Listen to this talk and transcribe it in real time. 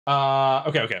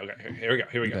Okay. Here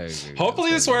we go. Okay,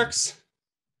 Hopefully this works.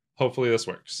 Hopefully this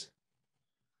works.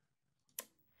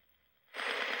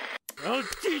 I'll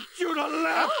teach you to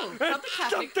laugh. Oh, something's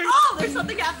happening. Oh, there's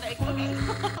something happening.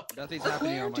 Okay. Nothing's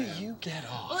happening on my end. Where do you get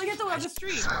off? Well, I get to watch the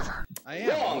stream. I am.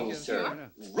 Wrong, sir.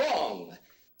 Wrong.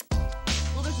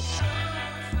 Well, there's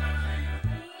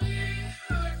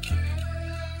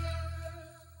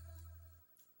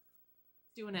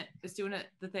doing it. It's doing it.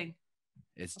 The thing.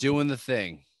 It's doing the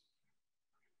thing.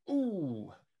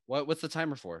 Ooh. What's the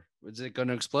timer for? Is it going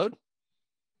to explode?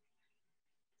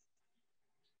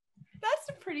 That's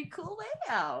a pretty cool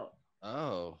layout.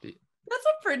 Oh. That's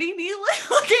a pretty neat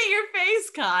look at your face,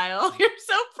 Kyle. You're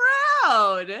so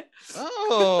proud.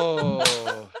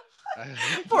 Oh.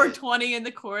 420 in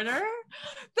the corner.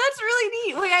 That's really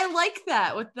neat. Wait, I like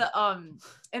that with the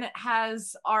and it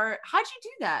has our. How'd you do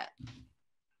that?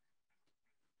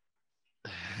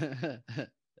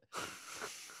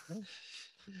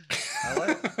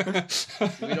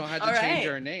 We don't have to change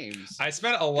our names. I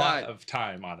spent a lot of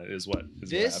time on it. Is what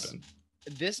happened.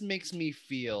 This makes me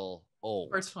feel old.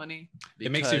 420.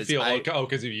 It makes you feel old. Oh,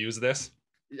 because you use this.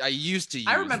 I used to use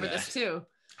I remember this too.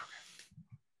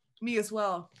 Me as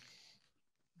well.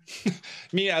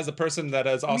 Me as a person that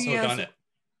has also done it.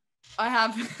 I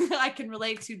have. I can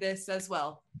relate to this as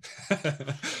well.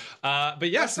 But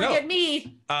yes, don't forget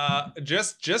me.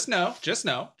 Just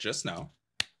know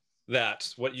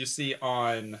that what you see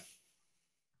on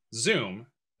Zoom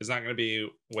is not going to be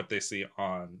what they see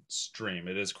on stream.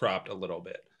 It is cropped a little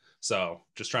bit, so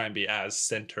just try and be as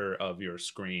center of your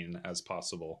screen as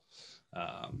possible.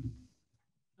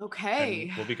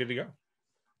 Okay, we'll be good to go.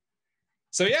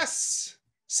 So yes,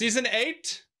 season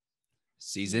 8.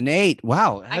 Season 8.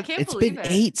 Wow, it's been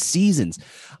 8 seasons.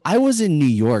 I was in New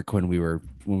York when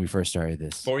we first started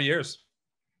this. 4 years.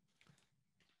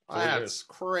 That's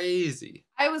crazy.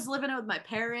 I was living with my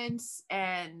parents,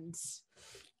 and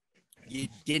you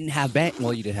didn't have bank.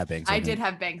 Well, you did have banks. I did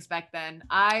have banks back then.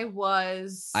 I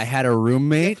had a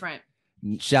roommate. Different.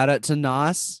 Shout out to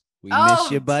Nos. We miss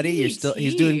you, buddy. He's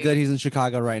doing good. He's in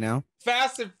Chicago right now.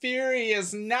 Fast and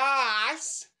Furious,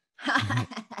 Nos.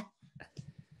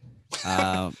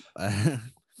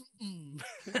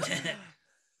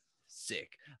 Sick.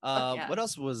 What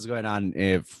else was going on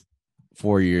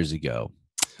 4 years ago?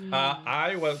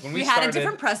 I was when we had started, a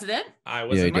different president. I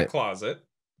was in my closet.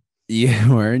 You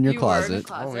were in your closet.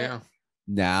 Oh yeah.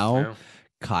 Now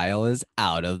Kyle is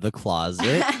out of the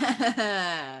closet.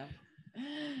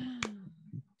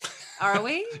 Are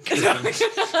we? Dude.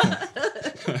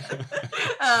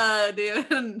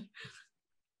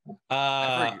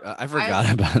 I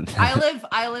forgot about that.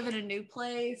 I live in a new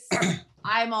place.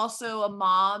 I'm also a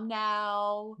mom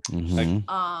now.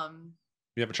 Mm-hmm.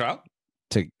 You have a child?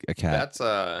 To a cat. That's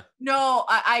No,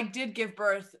 I did give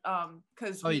birth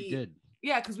because you did.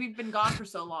 Yeah, because we've been gone for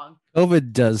so long.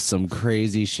 COVID does some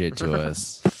crazy shit to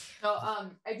us. So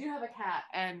I do have a cat,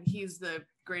 and he's the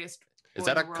greatest. Is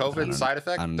that a COVID side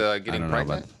effect? Getting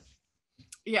pregnant?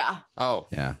 Yeah. Oh.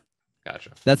 Yeah.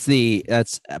 Gotcha. That's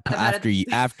after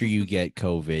you get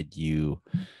COVID, you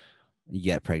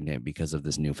get pregnant because of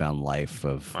this newfound life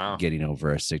of getting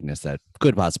over a sickness that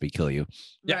could possibly kill you.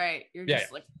 Yeah. Right. You're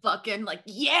just like fucking like,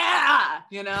 yeah,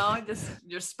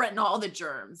 you're spreading all the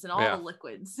germs and all the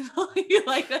liquids. You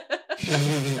like that?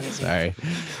 Sorry.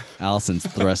 Allison's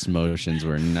thrust motions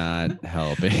were not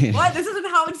helping. What? This isn't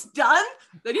how it's done?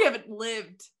 Then you haven't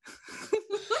lived.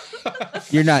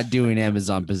 You're not doing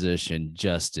Amazon position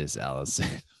justice,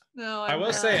 Allison. No, I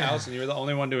will say, Allison, you were the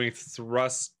only one doing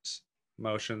thrust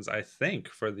motions, I think,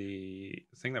 for the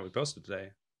thing that we posted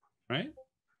today, right?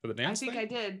 For the dance. I think I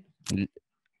did.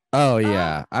 Oh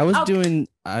yeah, I was doing.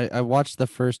 I watched the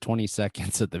first 20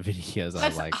 seconds of the videos.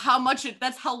 That's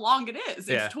that's how long it is.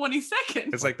 It's 20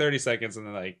 seconds. It's like 30 seconds and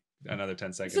then like another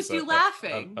 10 seconds. It's just you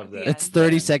laughing. It's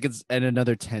 30 seconds and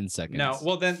another 10 seconds. No,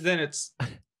 well then it's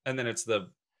the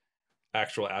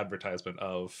actual advertisement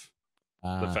of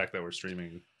the fact that we're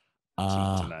streaming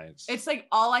tonight. It's like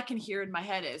all I can hear in my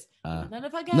head is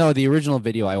no, the original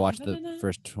video. I watched the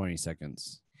first 20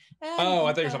 seconds. Oh,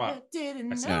 I thought you were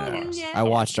talking about. I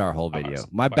watched our whole video.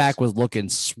 My back was looking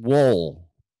swole.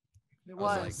 It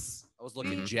was. I was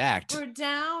looking jacked. We're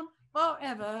down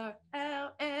forever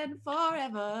and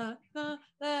forever.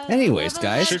 Anyways,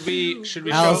 guys, should we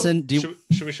Allison,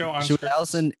 should we show on should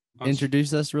Allison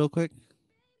introduce us real quick?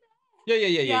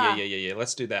 Yeah.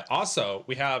 Let's do that. Also,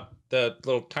 we have the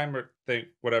little timer thing,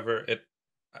 whatever.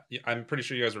 I'm pretty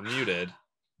sure you guys were muted.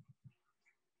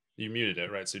 You muted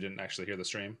it, right? So you didn't actually hear the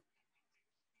stream.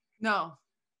 No.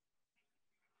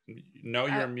 No,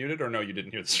 you're muted, or no, you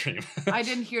didn't hear the stream. I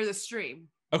didn't hear the stream.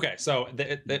 Okay, so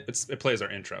it plays our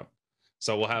intro,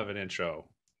 so we'll have an intro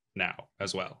now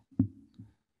as well.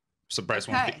 So Bryce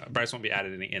won't be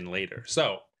added in later.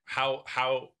 So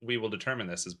how we will determine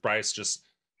this is Bryce just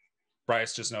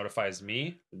notifies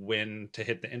me when to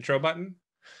hit the intro button,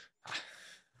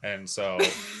 and so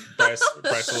Bryce will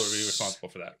be responsible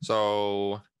for that.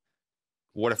 So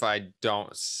what if I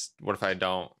don't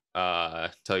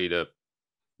tell you to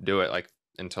do it like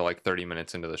until like 30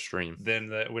 minutes into the stream?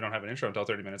 Then we don't have an intro until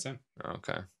 30 minutes in.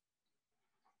 Okay.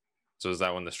 So is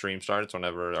that when the stream starts?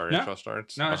 Whenever our intro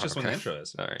starts? No, it's just when the intro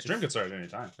is. All right. Stream can start at any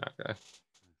time. Okay.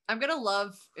 I'm gonna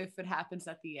love if it happens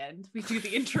at the end. We do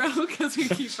the intro because we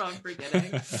keep on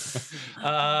forgetting.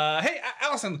 Hey,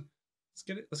 Allison, let's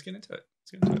get into it.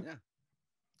 Yeah.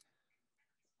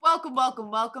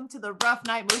 Welcome to the Rough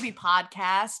Night Movie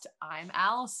Podcast. I'm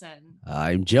Allison.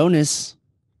 I'm Jonas.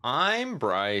 I'm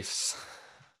Bryce.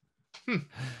 It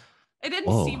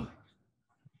didn't seem.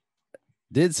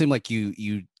 Did seem like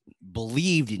you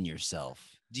believed in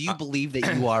yourself. Do you believe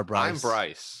that you are Bryce? I'm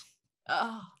Bryce.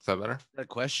 Oh, Is that better? That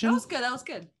question? that was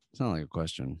good. It's not like a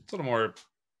question. It's a little more.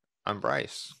 I'm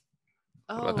Bryce.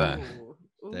 Oh, about that?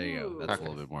 There you go. That's a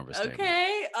little bit more of a statement.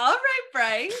 Okay. All right,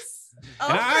 Bryce.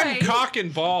 And I'm cock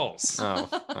and balls. Oh,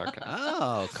 okay.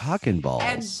 Oh, cock and balls.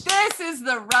 And this is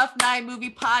the Rough Night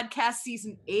Movie Podcast,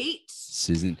 Season 8.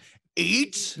 Season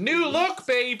 8? New look,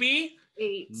 baby.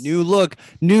 8. New look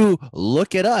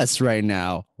at us right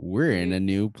now. We're in a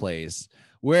new place.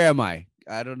 Where am I?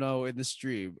 I don't know. In the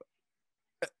stream.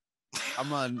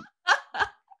 I'm on. That's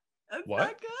What?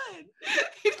 not good.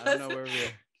 I don't know where we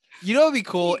are. You know, it'd be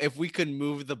cool if we could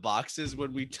move the boxes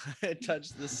when we touch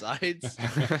the sides.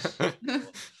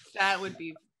 That would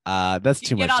be. That's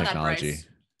too much on technology. That,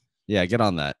 yeah, get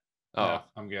on that. Oh, Yeah,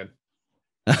 I'm good.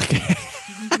 Okay.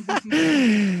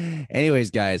 Anyways,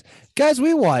 guys,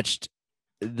 we watched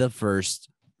the first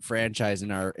franchise in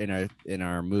our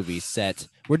movie set.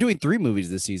 We're doing 3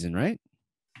 movies this season, right?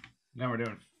 Now we're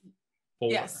doing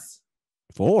 4. Yes.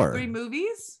 4. 3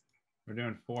 movies? We're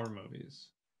doing 4 movies.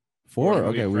 4. movie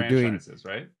Okay, we're doing.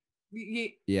 right?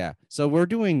 Yeah. So we're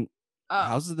doing Oh.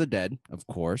 House of the Dead, of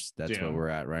course. That's Doom. where we're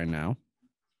at right now.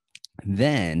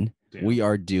 Then Doom. we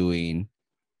are doing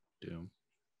Doom.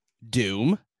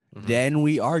 Mhm. Then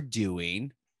we are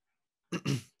doing.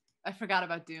 I forgot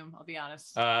about Doom, I'll be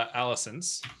honest.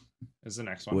 Allison's is the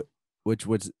next one. Which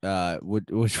was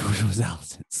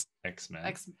Allison's?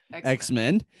 X-Men.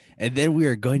 X-Men. And then we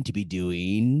are going to be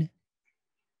doing.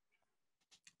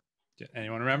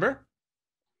 Anyone remember?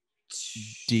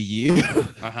 Do you?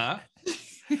 Uh-huh.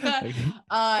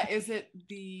 Is it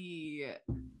the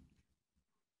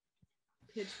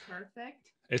Pitch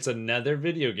Perfect? It's another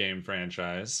video game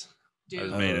franchise. I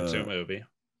was made into a movie.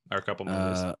 Or a couple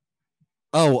movies.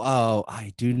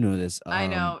 I do know this. I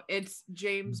know. It's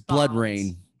James Blood Bond.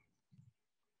 Rain.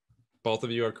 Both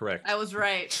of you are correct. I was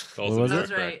right. Both What of you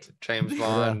was are it? correct. James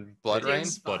Bond, Blood Rain.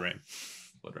 James Blood Rain.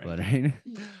 Blood Rain.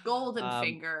 Golden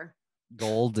Finger.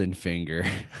 Golden Finger.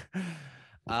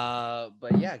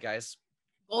 But yeah, guys.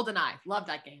 Golden Eye. Love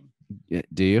that game.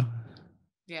 Do you?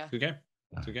 Yeah. Good game.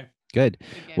 Good game. Good.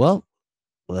 Good game. Well,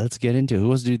 let's get into who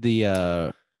wants to do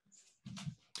the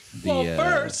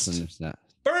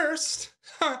First,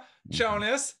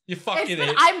 Jonas, you fucking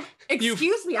idiot.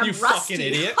 Excuse me, I'm you rusty. fucking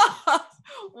idiot.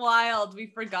 Wild. We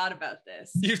forgot about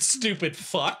this. You stupid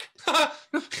fuck.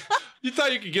 You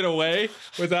thought you could get away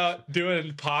without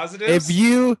doing positives?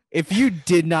 If you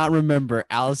did not remember,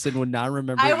 Allison would not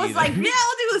remember. I was either. like, yeah,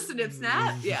 I'll do a snip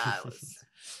snap. Yeah, it was.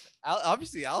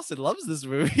 Obviously, Allison loves this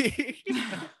movie.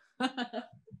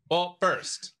 Well,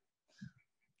 first,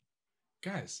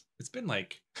 guys, it's been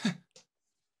like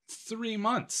 3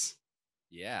 months.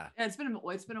 Yeah. Yeah, it's been a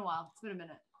while. It's been a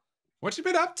minute. What you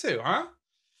been up to, huh?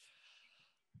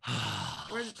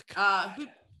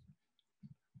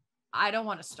 I don't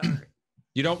want to start.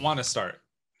 You don't want to start.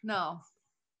 No.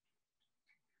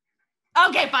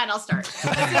 Okay, fine, I'll start. So,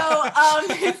 what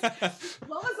was the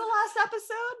last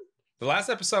episode? The last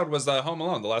episode was Home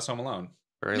Alone, the last Home Alone.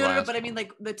 No, but I mean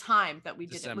like the time that we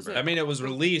did it. Was December. it. I mean, it was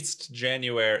released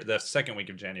the second week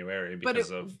of January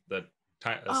because of the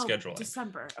time scheduling.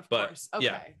 December, of But course. Okay.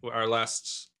 yeah, our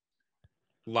last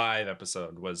live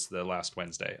episode was the last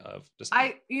Wednesday of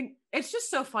December. It's just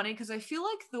so funny because I feel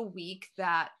like the week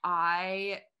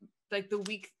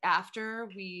after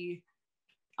we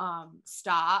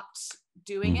stopped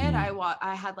doing it,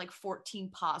 I had like 14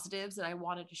 positives that I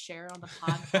wanted to share on the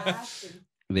podcast.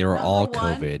 And They were all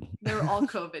COVID. They were all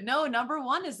COVID. No, number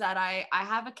one is that I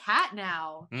have a cat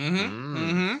now.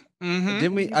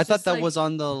 Didn't we? He's I thought just that like- was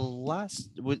on the last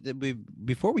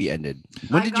before we ended.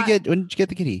 When did you get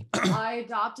the kitty? I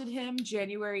adopted him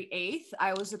January 8th.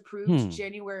 I was approved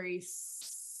January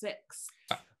 6th.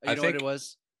 You know what it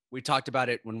was? We talked about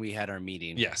it when we had our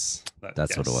meeting. Yes,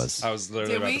 that's what it was. I was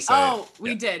literally Did about we? to say Oh, it.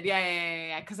 we did.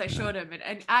 Yeah. Because I showed him it,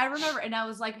 and I remember, and I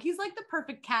was like, he's like the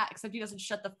perfect cat, except he doesn't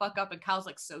shut the fuck up. And Kyle's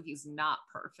like, so he's not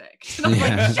perfect. And I'm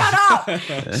like, shut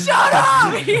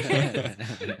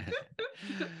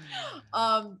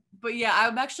up. But yeah,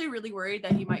 I'm actually really worried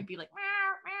that he might be like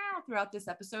meow, meow throughout this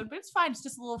episode, but it's fine. It's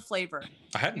just a little flavor.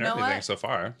 I hadn't heard anything so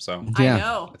far, so yeah. I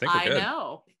know. I think we're good.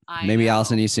 know. Maybe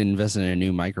Allison needs to invest in a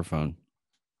new microphone.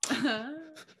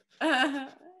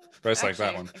 Bryce like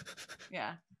that one.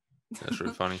 Yeah. That's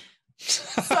really funny.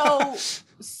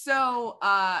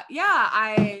 Yeah,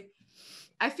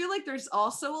 I feel like there's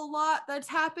also a lot that's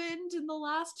happened in the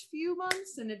last few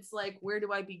months, and it's like, where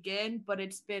do I begin? But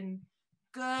it's been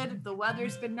good. The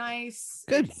weather's been nice.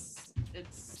 Good.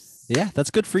 It's Yeah,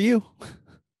 that's good for you.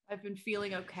 I've been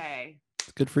feeling okay.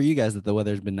 It's good for you guys that the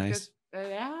weather's been nice.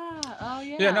 Yeah. Oh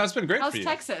yeah. Yeah, no, it's been great How's for you.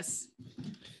 Texas?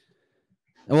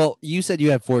 Well, you said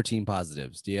you had 14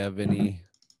 positives. Do you have any?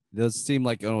 Those seem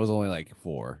like it was only like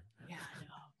 4. Yeah,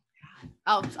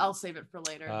 I know. I'll save it for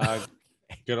later.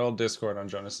 Good old Discord on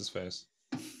Jonas's face.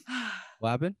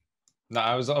 What happened? No,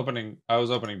 I was opening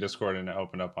Discord and it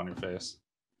opened up on your face.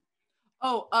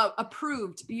 Oh,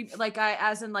 approved.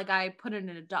 I put in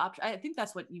an adoption. I think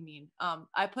that's what you mean.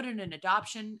 I put in an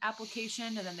adoption application,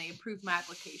 and then they approved my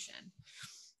application,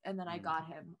 and then I got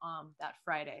him that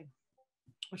Friday,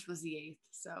 which was the 8th.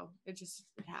 So it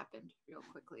happened real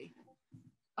quickly.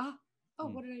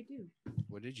 What did I do?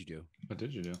 What did you do? What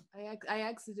did you do? I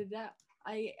exited out.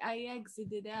 I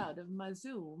exited out of my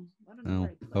Zoom. I don't know. Oh, where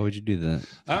I put why would it. you do that?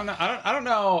 I don't know. I don't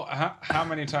know how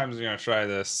many times you're gonna try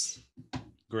this,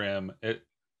 Grim.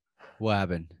 What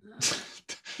happened?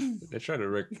 They try to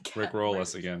Rick roll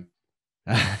us again.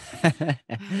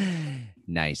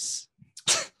 Nice.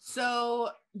 So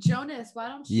Jonas, why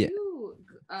don't you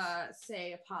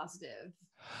say a positive?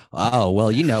 Oh,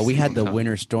 well, we had the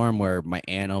winter storm where my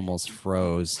aunt almost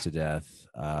froze to death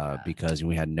because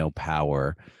we had no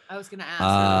power. I was gonna ask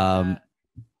about that.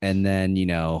 And then,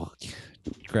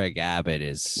 Greg Abbott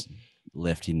is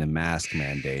lifting the mask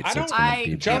mandate. So it's gonna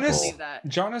be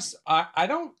Jonas, I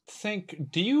don't think.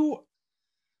 Do you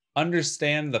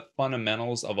understand the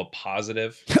fundamentals of a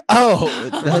positive? Oh,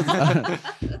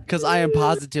 because I am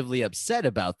positively upset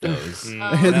about those.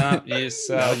 No,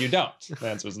 you don't. The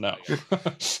answer is no.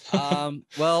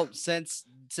 Well, since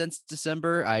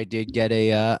December, I did get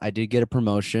a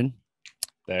promotion.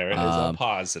 There is a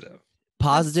positive.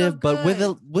 Positive, so but with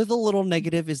a little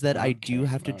negative is that I do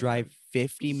have to drive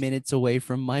 50 minutes away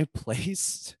from my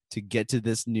place to get to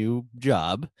this new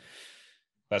job.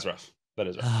 That's rough. That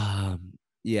is rough.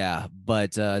 Yeah,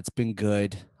 but it's been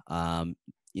good. The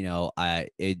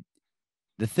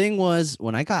thing was,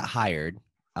 when I got hired,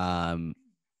 I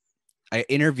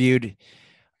interviewed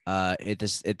at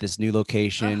this new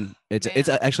location. It's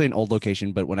actually an old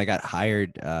location, but when I got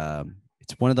hired,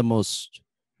 it's one of the most.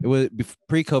 It was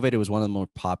pre-COVID. It was one of the more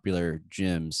popular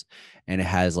gyms, and it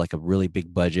has like a really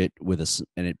big budget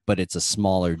but it's a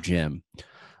smaller gym.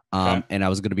 And I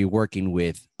was going to be working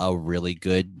with a really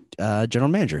good general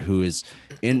manager who is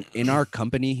in our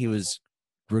company. He was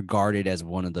regarded as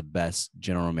one of the best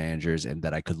general managers, and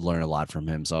that I could learn a lot from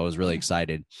him. So I was really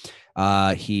excited.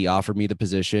 He offered me the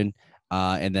position.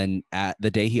 And then at the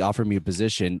day he offered me a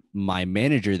position, my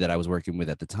manager that I was working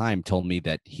with at the time told me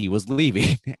that he was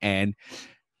leaving, and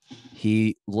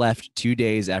he left 2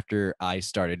 days after I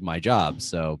started my job.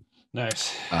 So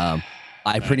nice.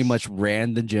 I pretty much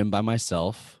ran the gym by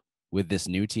myself with this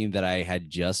new team that I had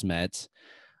just met.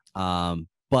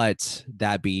 But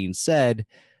that being said,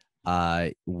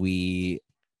 we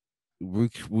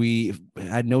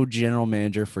had no general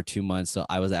manager for 2 months. So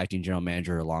I was acting general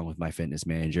manager along with my fitness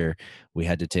manager. We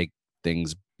had to take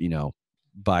things,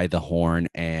 by the horn,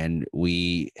 and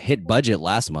we hit budget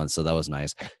last month. So that was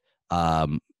nice.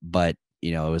 But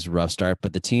it was a rough start,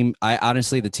 but the team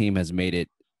has made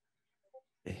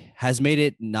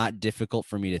it not difficult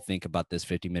for me to think about this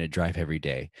 50-minute drive every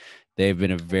day. They've been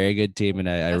a very good team, and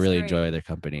I really enjoy their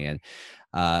company. And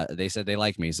they said they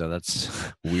like me, so that's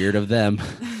weird of them.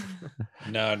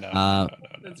 No.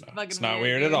 It's not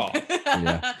weird at all.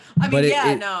 Yeah. I mean, but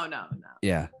no.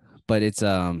 Yeah, but it's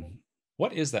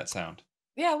What is that sound?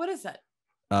 Yeah, what is that?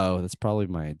 Oh, that's probably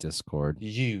my Discord.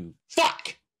 You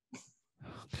fuck.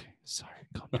 Okay, sorry,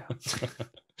 calm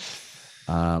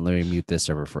Let me mute this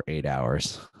server for 8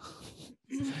 hours.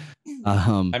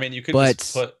 I mean, you could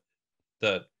just put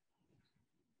the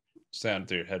sound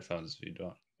through your headphones if you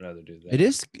don't rather do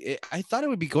that. I thought it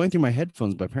would be going through my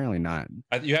headphones, but apparently not.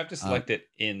 You have to select it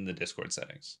in the Discord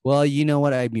settings. Well, you know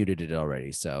what? I muted it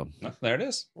already, so No, there it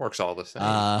is. Works all the same.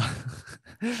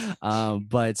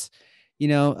 But you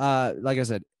know, like I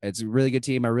said, it's a really good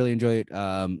team. I really enjoy it.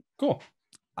 Cool.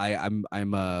 I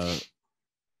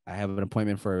have an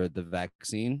appointment for the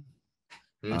vaccine.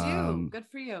 You do. Good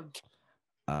for you.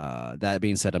 That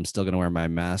being said, I'm still gonna wear my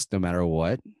mask no matter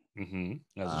what.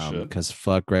 Mm-hmm. As you should. Because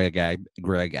fuck Greg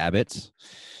Abbott.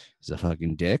 He's a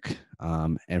fucking dick.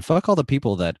 And fuck all the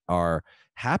people that are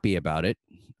happy about it.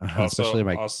 Especially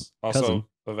my cousin. Also,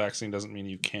 a vaccine doesn't mean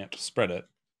you can't spread it.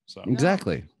 So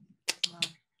exactly. No.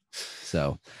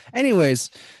 So, anyways,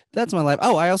 that's my life.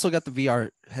 Oh, I also got the VR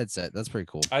headset. That's pretty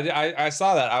cool. I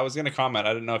saw that. I was gonna comment.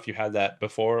 I didn't know if you had that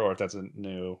before or if that's a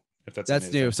new. If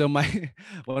that's new. So one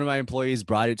of my employees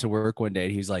brought it to work one day.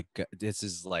 And he's like, "This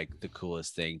is like the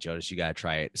coolest thing, Jonas. You gotta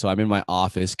try it." So I'm in my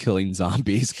office killing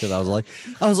zombies because I was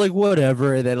like,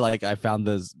 whatever. And then like I found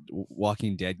this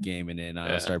Walking Dead game, and then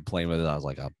I started playing with it. I was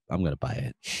like, I'm gonna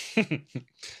buy it.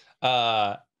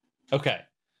 Okay.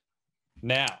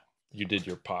 Now you did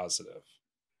your positive.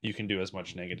 You can do as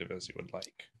much negative as you would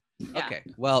like. Yeah. Okay.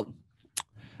 Well,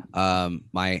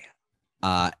 my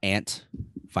aunt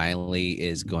finally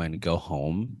is going to go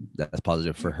home. That's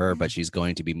positive for her, but she's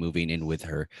going to be moving in with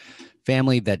her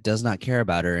family that does not care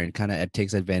about her and kind of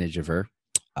takes advantage of her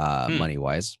money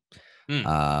wise.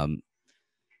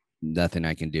 Nothing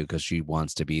I can do because she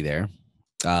wants to be there.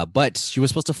 But she was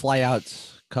supposed to fly out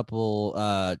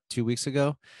a 2 weeks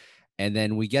ago. And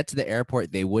then we get to the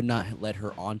airport. They would not let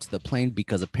her onto the plane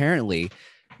because apparently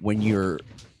when you're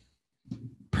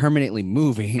permanently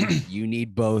moving, you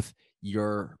need both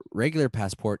your regular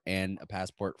passport and a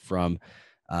passport from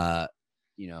the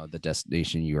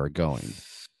destination you are going,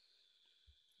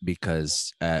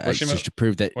 because just to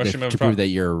prove that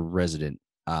you're a resident.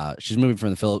 She's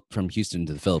moving from Houston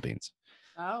to the Philippines.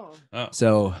 Oh.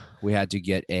 So we had to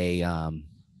get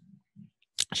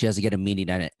she has to get a meeting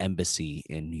at an embassy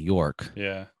in New York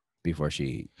before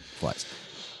she flies.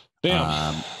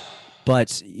 Damn.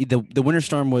 But the winter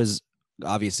storm was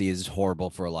obviously is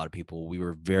horrible for a lot of people. We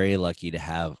were very lucky to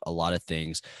have a lot of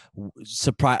things.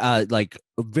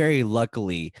 Very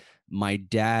luckily, my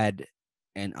dad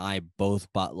and I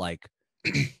both bought like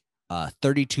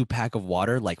 32 pack of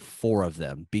water, like 4 of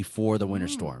them before the winter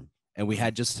storm. And we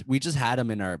just had them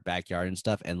in our backyard and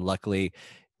stuff. And luckily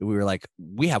we were like,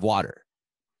 we have water.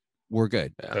 We're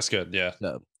good. That's good. Yeah.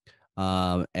 So,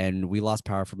 and we lost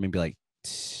power for maybe like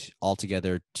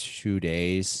altogether 2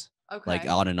 days. Okay. Like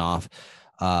on and off.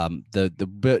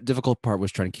 The difficult part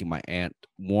was trying to keep my aunt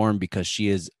warm because she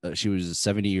was a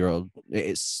 70-year-old,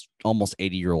 it's almost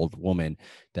 80-year-old woman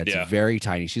that's very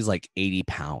tiny. She's like 80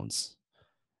 pounds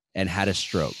and had a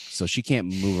stroke, so she can't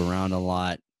move around a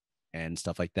lot and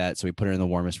stuff like that. So we put her in the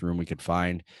warmest room we could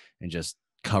find and just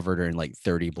covered her in like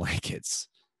 30 blankets.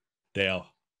 Dale.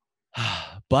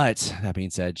 But that being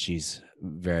said, she's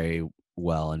very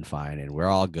well and fine, and we're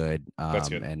all good. That's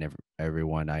good. And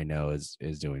everyone I know is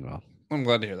doing well. I'm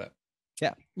glad to hear that.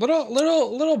 Yeah.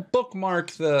 Little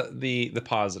bookmark the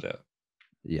positive.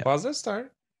 Yeah. Positive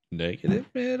start, negative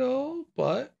middle,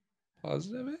 but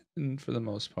positive end for the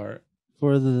most part.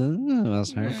 For the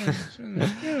most part.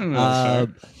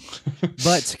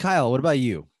 But Kyle, what about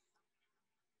you?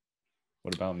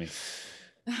 What about me?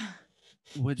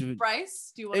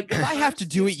 Bryce, do you want to go If I have to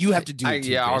do it, you have to do it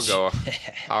too. Yeah, Chris.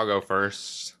 I'll go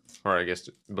first, or I guess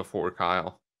before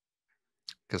Kyle,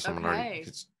 because someone already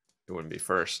it wouldn't be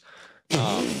first.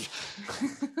 Okay.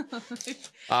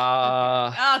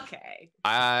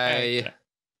 I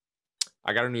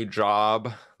got a new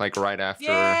job like right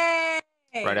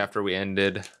after we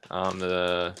ended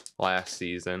the last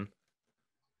season,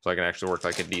 so I can actually work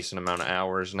like a decent amount of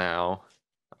hours now.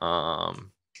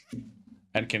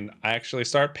 And can actually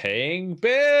start paying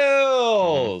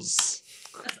bills.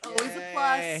 That's always a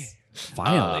plus.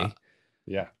 Finally.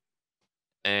 Yeah.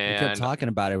 And we kept talking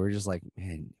about it. We're just like,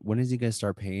 man, when is he gonna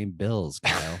start paying bills,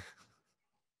 Kyle?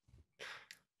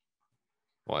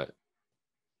 What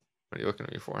are you looking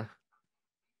at me for?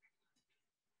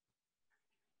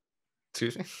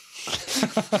 Excuse me.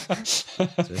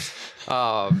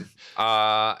 And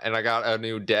I got a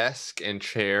new desk and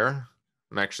chair.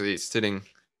 I'm actually sitting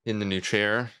in the new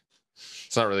chair.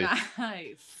 It's not really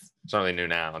nice. It's not really new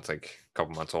now. It's like a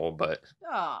couple months old, but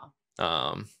oh.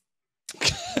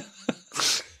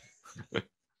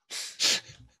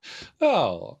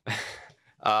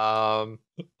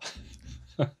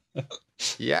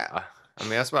 Yeah. I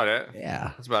mean, that's about it.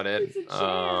 Yeah. That's about it. He's a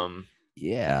champ.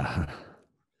 Yeah.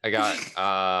 I got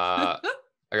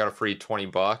a free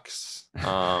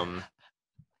 $20.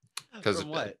 Because From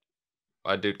what?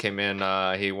 a dude came in,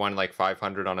 he won like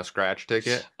 500 on a scratch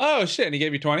ticket, Oh shit! And he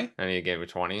gave you 20. and he gave me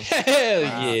 20. Hell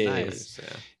Wow, yeah! nice. Yeah.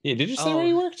 Yeah. Did you say Oh. where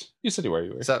you worked? You said where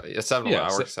you worked. 7-Eleven. Yeah, I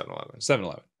work at 7-Eleven.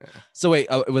 7-Eleven. So wait,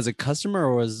 it was a customer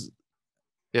or was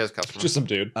Yeah, it's customer. Just some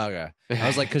dude. okay? I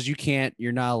was like, because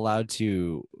you're not allowed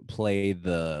to play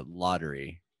the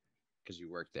lottery because you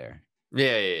work there.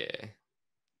 yeah.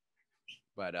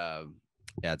 But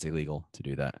yeah, it's illegal to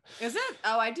do that. Is it?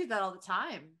 Oh, I do that all the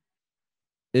time.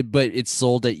 But it's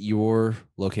sold at your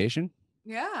location.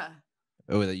 Yeah.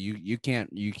 Oh, that you can't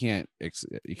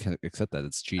accept that.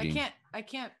 It's cheating. I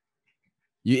can't.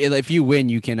 If you win,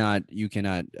 you cannot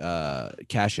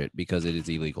cash it because it is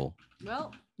illegal.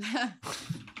 Well,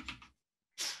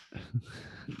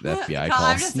 The FBI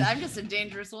Kyle, calls. I'm just a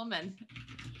dangerous woman.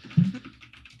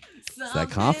 It's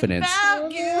that confidence.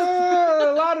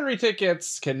 Lottery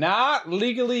tickets cannot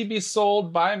legally be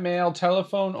sold by mail,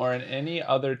 telephone, or in any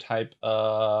other type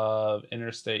of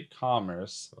interstate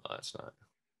commerce. Well, that's not.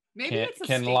 Maybe it's a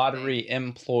Can state lottery thing.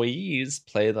 employees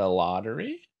play the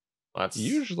lottery? That's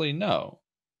Usually, no.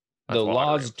 That's The lottery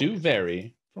laws do employees.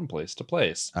 vary from place to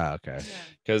place Oh, okay. Yeah.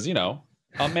 because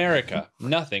America,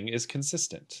 nothing is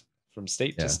consistent from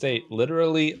state Yeah. to state.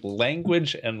 Literally,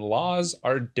 language and laws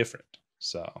are different.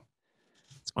 So.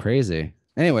 It's crazy.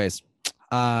 Anyways,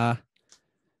 what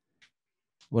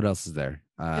else is there?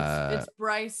 It's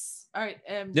Bryce. All right.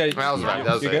 Yeah, that was right.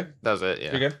 That was You it. good? That was it.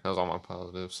 Yeah. You good? That was all my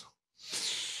positives.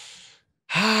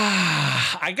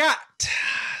 I got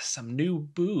some new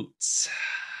boots.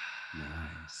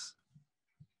 nice.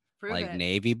 Prove Like it.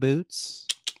 navy boots.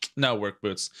 No, work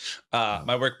boots.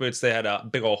 My work boots, they had a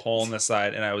big old hole in the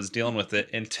side, and I was dealing with it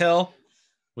until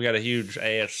we got a huge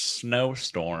ass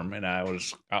snowstorm, and I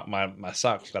was out. My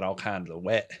socks got all kinds of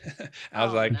wet. I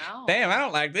was Oh, like, no. "Damn, I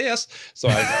don't like this."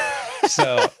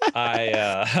 So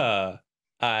I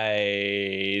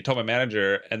told my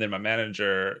manager, and then my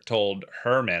manager told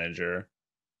her manager,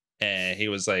 and he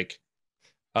was like,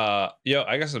 yo,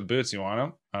 I got some boots. You want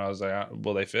them? And I was like,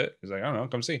 will they fit? He's like, I don't know.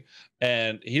 Come see.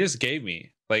 And he just gave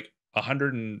me like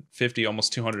 $150,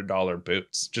 almost $200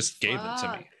 boots. Just gave them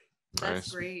to me. That's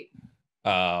Nice. great.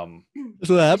 That's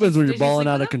what happens when did you're you balling sleep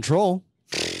out with of them? control.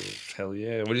 Hell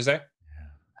yeah. What'd you say?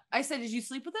 I said, did you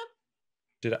sleep with them?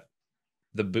 Did I?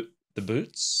 The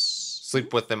boots?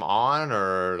 Sleep with them on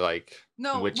or like?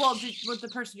 No. Which- Well, with the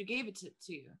person who gave it to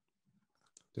you.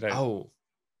 Did I? Oh,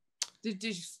 Did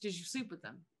you sleep with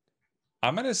them?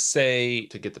 I'm gonna say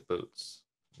to get the boots.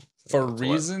 for That's what-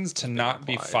 reasons to that's not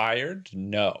be implied. fired.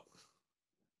 No.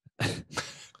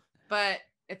 But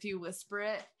if you whisper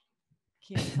it,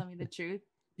 can you tell me the truth?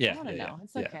 Yeah. I want to yeah, know.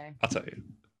 It's yeah. okay. I'll tell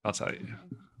you.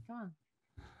 Come on.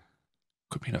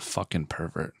 Quit being a fucking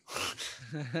pervert.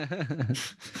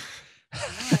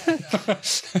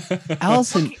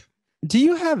 Allison, Okay, do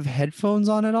you have headphones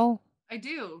on at all? I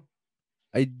do.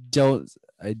 I don't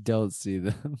see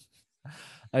them.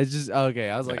 I was like,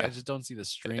 Yeah. I just don't see the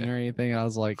string or anything. I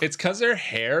was like, It's because her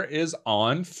hair is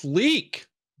on fleek.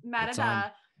 It's on.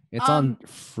 Madada. it's on um,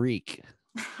 freak.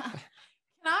 Can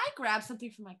I grab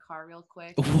something from my car real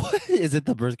quick? What is it?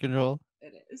 The birth control?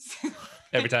 It is.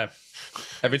 Every time.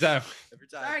 Every time. Every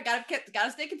All right,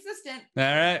 gotta stay consistent. All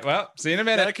right. Well, see you in a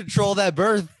Gotta minute. control that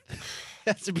birth.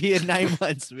 Has to be in 9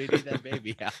 months. We need that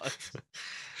baby out.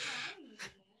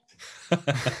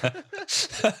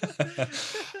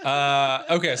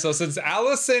 Okay, so since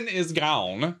Allison is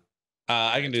gone,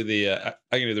 I can do the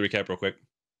recap real quick.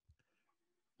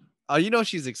 Oh, you know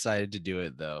she's excited to do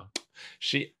it though.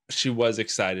 She was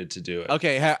excited to do it.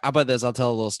 Okay, how about this? I'll tell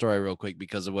a little story real quick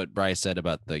because of what Bryce said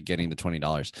about getting the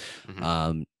 $20.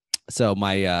 Mhm. So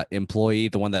my employee,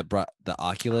 the one that brought the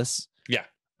Oculus, Yeah.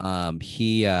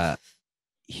 he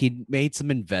made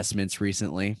some investments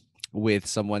recently with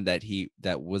someone that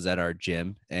was at our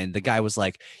gym, and the guy was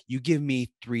like, "You give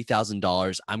me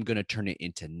 $3,000, I'm gonna turn it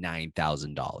into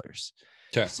 $9,000."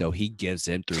 Okay. So he gives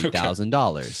him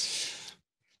 $3,000.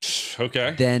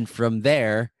 Okay. Then from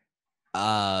there,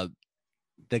 the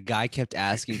guy kept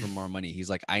asking for more money. He's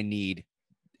like, I need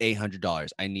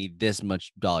 $800. I need this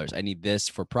much dollars. I need this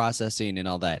for processing and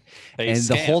all that. A and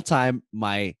the scam. whole time,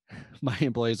 my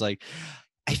employee's like,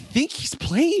 I think he's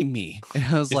playing me. And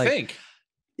I was You like, think?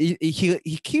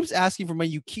 he keeps asking for money.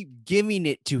 You keep giving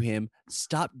it to him.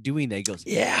 Stop doing that. He goes,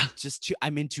 Yeah.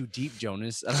 I'm in too deep,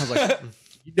 Jonas. And I was like,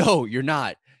 no, you're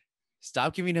not.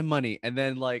 Stop giving him money. And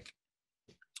then like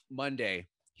Monday,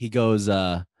 he goes,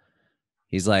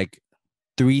 he's like,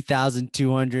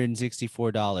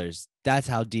 $3,264. That's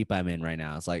how deep I'm in right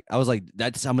now. It's like I was like,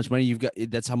 that's how much money you've got.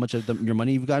 That's how much of your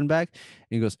money you've gotten back. And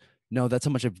he goes, no, that's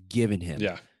how much I've given him.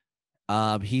 Yeah.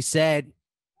 He said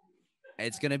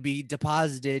it's gonna be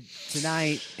deposited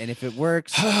tonight, and if it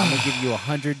works, I'm gonna give you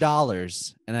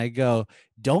 $100. And I go,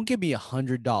 don't give me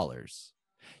 $100.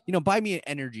 Buy me an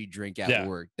energy drink at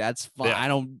work. That's fine.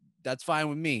 Yeah. That's fine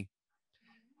with me.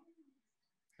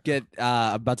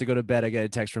 About to go to bed. I get a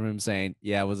text from him saying,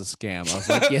 yeah, it was a scam. I was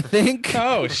like, you think?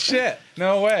 Oh shit.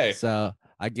 No way. So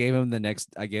I gave him the next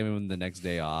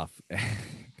day off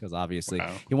because obviously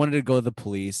Wow. he wanted to go to the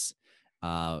police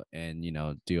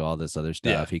and do all this other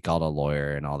stuff. Yeah. He called a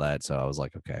lawyer and all that. So I was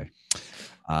like, okay.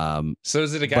 So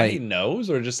is it a guy he knows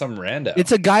or just some rando?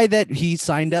 It's a guy that he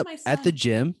signed up my at the son.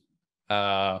 gym.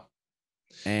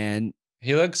 And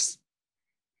he looks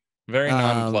very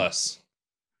nonplus.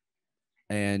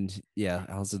 And yeah,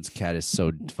 Allison's cat is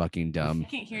so fucking dumb. I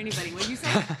can't hear anybody. What did you say?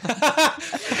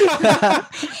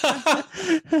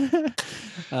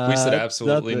 We said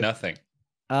absolutely nothing.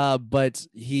 But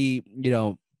he,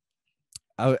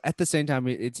 at the same time,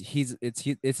 it's his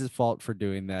fault for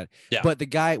doing that. Yeah. But the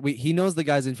guy, he knows the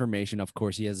guy's information. Of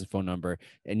course, he has his phone number,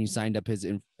 and he signed up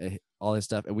all his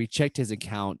stuff. And we checked his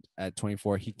account at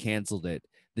 24. He canceled it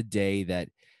the day that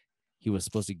he was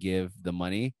supposed to give the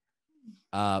money.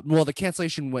 Well, the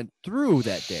cancellation went through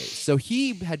that day, so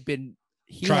he had been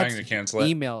trying to cancel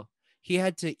it. He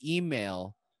had to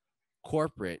email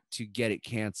corporate to get it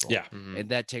canceled. Yeah. Mhm. And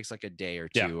that takes like a day or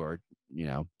Yeah. two, or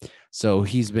so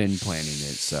he's been planning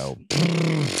it. So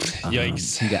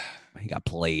Yikes. He got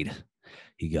played.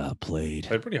 Played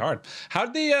pretty hard.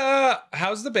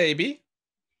 How's the baby?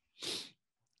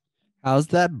 How's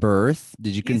that birth?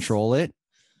 Did you control it?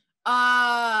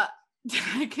 I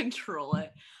control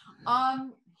it.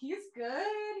 He's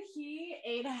good. He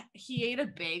ate a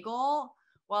bagel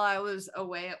while I was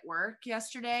away at work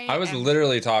yesterday. I was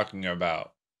literally talking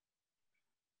about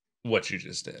what you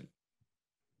just did.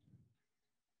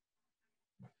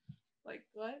 Like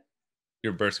what?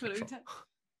 Your birth What are we control.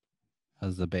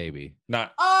 How's the baby?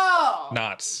 Not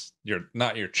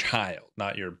your child,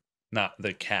 not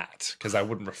the cat, because I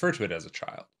wouldn't refer to it as a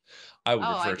child. I would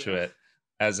refer to it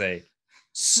as a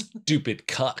stupid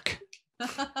cuck.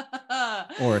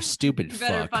 Or a stupid You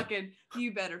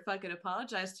better fucking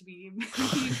apologize to me, my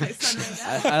son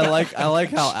right now. I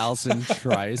like how Alison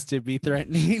tries to be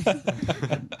threatening. you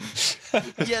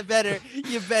better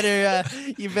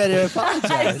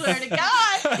apologize. I swear to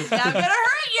God, I'm gonna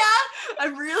hurt ya.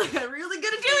 I'm really gonna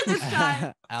do it this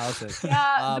time. Allison.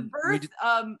 Yeah, the birth.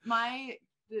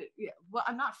 Well,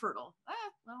 I'm not fertile.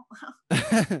 Well.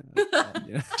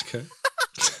 Okay.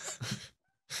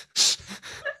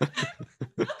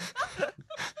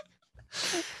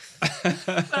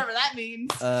 Whatever that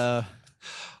means.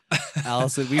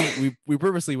 Allison, we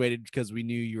purposely waited because we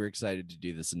knew you were excited to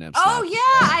do this in episode. Oh yeah,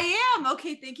 I am.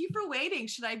 Okay, thank you for waiting.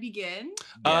 Should I begin?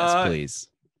 Yes, please.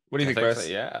 What do you think, I Bryce? so,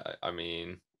 yeah. I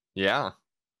mean, yeah.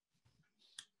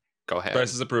 Go ahead.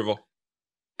 Bryce's approval.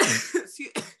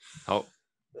 Oh,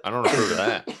 I don't approve of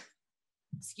that.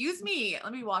 Excuse me.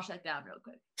 Let me wash that down real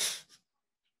quick. What's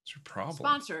your problem?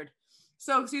 Sponsored.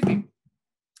 So, excuse me.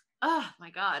 Oh my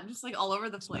God, I'm just like all over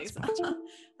the place.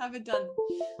 Haven't done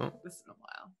this in a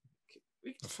while.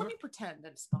 Let me pretend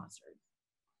that it's sponsored.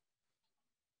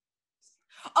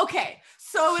 Okay,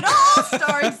 so it all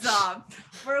starts off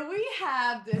where we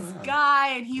have this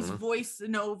guy and he's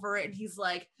voicing over it and he's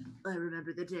like, I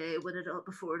remember the day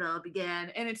before it all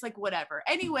began, and it's like whatever.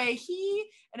 Anyway, he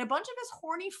and a bunch of his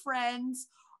horny friends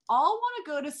all want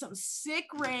to go to some sick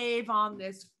rave on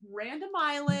this random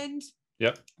island.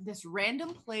 Yep. This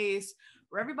random place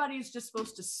where everybody's just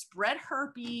supposed to spread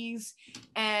herpes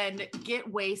and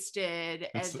get wasted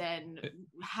and then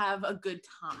have a good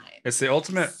time. It's the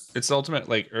ultimate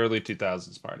like early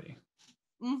 2000s party.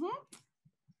 Mm-hmm.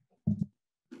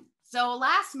 So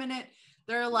last minute,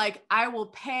 they're like, I will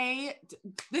pay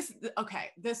this. Okay.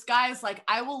 This guy's like,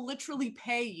 I will literally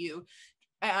pay you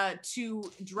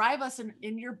to drive us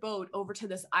in your boat over to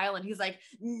this island. He's like,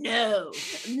 no,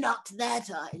 not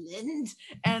that island.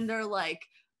 And they're like,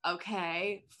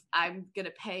 okay, I'm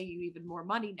gonna pay you even more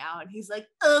money now. And he's like,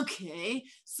 okay.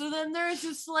 So then there's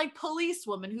this like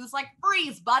policewoman who's like,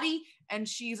 freeze, buddy. And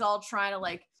she's all trying to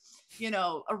like,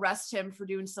 arrest him for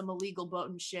doing some illegal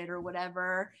boating shit or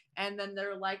whatever. And then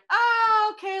they're like,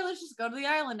 okay, let's just go to the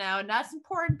island now. And that's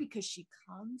important because she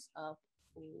comes up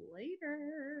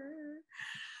later.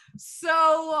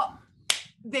 So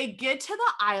they get to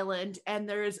the island and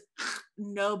there's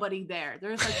nobody there.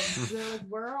 They're like,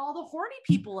 where are all the horny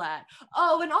people at?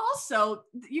 Oh, and also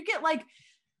you get like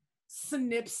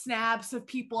snip snaps of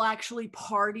people actually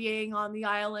partying on the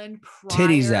island prior,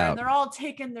 Titties out. and they're all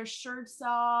taking their shirts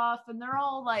off, and they're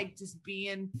all like just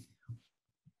being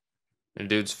And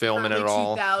dude's filming early it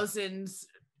all. 2000s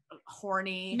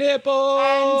horny.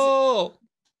 Nipple.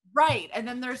 Right. And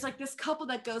then there's like this couple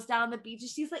that goes down on the beach and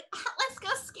she's like, let's go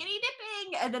skinny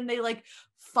dipping. And then they like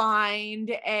find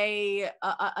an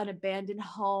abandoned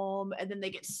home, and then they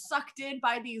get sucked in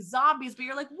by these zombies. But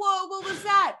you're like, whoa, what was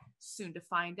that? Soon to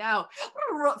find out.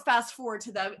 Fast forward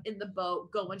to them in the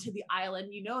boat going to the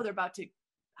island. You know they're about to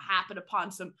happen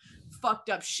upon some fucked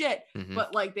up shit,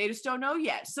 but like they just don't know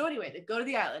yet. So anyway, they go to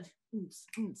the island.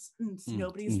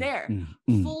 Nobody's there.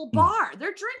 Full bar.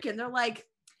 They're drinking. They're like,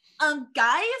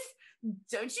 guys,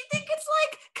 don't you think it's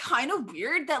like kind of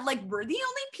weird that like we're the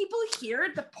only people here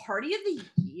at the party of the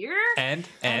year? And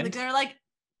they're like,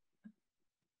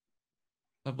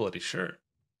 a bloody shirt.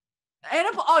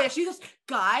 oh yeah, she goes,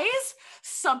 guys,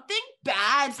 something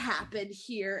bad's happened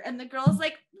here. And the girl's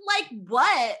like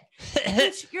what?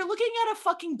 Bitch, you're looking at a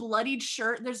fucking bloodied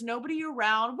shirt. There's nobody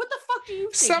around. What the fuck do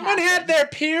you think Someone had happened? their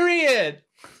period.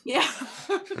 Yeah.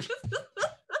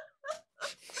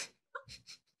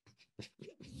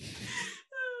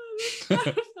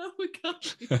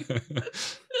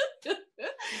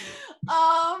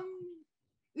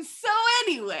 So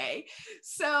anyway,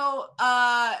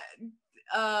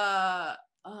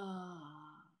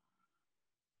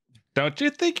 Don't you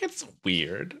think it's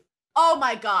weird? oh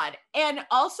my god. And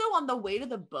also on the way to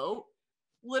the boat,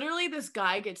 literally this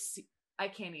guy gets, I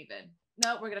can't even.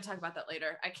 No, we're gonna talk about that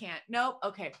later. I can't. Nope.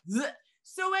 Okay.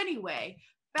 So anyway,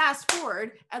 fast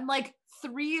forward, and like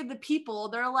 3 of the people,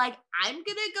 they're like, I'm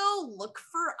gonna go look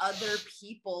for other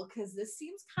people because this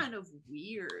seems kind of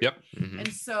weird. Yep.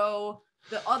 And so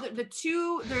the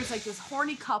 2, there's like this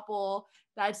horny couple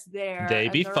that's there. They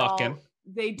and be they're fucking.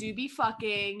 They do be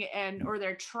fucking, or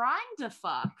they're trying to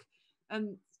fuck,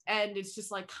 and it's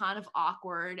just like kind of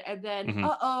awkward. And then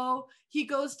he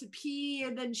goes to pee,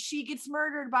 and then she gets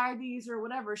murdered by these or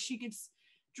whatever. She gets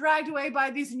dragged away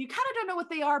by these, and you kind of don't know what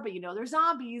they are, but you know they're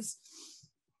zombies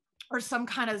or some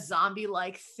kind of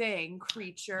zombie-like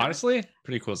creature. Honestly,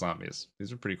 pretty cool zombies.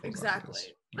 These are pretty cool. Exactly.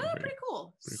 Zombies. Oh, pretty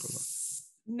cool. Pretty cool.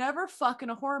 Never fuck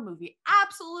in a horror movie.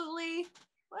 Absolutely.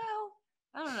 Well,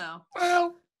 I don't know.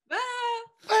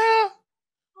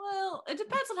 Well, it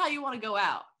depends on how you want to go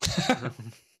out.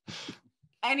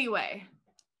 Anyway.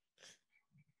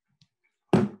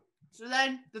 So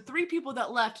then the 3 people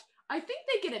that left, I think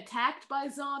they get attacked by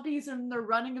zombies and they're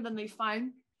running, and then they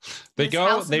find they this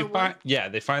house in they the find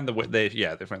woods. they find the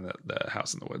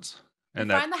house in the woods. And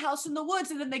They find the house in the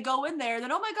woods, and then they go in there, and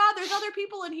then, oh my god, there's other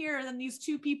people in here. And then these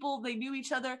 2 people, they knew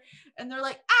each other, and they're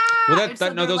like, ah. well, And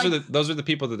so they're those are the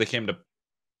people that they came to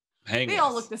hang they with.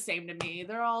 all look the same to me.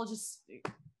 They're all just,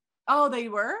 oh, they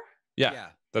were? Yeah.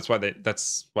 That's why they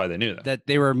knew them. That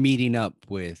they were meeting up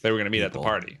with. They were going to meet at the people.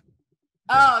 party.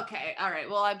 Oh, okay. All right.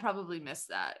 Well, I probably missed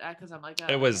that because I'm like, oh,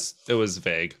 It was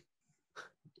vague.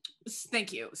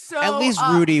 Thank you. So At least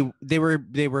Rudy, they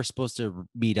were supposed to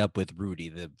meet up with Rudy,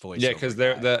 the voice. Yeah, because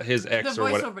his ex the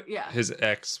or what voiceover, yeah, his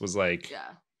ex was like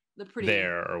the pretty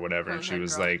there or whatever, and she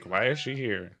was girl. like, "Why is she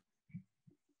here?"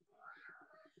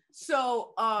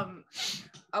 So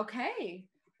okay,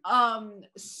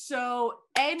 so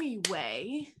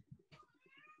anyway,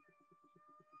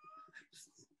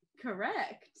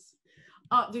 correct.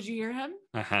 Did you hear him?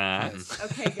 Yes.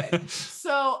 Okay, good.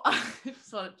 So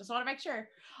just want to make sure.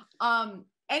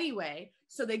 Anyway,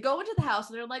 so they go into the house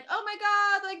and they're like, oh my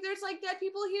god, like there's like dead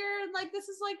people here, and like this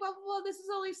is like blah blah blah, this is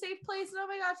the only safe place, and oh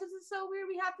my gosh, this is so weird,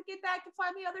 we have to get back to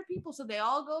find the other people. So they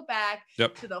all go back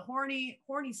to the horny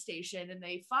station, and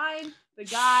they find the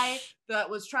guy that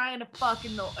was trying to fuck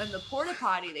in the porta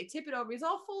potty. They tip it over, he's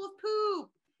all full of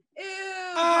poop. Ew.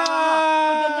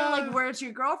 But then they're like, where's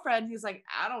your girlfriend? He's like,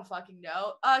 I don't fucking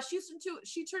know.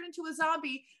 She turned into a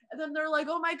zombie. And then they're like,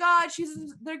 oh my god, she's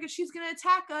gonna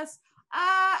attack us.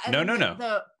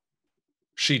 No.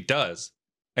 She does.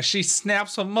 And she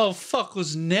snaps a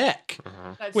motherfucker's neck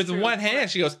with one hand.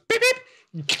 She goes, beep,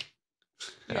 beep.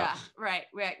 Yeah, right.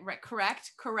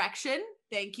 Correction.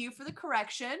 Thank you for the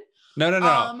correction.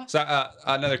 No. So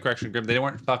another correction, Grim. They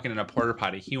weren't fucking in a porta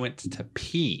potty. He went to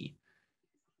pee.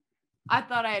 I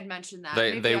thought I had mentioned that.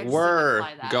 They were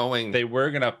going. They were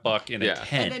gonna fuck in a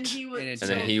tent. And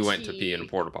then he went to pee in a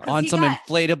porta potty on some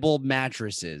inflatable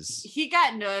mattresses. He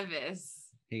got nervous.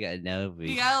 He got a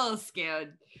little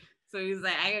scared, so he's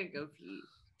like, "I gotta go pee."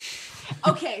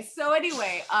 Okay, so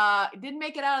anyway, didn't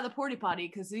make it out of the porta potty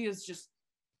because he was just,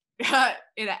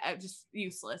 just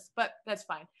useless. But that's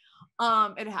fine.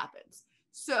 It happens.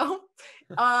 So,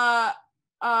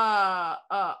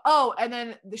 and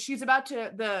then she's about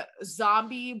to, the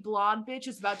zombie blonde bitch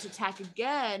is about to attack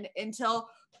again until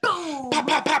boom,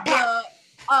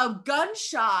 a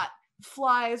gunshot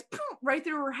flies right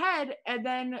through her head, and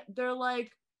then they're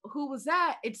like, who was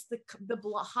that? It's the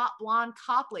hot blonde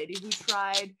cop lady who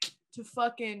tried to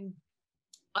fucking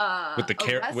with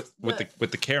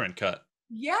the Karen cut.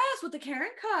 Yes, with the Karen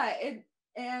cut.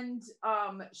 And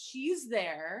she's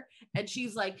there and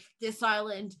she's like, this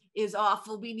island is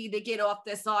awful, we need to get off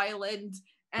this island.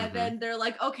 And then they're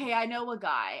like, okay, I know a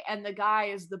guy, and the guy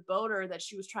is the boater that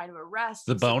she was trying to arrest.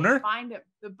 The boner? Find him.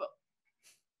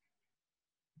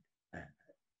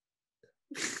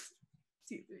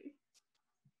 Excuse me.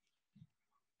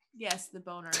 Yes, the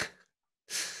boner.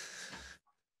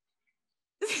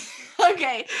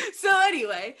 Okay, so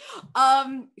anyway,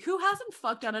 who hasn't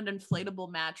fucked on an inflatable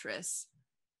mattress?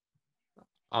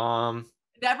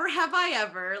 Never have I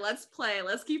ever. Let's play.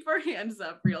 Let's keep our hands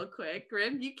up real quick.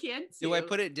 Grim, you can too. Do I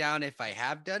put it down if I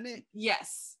have done it?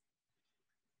 Yes.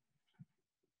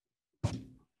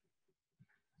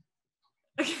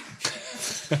 Okay.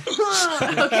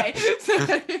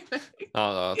 I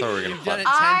thought we were gonna You've done it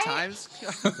 10 times.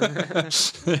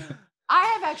 I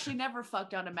have actually never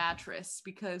fucked on a mattress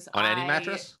because on any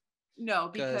mattress. No,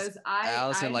 because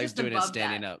Allison I'm likes just doing it above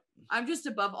standing that. up. I'm just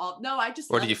above all. No, I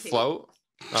just. Or do you levitate. float?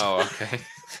 Oh, okay.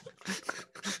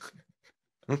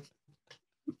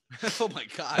 Oh my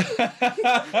god.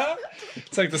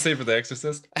 It's like the same for The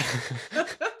Exorcist.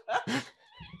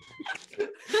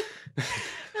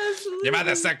 Your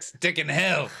mother sucks dick in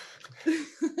hell.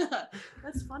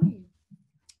 That's funny.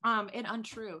 And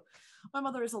untrue. My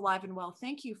mother is alive and well.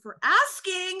 Thank you for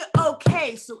asking.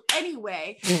 Okay, so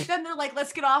anyway, then they're like,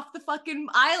 let's get off the fucking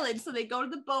island. So they go to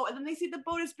the boat, and then they see the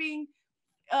boat is being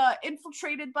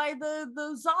infiltrated by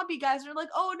the zombie guys. And they're like,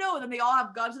 oh no. And then they all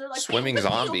have guns, and they're like, swimming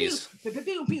zombies. And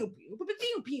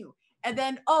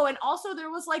then, and also there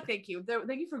was like, thank you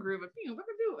for grooving.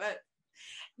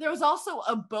 There was also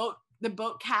a boat. The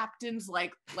boat captain's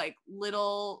like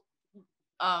little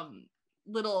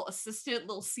assistant,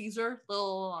 little Caesar,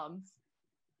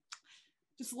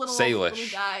 just little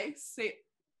guy.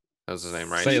 That was his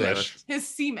name, right? Salish. His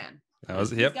seaman. That was,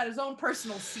 He's got his own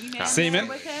personal seaman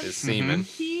with him. His seaman.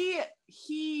 He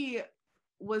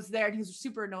was there, and he was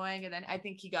super annoying, and then I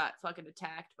think he got fucking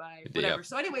attacked by whatever. Yep.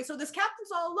 So anyway, so this captain's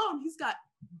all alone. He's got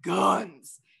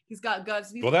guns.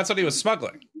 Well, that's what he was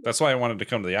smuggling. That's why I wanted to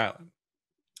come to the island.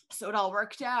 So it all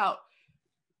worked out.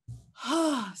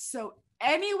 So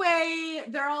anyway,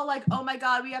 they're all like, oh my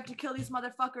god, we have to kill these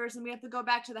motherfuckers and we have to go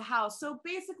back to the house. So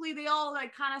basically they all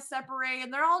like kind of separate,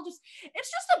 and they're all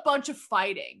it's just a bunch of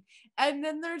fighting. And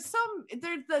then there's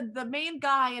the main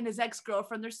guy and his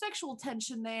ex-girlfriend, there's sexual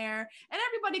tension there, and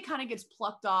everybody kind of gets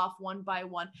plucked off one by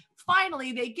one.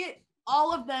 Finally,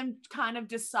 all of them kind of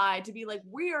decide to be like,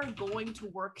 we are going to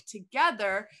work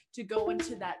together to go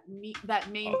into that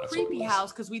main creepy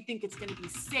house because we think it's going to be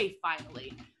safe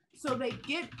finally. So they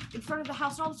get in front of the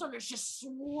house, and all of a sudden there's just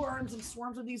swarms and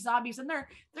swarms of these zombies, and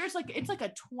it's like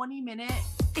a 20-minute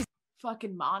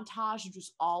fucking montage of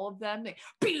just all of them. They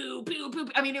pew pew pew.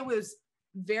 I mean, it was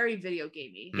very video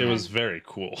gamey. It was very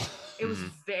cool. It was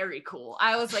very cool.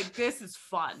 I was like, this is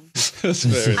fun. It was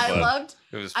very fun.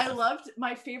 I loved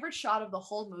my favorite shot of the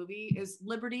whole movie is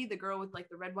Liberty, the girl with like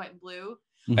the red, white, and blue.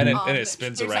 And it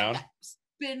spins around.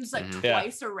 Spins like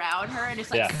twice around her, and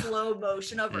it's like slow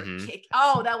motion of her kick.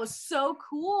 Oh, that was so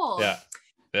cool.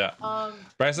 Yeah.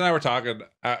 Bryce and I were talking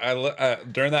I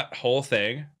during that whole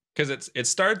thing, because it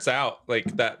starts out like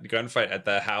that gunfight at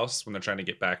the house when they're trying to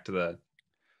get back to the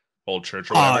old church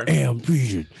or whatever. I am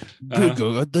vision. And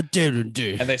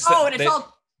they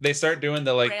start doing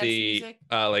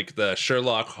the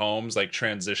Sherlock Holmes like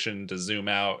transition to zoom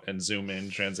out and zoom in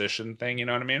transition thing. You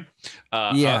know what I mean?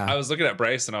 I was looking at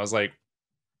Bryce and I was like,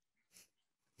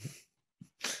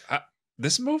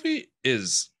 this movie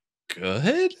is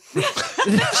good. Like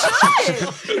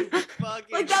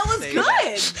that was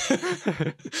good.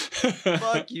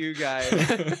 Fuck you guys.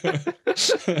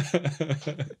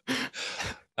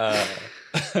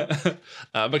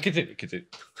 But continue.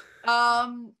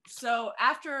 So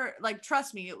after, like,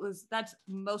 trust me, that's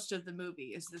most of the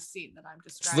movie is this scene that I'm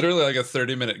describing. It's literally like a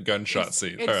 30-minute gunshot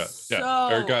scene.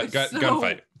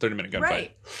 Gunfight. 30-minute gunfight.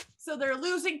 Right. So they're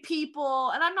losing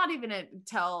people, and I'm not even gonna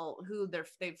tell who they've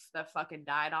fucking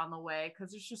died on the way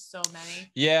because there's just so many.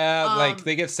 Yeah, like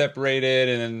they get separated,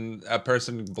 and then a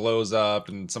person blows up,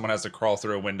 and someone has to crawl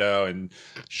through a window, and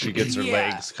she gets her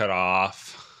legs cut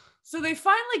off. So they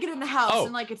finally get in the house,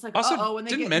 and like it's like, also, when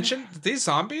they didn't mention these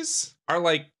zombies are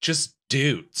like just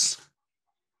dudes.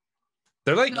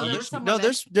 They're like No, each- there's some No,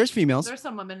 women. there's females. There's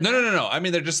some women. in no, there. no, no, no. I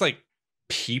mean, they're just like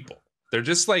people. They're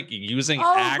just like using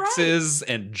Oh, axes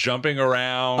and jumping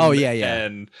around. Oh, yeah, yeah.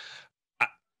 And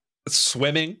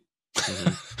swimming.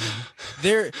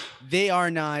 They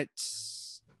are not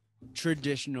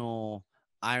traditional.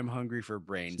 I'm hungry for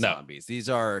brain No. zombies. These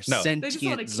are No. sentient They just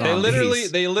wanna kill.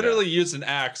 zombies. They literally used an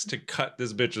axe to cut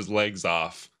this bitch's legs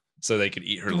off so they could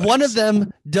eat her legs. One of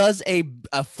them does a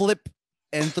flip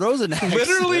and throws an axe.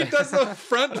 literally does a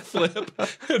front flip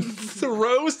and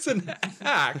throws an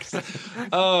axe.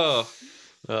 Oh.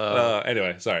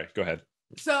 Anyway, sorry. Go ahead.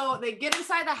 So they get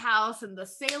inside the house and the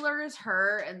sailor is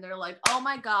hurt and they're like, oh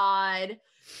my God,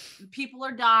 people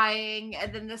are dying.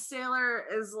 And then the sailor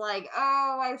is like,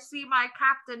 oh, I see my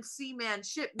Captain Seaman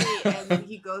shipmate. And then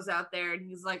he goes out there and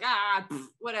he's like,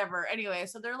 whatever. Anyway,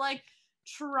 so they're like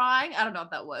trying, I don't know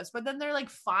what that was, but then they're like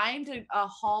find a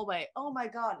hallway. Oh my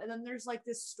God. And then there's like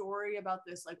this story about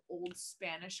this like old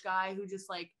Spanish guy who just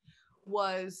like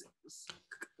was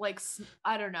like,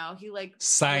 I don't know. He like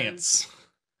Science.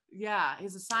 yeah,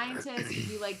 he's a scientist. And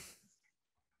he like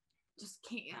just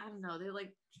can't. I don't know. They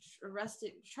like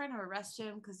trying to arrest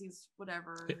him because he's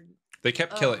whatever. They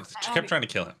kept kept trying to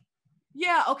kill him.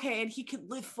 Yeah. Okay, and he could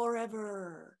live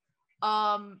forever.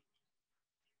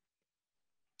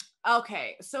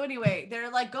 Okay. So anyway,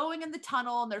 they're like going in the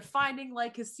tunnel and they're finding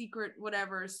like his secret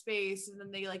whatever space, and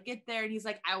then they like get there and he's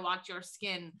like, "I want your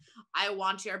skin. I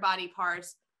want your body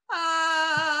parts."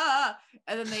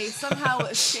 And then they somehow and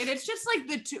it's just like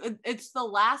the two, it's the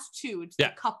last two, it's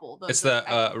the couple, it's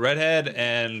the redhead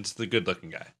and the good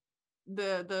looking guy,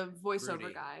 the voiceover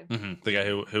Rudy. guy, the guy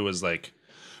who was like,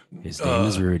 His name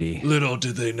is Rudy. little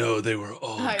did they know they were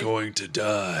all going to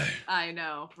die. I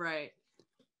know, right?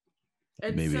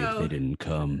 And Maybe so, if they didn't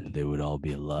come, they would all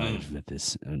be alive at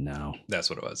this now. That's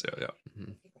what it was. Yeah.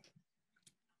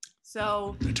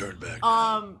 so They turned back.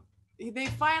 they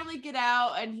finally get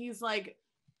out and he's like,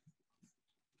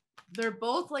 they're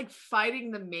both like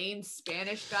fighting the main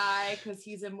Spanish guy because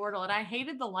he's immortal. And I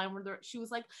hated the line where she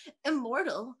was like,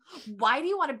 "Immortal? Why do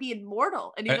you want to be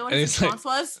immortal?" And you know what his response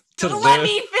was? to Let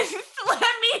me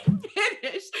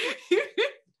finish.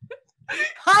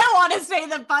 I want to say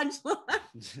the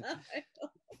punchline.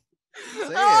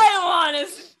 I want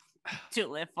to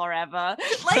live forever.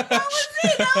 Like that was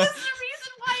it. That was the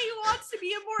reason why he wants to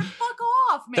be immortal. Fuck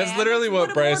off, man. That's literally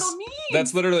what Bryce. immortal means.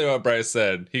 That's literally what Bryce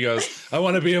said. He goes, "I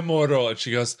want to be immortal," and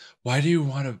she goes, "Why do you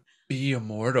want to be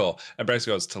immortal?" And Bryce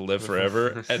goes, "To live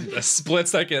forever." And a split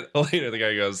second later, the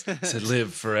guy goes, "To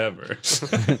live forever."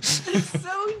 It's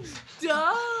so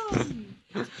dumb.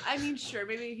 I mean, sure,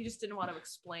 maybe he just didn't want to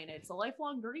explain it. It's a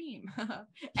lifelong dream.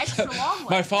 Extra long.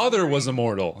 My father dream. was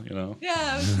immortal, you know.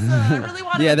 Yeah, it was just, I really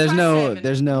wanted. Yeah, to there's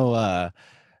impress no him,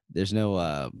 there's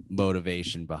no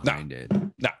motivation behind it.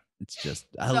 No. It's just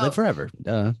I'll live forever.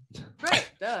 Duh. right,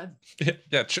 duh. Yeah,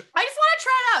 I just want to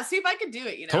try it out, see if I can do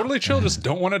it. You know, totally chill. Just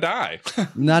don't want to die.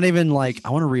 Not even like I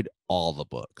want to read all the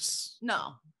books.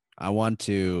 No. I want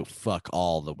to fuck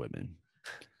all the women.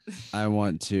 I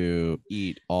want to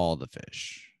eat all the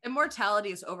fish. Immortality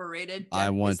is overrated. I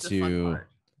Death want is the fun to part.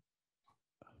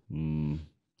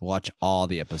 watch all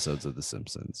the episodes of The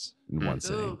Simpsons in one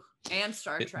sitting. Ooh, and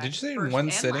Star Trek. Did you say in First one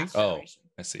and sitting? Last Oh, Generation.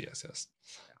 I see. Yes.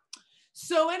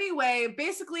 So anyway,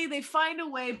 basically they find a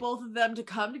way, both of them, to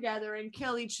come together and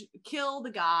kill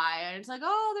the guy. And it's like,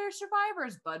 oh, they're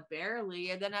survivors, but barely.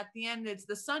 And then at the end, it's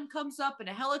the sun comes up and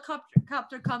a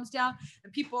helicopter comes down,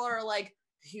 and people are like,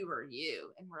 "Who are you?"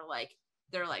 And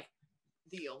they're like,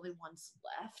 the only ones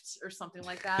left, or something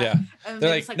like that. Yeah. And They're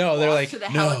they like, just, no, they're walk like, to the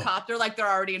no. helicopter, like they're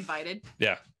already invited.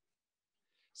 Yeah.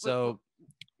 So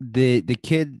the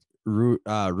kid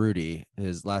Rudy,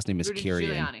 his last name is Rudy Kyrian.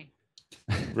 Giuliani.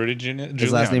 Rudy Giuliani.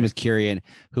 His last name is Kyrian,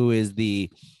 who is the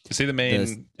Is he the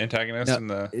main antagonist no, in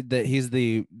the? he's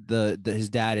the his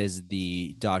dad is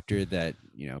the doctor that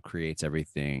creates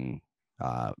everything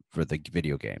for the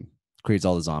video game, creates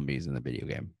all the zombies in the video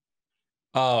game.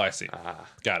 Oh, I see.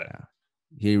 Got it. Yeah.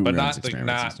 He But runs not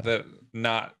experiments and stuff.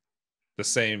 not the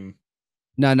same.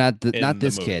 No, not in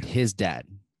this the kid, movie. his dad.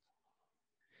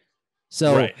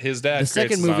 So Right, his dad the creates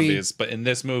second the movie- zombies, but in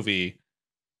this movie,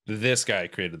 this guy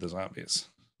created the zombies.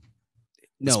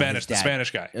 no, The his dad.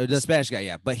 Spanish guy. The Spanish guy,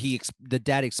 yeah. But the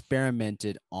dad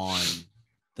experimented on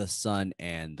the son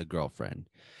and the girlfriend,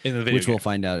 In the video which game. we'll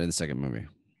find out in the second movie.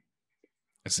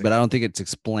 I see. But I don't think it's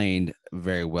explained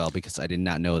very well because I did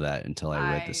not know that until I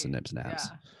read the synopsis. Yeah.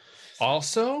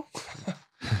 Also,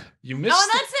 you missed. Oh,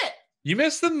 and that's it. You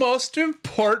missed the most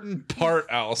important part,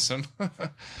 Allison.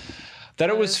 That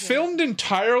it What was is it? filmed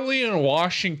entirely in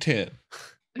Washington.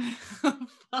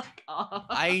 Fuck off.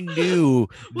 I knew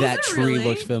Was that it tree really?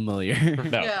 looked familiar.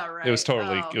 No, Yeah, right. it was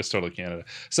totally Canada.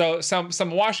 So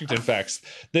some Washington facts.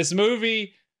 This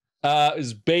movie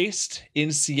is based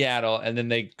in Seattle, and then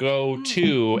they go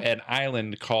to an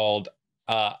island called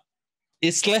Isla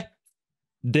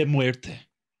de Muerte,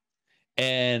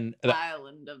 and the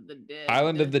Island of the Dead.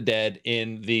 Island of the Dead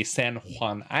in the San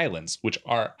Juan Islands, which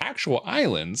are actual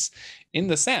islands in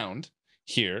the Sound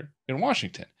here in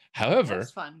Washington. However,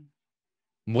 That's fun.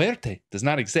 Muerte does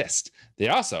not exist. They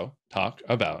also talk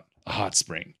about a hot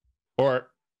spring, or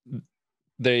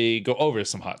they go over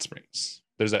some hot springs.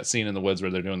 There's that scene in the woods where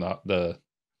they're doing the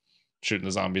shooting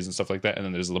the zombies and stuff like that, and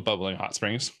then there's the bubbling hot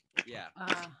springs. Yeah.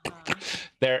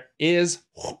 There is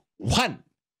one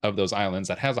of those islands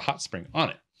that has a hot spring on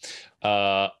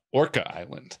it, Orca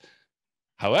Island.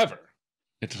 However,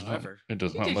 it does not. It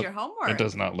does You not did look. your homework. It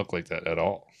does not look like that at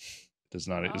all. It does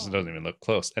not. It doesn't even look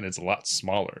close, and it's a lot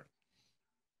smaller.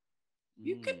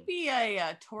 You could be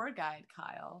a tour guide,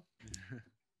 Kyle.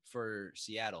 For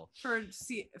Seattle. For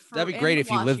That'd be great if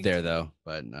you lived there, though.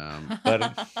 But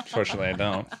But unfortunately, I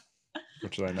don't.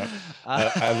 Fortunately, I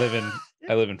don't.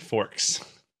 I live in Forks.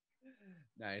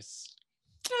 Nice.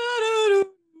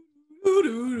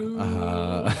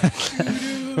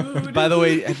 Uh, By the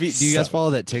way, do you guys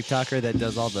follow that TikToker that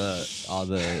does all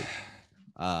the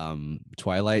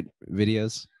Twilight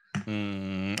videos?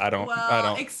 I don't. Well, I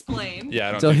don't. explain. Yeah,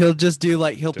 I don't. So he'll just do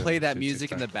like he'll do- play that do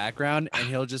music in the TikTok. background, and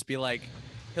he'll just be like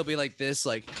this,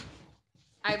 like,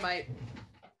 I might.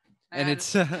 and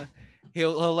it's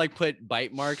he'll like put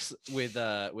bite marks with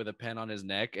a pen on his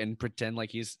neck and pretend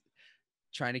like he's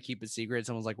trying to keep it secret.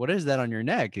 Someone's like, "What is that on your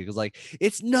neck?" He goes like,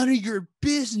 "It's none of your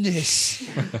business."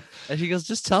 And he goes,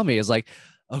 "Just tell me." It's like,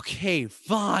 "Okay,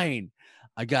 fine.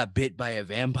 I got bit by a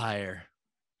vampire."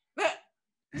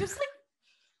 just like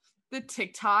the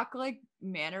TikTok like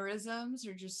mannerisms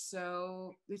are just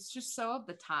so. It's just so of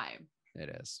the time. It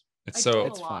is. It's I so do a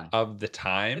it's lot. fun. of the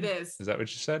time. It is. Is that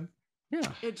what you said? Yeah.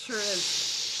 It sure is.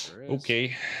 Sure is.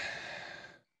 Okay.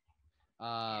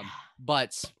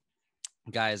 But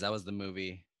guys, that was the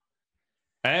movie.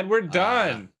 And we're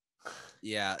done.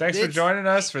 Yeah. Thanks for joining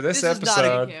us for this this is not a-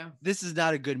 episode. Thank you. This is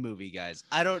not a good movie, guys.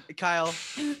 Kyle,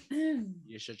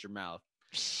 you shut your mouth.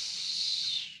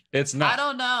 It's not. I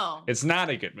don't know. It's not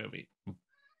a good movie,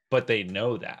 but they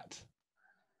know that.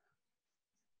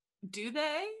 Do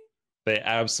they? They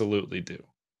absolutely do.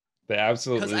 They Because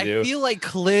absolutely I do. feel like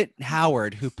Clint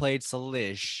Howard, who played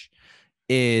Salish,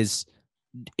 is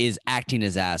acting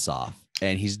his ass off,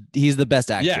 and he's the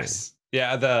best actor. Yes.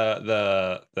 Yeah.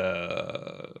 The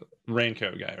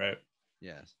raincoat guy, right?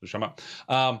 Yes. Shut up.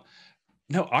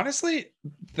 No, honestly,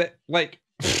 that like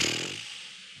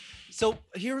So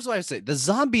here's what I say: the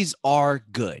zombies are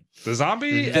good. the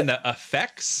zombie and the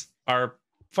effects are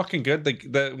fucking good.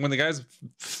 The when the guy's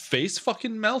face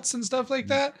fucking melts and stuff like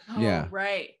that. Oh, Yeah.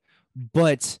 Right.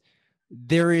 But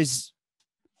there is,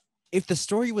 if the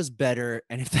story was better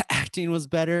and if the acting was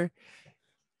better,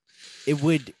 it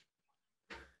would,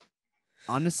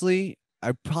 honestly,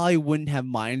 I probably wouldn't have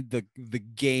minded the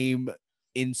game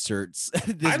inserts.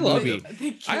 I love movie.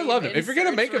 it. I love it. If you're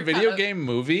gonna make a video game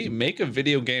movie, make a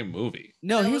video game movie.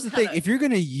 No, That here's was the thing: kinda- if you're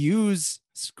gonna use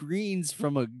screens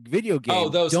from a video game, Oh,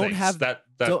 those don't things. have that.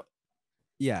 don't-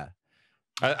 yeah,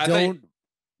 I don't.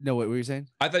 No, what were you saying?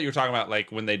 thought you were talking about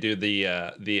like when they do the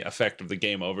effect of the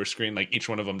game over screen, like each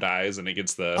one of them dies and it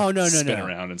gets the spin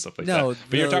around and stuff like No, that.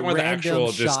 But you're talking about the random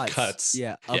actual just shots, cuts.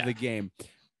 yeah, of Yeah. the game.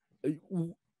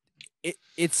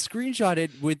 It's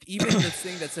screenshotted with even this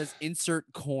thing that says insert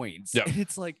coins. Yep. And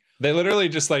it's like They literally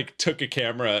just like took a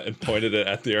camera and pointed it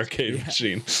at the arcade Yeah.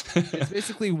 machine. it's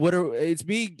basically it's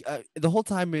me the whole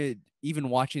time even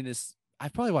watching this.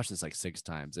 I've probably watched this like 6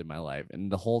 times in my life,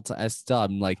 and the whole time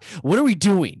I'm like, what are we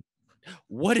doing?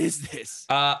 What is this?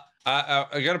 I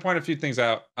got to point a few things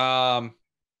out. Have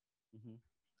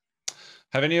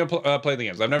any of you played the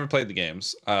games? I've never played the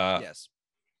games. Yes.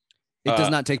 It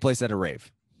does not take place at a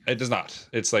rave. It does not.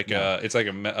 It's like No.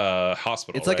 a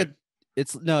hospital. It's like right?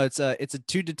 it's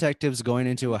 2 detectives going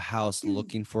into a house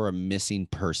looking for a missing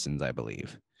persons, I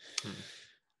believe.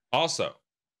 Also,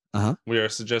 Uh-huh. we are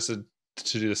suggested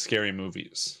to do the scary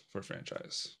movies for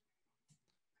franchise.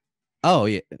 Oh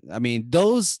yeah, I mean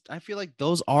I feel like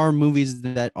those are movies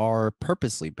that are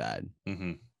purposely bad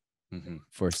Mm-hmm. Mm-hmm.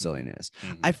 for silliness.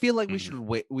 Mhm. I feel like we Mhm. should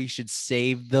wait. We should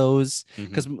save those Mhm.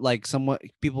 because like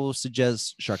people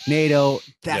suggest Sharknado.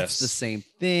 That's the Yes. same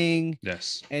thing,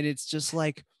 Yes. and it's just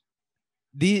like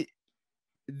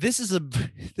this is a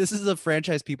this is a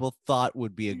franchise people thought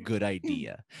would be a good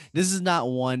idea. This is not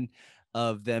one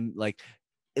of them. Like,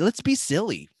 let's be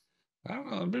silly. I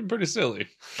don't know. It'd be pretty silly.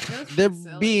 It was They're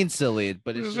silly. being silly,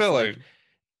 but it's It's just silly. like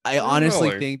I They're honestly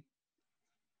silly.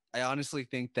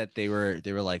 think that they were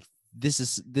like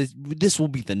this will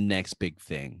be the next big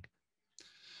thing.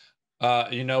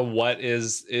 You know what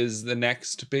is the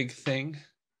next big thing?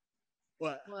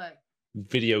 What?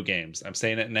 Video games. I'm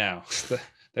saying it now.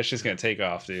 That's just gonna take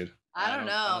off, dude. I don't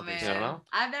know, think so. I don't man. know.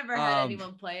 I've never had Um,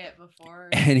 anyone play it before.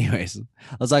 Anyways,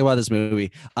 let's talk about this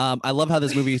movie. I love how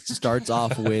this movie starts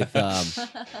off with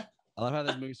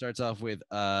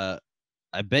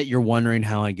I bet you're wondering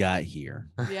how I got here.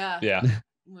 yeah. Yeah.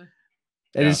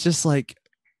 And it's just like,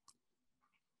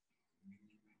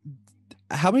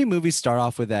 how many movies start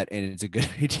off with that and it's a good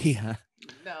idea?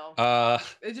 No.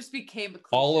 It just became a cliche.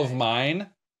 All of mine.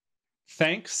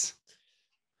 Thanks.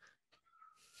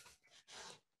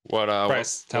 What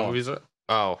Bryce, tell what him. movie is it?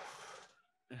 Oh.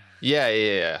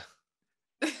 Yeah.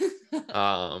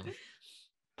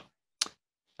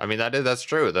 I mean that's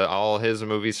true. That all his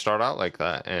movies start out like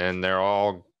that, and they're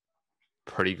all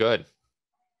pretty good.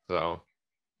 So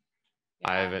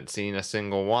I Yeah. haven't seen a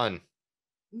single one,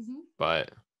 Mhm.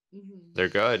 but Mhm. they're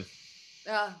good.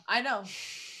 Yeah, I know.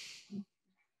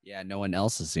 Yeah, no one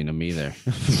else has seen them either.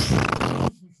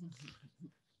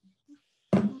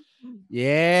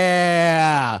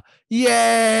 Yeah.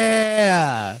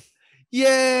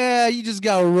 You just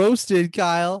got roasted,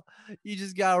 Kyle.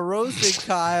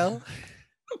 Kyle.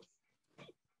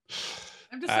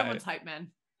 I'm just someone's hype man.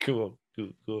 Cool.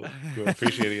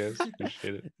 Appreciate it, guys.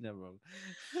 Appreciate it. No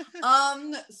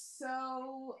problem.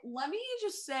 So let me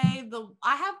just say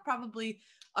I have probably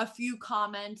a few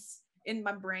comments in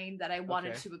my brain that I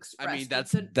wanted Okay. to express. I mean,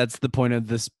 but that's the point of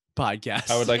this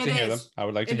podcast. I would like It to hear them. is. I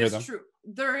would like to it hear is them. true.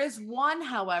 There is one,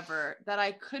 however, that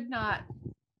I could not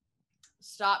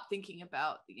stop thinking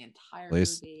about the entire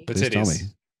Please. movie. The Please tell titties. me.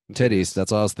 Titties.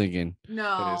 That's all I was thinking. No,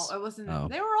 Titties. it wasn't. Oh.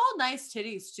 They were all nice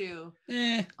titties too.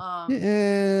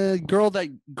 Eh.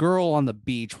 Girl on the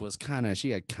beach was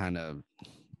she had kind of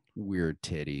weird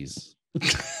titties.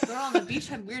 Girl on the beach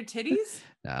had weird titties.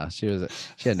 No, she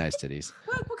had nice titties.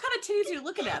 What kind of titties are you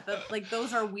looking at? That like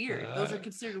those are weird. Those are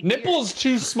considered Nipples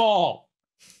too small.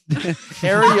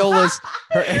 Areolas,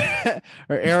 her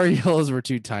areolas were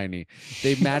too tiny.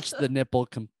 They matched the nipple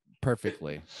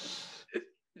perfectly.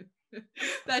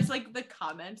 That's like the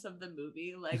comments of the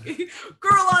movie, like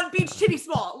girl on beach, titty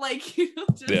small, like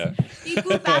just Yeah. beep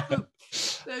boop bap boop.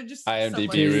 They're just IMDb someone-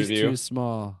 Titties review. too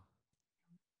small.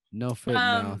 No fit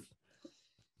mouth.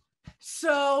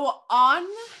 So on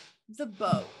the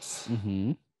boat,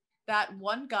 Mm-hmm. that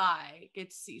one guy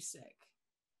gets seasick,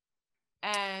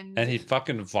 and And he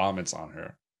fucking vomits on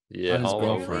her. Yeah, On his all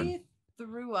over. girlfriend. literally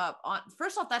threw up on.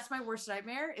 First off, that's my worst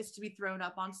nightmare, is to be thrown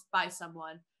up on by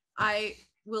someone. I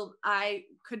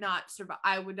could not survive.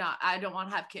 I would not. I don't want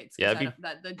to have kids. 'Cause Yeah,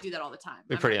 they do that all the time.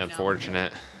 Be I'm pretty like, no.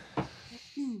 unfortunate.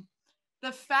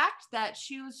 The fact that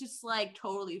she was just like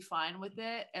totally fine with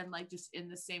it and like just in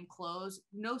the same clothes,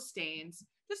 no stains,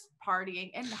 just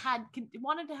partying, and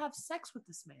wanted to have sex with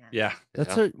this man. Yeah.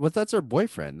 That's Yeah. that's her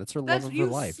boyfriend. That's her That's love of her you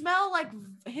life. smell like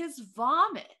his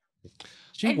vomit.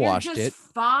 She and washed you're just it.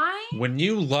 fine. When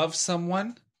you love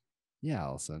someone, Yeah,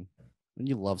 Allison. When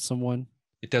you love someone,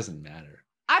 it doesn't matter.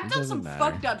 I've It done doesn't some matter.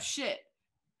 fucked up shit.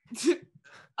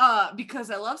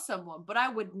 Because I love someone, but I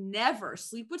would never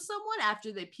sleep with someone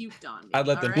after they puked on me. I'd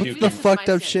let them alright? puke what's the on you. fucked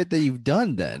up shit that you've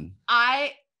done then?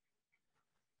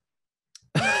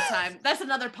 Another time. That's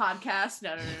another podcast.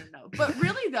 No. But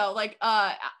really though, like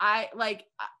I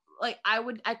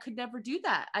could never do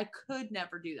that. I could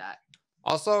never do that.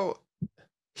 Also,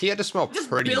 he had to smell Just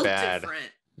pretty built bad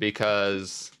different.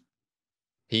 because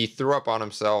he threw up on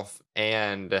himself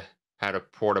and had a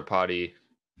porta potty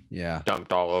Yeah.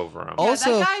 dumped all over him. Oh,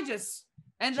 Also- that guy just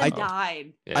and then I-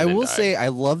 died. Yeah, I and then will died. say I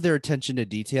love their attention to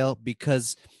detail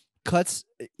because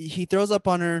he throws up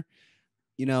on her,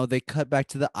 they cut back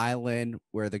to the island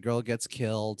where the girl gets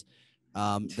killed.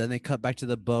 Then they cut back to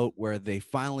the boat where they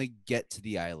finally get to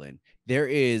the island. There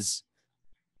is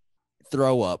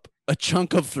a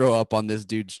chunk of throw up on this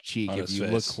dude's cheek On if his you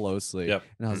look face. closely. Yep.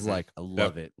 And I was Mhm. like, I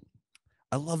love it.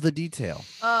 I love the detail.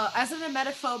 As an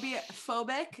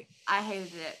emetophobic, I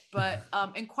hated it. But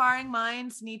inquiring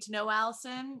minds need to know,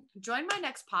 Allison. Join my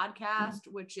next podcast,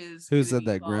 which is Who gonna said be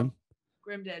that, called- Grim?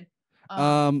 Grim did.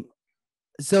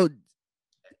 So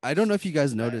I don't know if you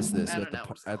guys noticed this I at don't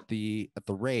know. at the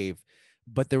rave,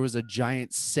 but there was a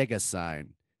giant Sega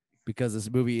sign because this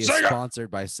movie is Sega! sponsored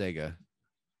by Sega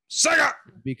Sega!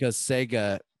 because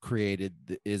Sega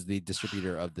is the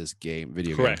distributor of this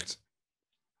video Correct.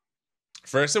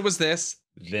 First it was this,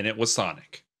 then it was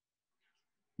Sonic.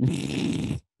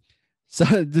 game. So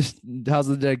House of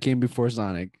the Dead came before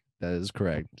Sonic. That is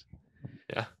correct.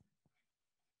 Yeah.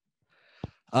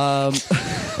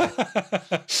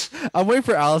 I'm waiting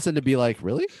for Allison to be like,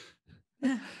 really?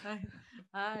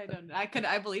 I don't know.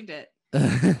 I believed it.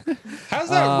 How's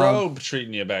that robe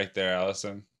treating you back there,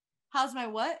 Allison? How's my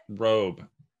what? Robe.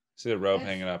 See the robe It's-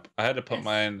 hanging up. I had to put it's-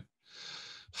 mine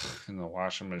in the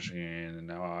washing machine, and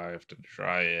now I have to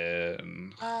dry it.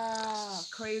 And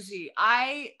Crazy.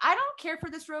 I don't care for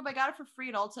this robe. I got it for free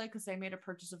at Ulta because I made a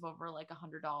purchase of over like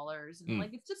 $100, and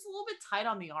like it's just a little bit tight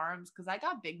on the arms because I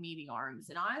got big meaty arms,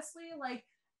 and honestly, like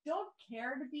don't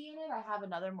care to be in it. I have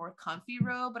another more comfy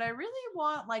robe, but I really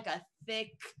want like a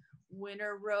thick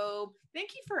winter robe.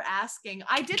 Thank you for asking.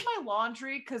 I did my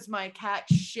laundry because my cat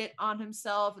shit on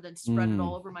himself and then spread it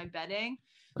all over my bedding.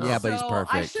 Yeah, but he's So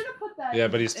perfect. I should have put that. yeah,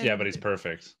 in- but he's in-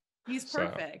 perfect. He's So.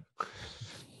 perfect.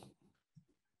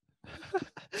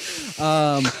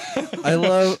 I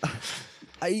love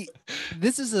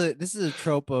this is a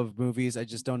trope of movies I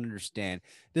just don't understand.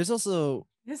 There's also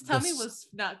His tummy was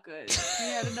not good. He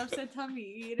had an upset tummy.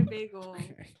 He ate a bagel.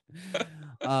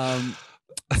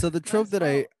 so the trope that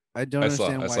I don't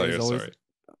understand I why saw is your always story.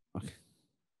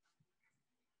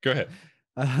 Go ahead.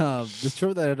 the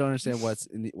trope that I don't understand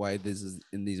why this is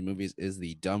in these movies is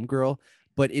the dumb girl,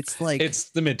 but it's like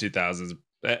It's the mid 2000s.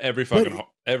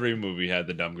 Every movie had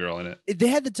the dumb girl in it. they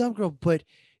had the dumb girl, but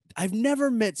I've never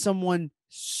met someone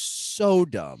so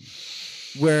dumb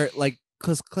where like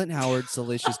because Clint Howard,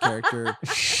 Salicious character,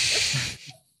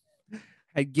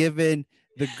 had given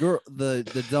the girl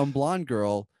the dumb blonde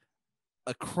girl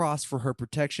a cross for her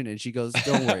protection, and she goes,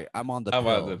 "Don't worry, I'm on the I'm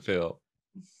pill." on the pill.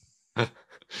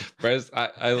 Bryce,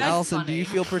 That's Allison, do you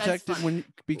funny. feel That's protected funny.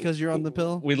 because you're on the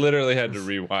pill? We literally had to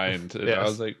rewind. And I Yes.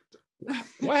 was like,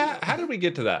 what? How did we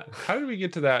get to that? How did we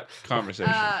get to that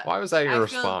conversation? Why was that your I feel-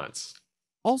 response?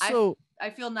 Also, I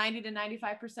feel 90 to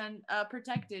 95%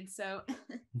 protected. So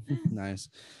nice.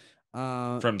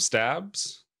 From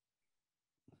stabs?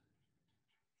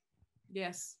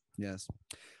 yes. Yes.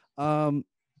 I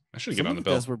should get on the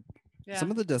bill. Yeah.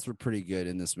 Some of the deaths were pretty good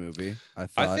in this movie. I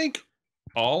thought. I think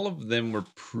all of them were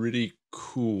pretty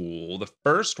cool. The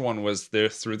first one was there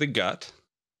through the gut.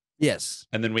 Yes.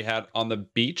 And then we had on the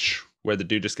beach where the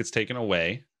dude just gets taken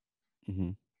away.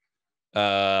 Mhm.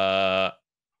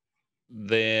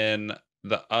 Then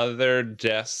the other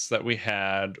deaths that we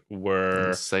had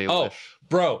were Salish.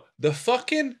 bro, the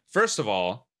fucking first of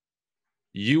all,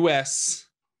 U.S.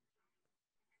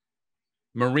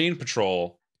 Marine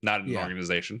Patrol, not an Yeah.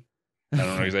 organization, not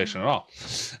an organization at all.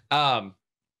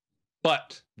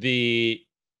 But the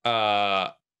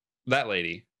that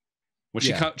lady, when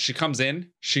she comes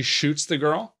in, she shoots the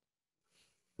girl,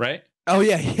 right? Oh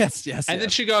yeah, yes. And then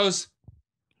she goes,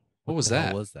 "What was the hell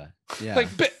that? was that? Yeah. Like,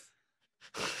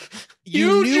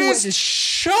 you knew just what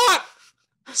shot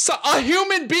a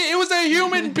human being. It was a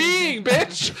human being,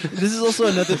 bitch." This is also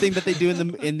another thing that they do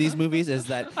in these movies is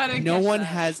that I didn't no catch one that.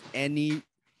 has any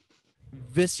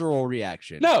visceral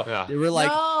reaction. No. Yeah. They were like,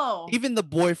 no. even the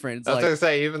boyfriend's I was like, gonna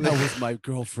say even that the was my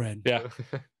girlfriend. Yeah.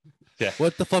 Yeah.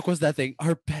 What the fuck was that thing?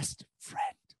 Our best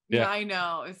friend. Yeah. I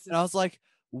know. It's And I was like,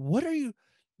 what are you?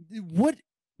 What?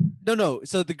 No.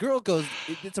 So the girl goes,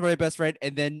 it's my best friend.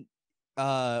 And then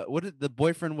the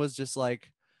boyfriend was just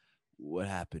like, what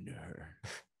happened to her?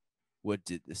 What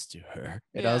did this to her?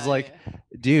 And I was like,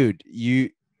 dude,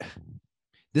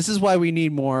 this is why we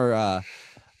need more,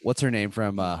 what's her name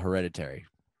from Hereditary?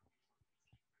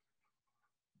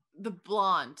 the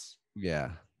blonde.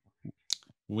 Yeah.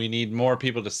 We need more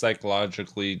people to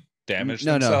psychologically damage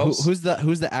No. themselves. Who's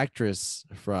the actress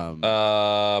from?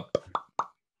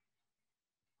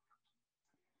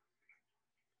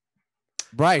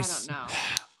 Bryce. I don't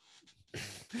know.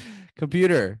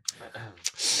 Computer.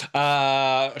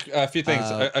 A few things.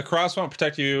 A cross won't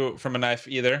protect you from a knife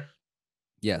either,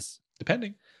 Yes.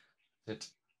 depending. It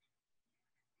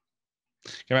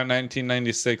came out in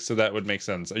 1996, so that would make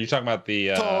sense. Are you talking about the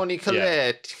Tony Yeah.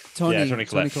 Collette. Tony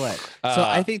Collette. So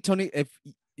I think Tony, if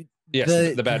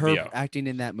Yes, the bad her VO. acting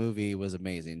in that movie was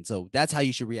amazing. So that's how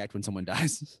you should react when someone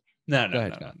dies. No. Go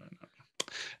ahead, Scott.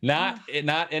 Not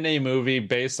in a movie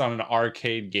based on an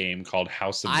arcade game called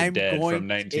House of the Dead from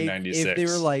 1996. If they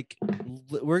were like,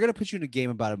 we're gonna put you in a game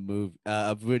about a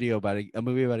movie about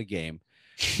a game,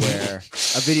 where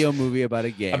a movie about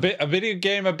a game, a video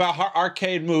game about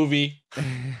arcade movie,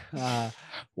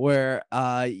 where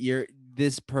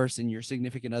this person, your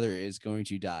significant other, is going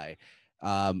to die.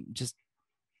 Just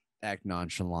act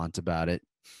nonchalant about it.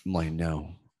 I'm like,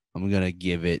 no, I'm gonna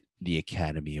give it the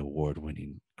Academy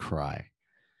Award-winning cry.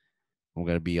 I'm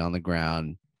gonna be on the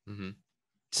ground. Mm-hmm.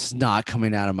 Snot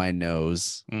coming out of my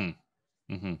nose.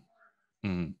 Mm-hmm.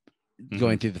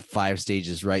 going through the 5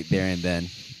 stages right there and then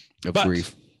of But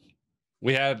grief.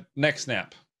 we had neck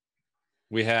snap.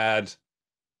 We had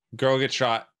girl get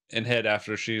shot in head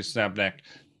after she snapped neck.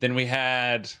 Then we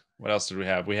had, what else did we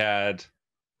have? We had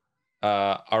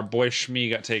our boy Shmi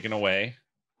got taken away.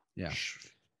 Yeah.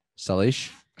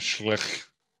 Salish. Schlich.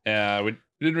 We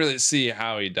didn't really see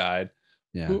how he died.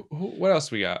 Yeah. What else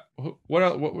we got?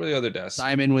 What were the other deaths?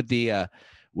 Simon with the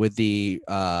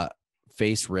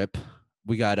face rip.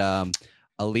 We got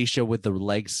Alicia with the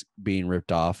legs being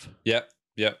ripped off. Yep.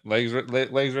 Legs ripped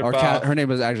Or off. her name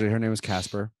was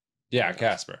Casper. Yeah,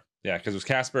 Casper. Yeah, because it was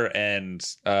Casper and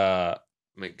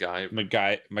MacGyver.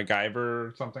 MacGyver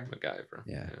or something. MacGyver.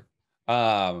 Yeah.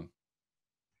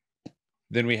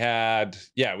 Then we had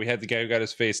the guy who got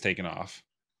his face taken off.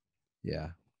 Yeah.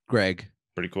 Greg.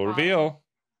 Pretty cool reveal.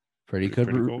 Pretty cool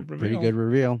good reveal. Pretty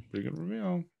good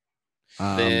reveal.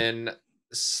 Then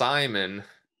Simon.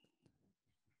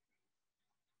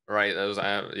 Right. That was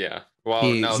yeah.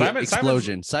 Well, no.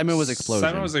 Explosion. Simon was explosion.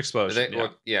 Simon was explosion.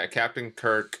 Captain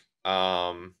Kirk.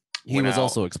 He was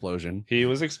also explosion. He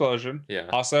was explosion. Yeah.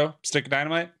 Also, stick of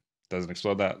dynamite doesn't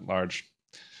explode that large.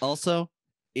 Also,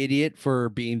 idiot for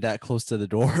being that close to the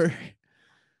door.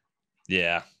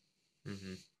 Yeah.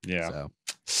 Mm-hmm. Yeah.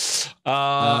 So,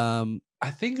 I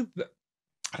think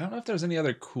I don't know if there's any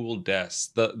other cool deaths.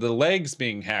 The legs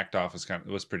being hacked off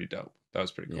was pretty dope. That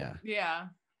was pretty cool. Yeah.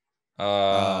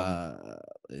 Yeah.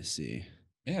 Let's see.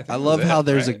 Yeah. I love how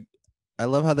there's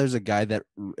a guy that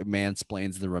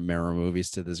mansplains the Romero movies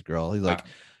to this girl. He's like,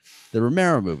 the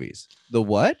Romero movies. The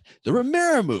what? The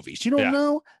Romero movies. You don't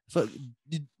know?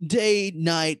 Day,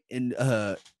 night, and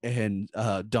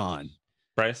dawn.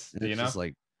 Bryce, do you know? Just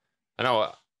like,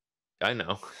 I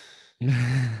know.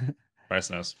 Bryce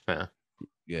knows. Yeah.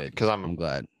 Good. Because I'm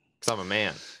glad. Because I'm a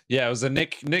man. Yeah, it was a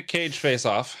Nick Cage face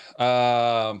off.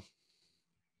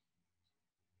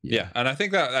 Yeah, and I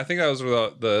think that was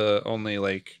the only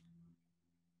like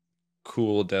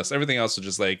cool deaths. Everything else was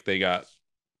just like they got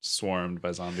swarmed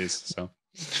by zombies. So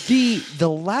the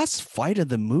last fight of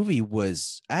the movie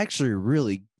was actually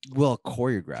really well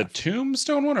choreographed. The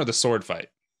tombstone one or the sword fight?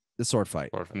 The sword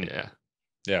fight. Yeah.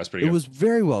 Yeah, it was pretty good. It was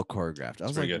very well choreographed. I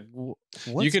was like, good.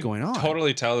 What's going on?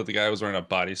 Totally tell that the guy was wearing a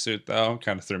bodysuit though.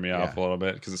 Kind of threw me off a little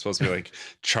bit because it's supposed to be like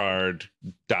charred,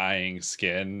 dying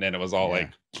skin, and it was all like.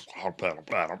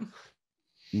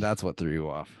 That's what threw you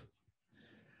off.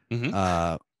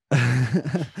 Mm-hmm.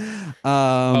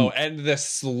 And the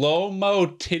slow-mo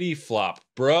titty flop,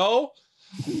 bro.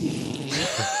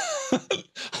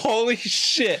 Holy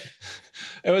shit.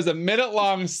 It was a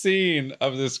minute-long scene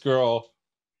of this girl.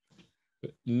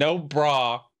 No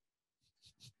bra.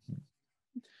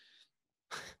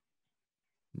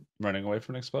 Running away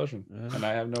from an explosion. And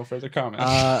I have no further comment.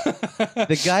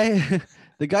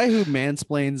 The guy who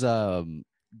mansplains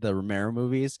the Romero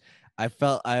movies, I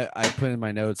put in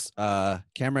my notes,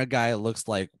 camera guy looks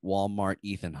like Walmart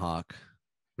Ethan Hawke.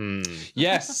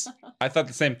 Yes. I thought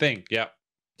the same thing. Yep.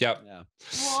 Yeah.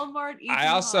 Walmart Ethan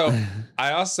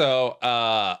I also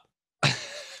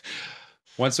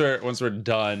once we're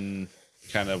done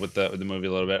kind of with the movie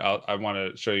a little bit, I want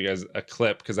to show you guys a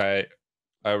clip because I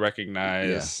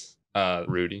recognize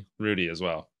Rudy as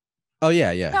well. Oh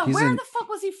yeah. Yeah, where the fuck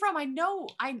was he from? I know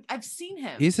I've seen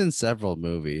him. He's in several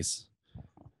movies.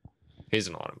 He's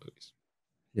in a lot of movies.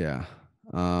 Yeah.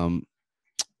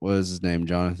 What is his name?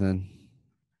 Jonathan.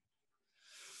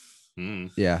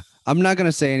 Yeah. I'm not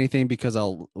gonna say anything because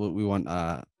we want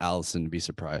Allison to be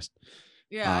surprised.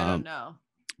 Yeah, I don't know.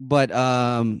 But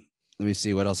let me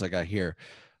see what else I got here.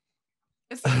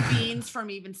 It's like Beans from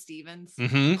Even Stevens.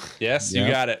 Mm-hmm. Yes, you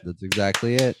got it. That's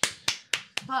exactly it.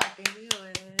 Fucking do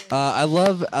it. I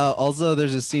love also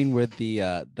there's a scene with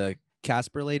the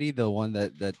Casper lady, the one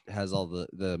that has all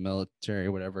the military,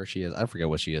 whatever she is. I forget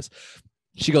what she is.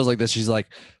 She goes like this. She's like,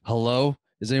 "Hello,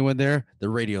 is anyone there? The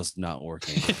radio's not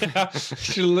working." Yeah,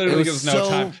 she literally gives no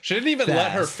time. She didn't even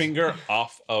let her finger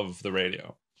off of the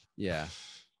radio. Yeah.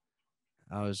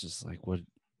 I was just like, what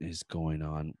is going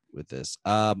on with this?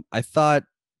 I thought,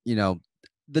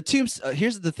 the tombs.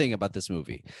 Here's the thing about this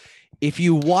movie. If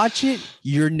you watch it,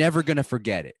 you're never going to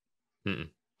forget it. Mm-mm.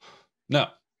 No.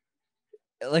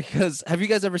 Because have you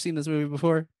guys ever seen this movie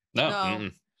before? No.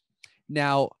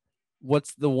 Now,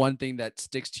 what's the one thing that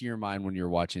sticks to your mind when you're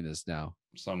watching this now?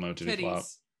 Slow-mo titty flop.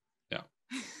 Yeah.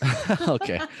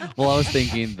 Okay. Well, I was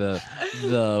thinking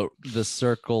the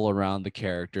circle around the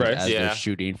characters as they're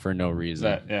shooting for no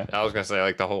reason. I was gonna say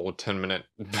like the whole 10-minute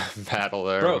battle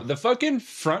there. Bro, the fucking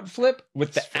front flip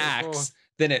with the axe,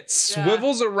 then it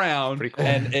swivels around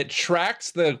and it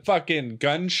tracks the fucking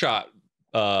gunshot,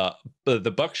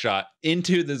 the buckshot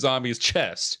into the zombie's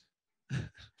chest.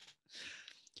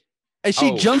 And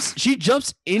she Oh.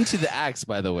 jumps into the axe,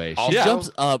 by the way. She Also- jumps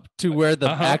up to where the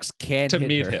Uh-huh. axe can To hit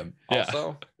meet her. him. Yeah.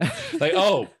 Also, Like,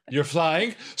 oh, you're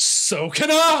flying? So can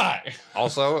I.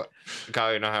 also,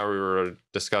 Kyle, you know how we were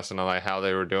discussing like how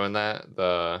they were doing that,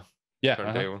 the Yeah.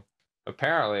 turntable.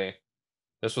 Apparently,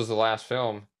 this was the last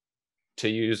film to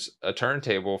use a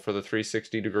turntable for the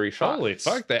 360-degree shot. Holy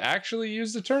fuck, they actually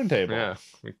used the turntable. Yeah,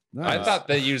 I Nice. thought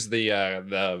they used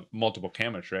the multiple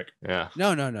camera trick. yeah.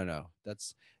 No.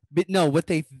 That's but no. What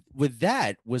they with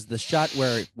that was the shot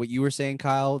where what you were saying,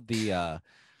 Kyle. The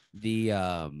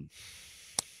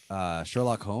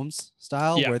Sherlock Holmes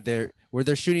style, Yeah. where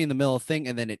they're shooting in the middle of the thing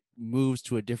and then it moves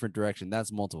to a different direction.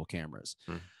 That's multiple cameras.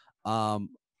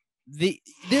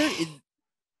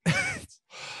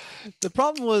 The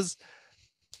problem was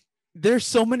there's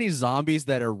so many zombies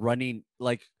that are running,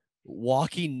 like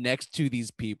walking next to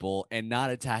these people and not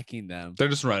attacking them. They're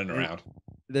just running around.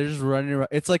 They're just running around.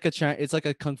 It's like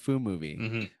a kung fu movie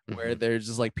Mm-hmm. where there's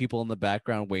just like people in the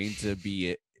background waiting to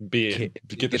be Get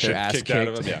the get their shit ass kicked out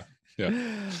of kicked. them.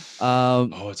 Yeah.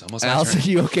 Oh, it's almost my Allison, turn.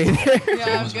 you okay there? Yeah,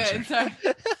 I'm Almost my good. Sorry.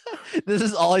 This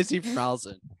is all I see from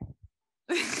Allison.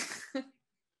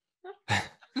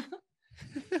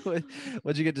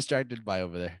 What'd you get distracted by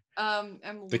over there? I'm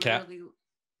The cat? literally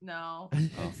no, Oh.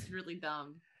 it's really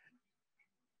dumb.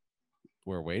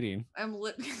 We're waiting. I'm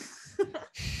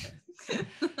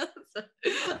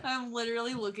I'm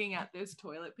literally looking at this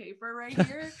toilet paper right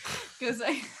here because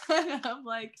I'm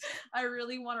like, I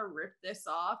really want to rip this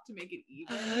off to make it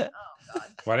even. Oh god.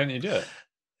 Why didn't you do it?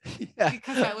 Yeah.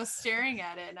 Because I was staring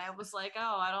at it and I was like,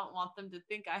 oh, I don't want them to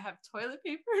think I have toilet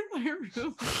paper in my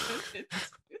room.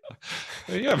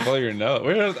 You gotta blow your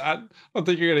nose. I don't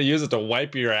think you're gonna use it to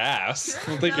wipe your ass. I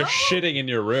don't think you're No. shitting in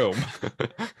your room.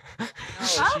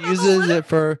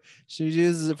 She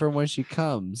uses it for when she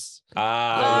comes.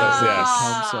 Yes, yes.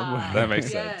 Come somewhere. That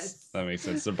makes Yes. sense. That makes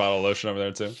sense. There's a bottle of lotion over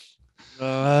there too.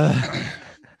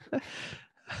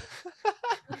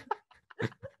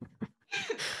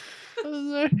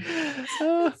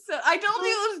 So I told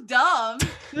you it was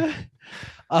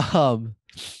dumb.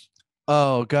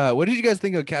 Oh god, what did you guys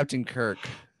think of Captain Kirk?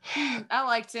 I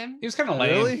liked him. He was kind of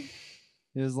lame.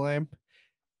 He was lame.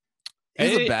 He's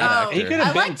Hey, a bad he actor. could've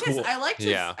I been liked his cool.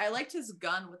 Yeah. I liked his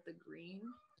gun with the green.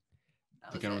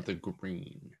 That The was gun it. with the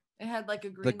green. It had like a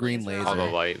green The green laser. All the on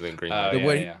it. light, the green. Oh, light. The yeah,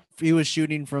 way yeah. he was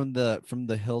shooting from the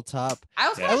hilltop. I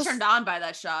was Yeah. kind I of was- turned on by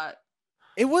that shot.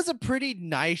 It was a pretty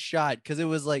nice shot because it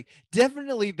was like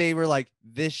definitely they were like,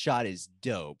 this shot is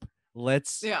dope.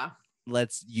 Let's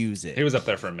use it. He was up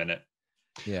there for a minute.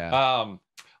 Yeah.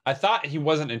 I thought he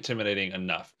wasn't intimidating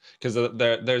enough because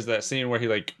there's that scene where he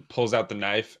like pulls out the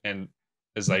knife and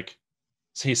is like,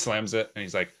 he slams it and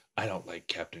he's like, I don't like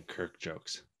Captain Kirk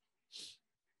jokes.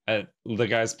 And the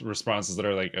guy's response is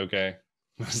literally like, okay.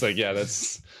 I was like, yeah,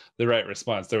 that's the right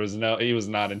response. He was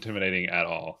not intimidating at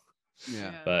all.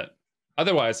 Yeah. But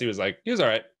otherwise, he was all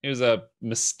right. He was a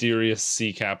mysterious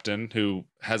sea captain who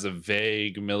has a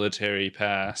vague military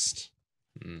past.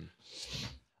 Mm.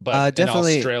 But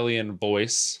definitely- an Australian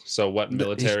voice. So what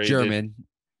military? He's German.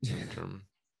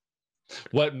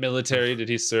 What military did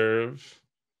he serve?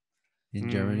 In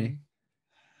Germany.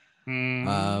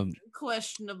 Mm.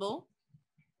 Questionable.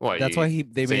 What? That's why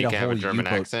they so made you a can have whole a German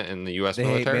U-boat. accent in the U.S. They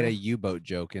military. made a U-boat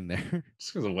joke in there,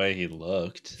 Just because of the way he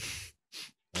looked.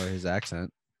 or his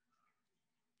accent.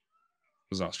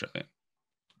 It was Australian.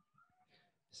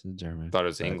 This is German. Thought it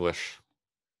was but- English.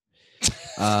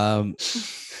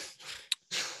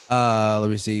 Let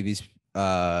me see. These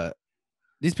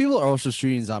people are also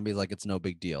shooting zombies like it's no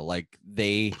big deal. Like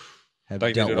they have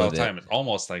Like they dealt do it all with the time. it It's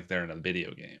almost like they're in a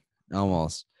video game.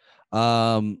 almost.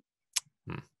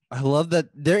 I love that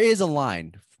there is a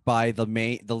line by the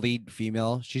lead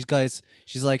female. She's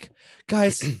like,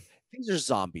 guys, these are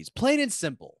zombies, plain and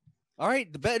simple. All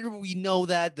right, the better we know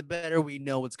that, the better we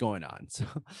know what's going on. So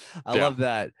I Yeah. love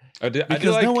that I do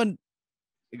because like, no one.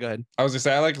 Go ahead. I was gonna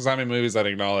say I like zombie movies that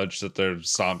acknowledge that they're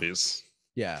zombies.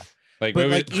 Yeah, Like but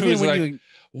movies, like even movies when like, you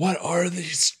what are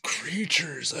these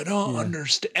creatures? I don't Yeah.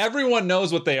 understand. Everyone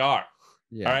knows what they are.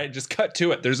 yeah. All right, just cut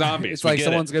to it. They're zombies. It's We like get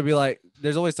someone's it. gonna be like,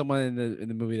 there's always someone in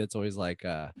the movie that's always like,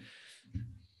 I'm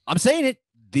saying it,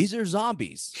 these are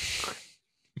zombies.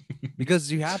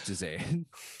 Because you have to say it.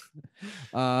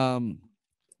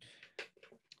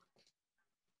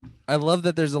 I love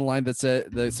that there's a line that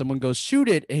said that someone goes, shoot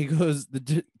it, and he goes,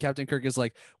 Captain Kirk is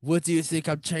like, what do you think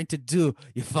I'm trying to do,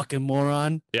 you fucking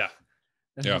moron? Yeah.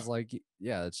 And Yeah. I was like,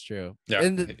 yeah, that's true. Yeah,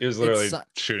 And he was literally it's-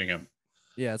 shooting him.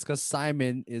 yeah, it's because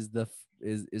Simon is the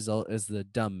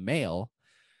dumb male,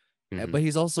 Mhm. but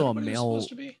he's also a Is that what he was male supposed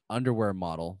to be? underwear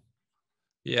model.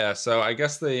 Yeah, so I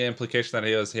guess the implication that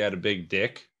he had a big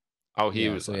dick, Oh, he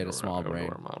Yeah, was so he had a underwear- small brain.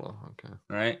 underwear model. Okay.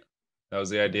 right? That was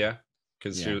the idea.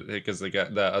 Because Yeah.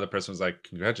 the other person was like,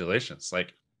 "Congratulations!"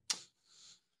 Like,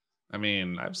 I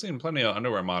mean, I've seen plenty of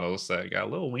underwear models that got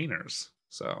little wieners.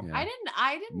 So Yeah. I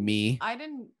didn't Me. I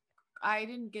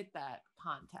didn't get that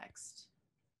context.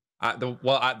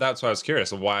 that's why I was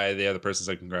curious of why the other person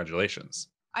said congratulations.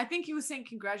 I think he was saying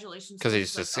congratulations 'Cause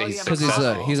it's he's just- oh, he's you have Because a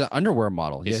successful. he's an underwear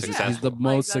model. He's Yes, he's successful. the most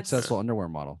Like, that's- successful underwear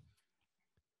model.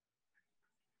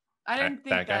 I didn't That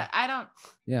think guy? that. I don't.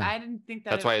 Yeah. I didn't think that.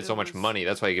 That's why it's it so much was- money.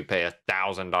 That's why you could pay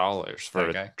 $1,000 for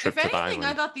Okay. a trip If to the anything, I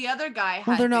island. thought the other guy had.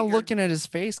 Well, they're not bigger- looking at his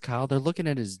face, Kyle. They're looking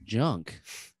at his junk.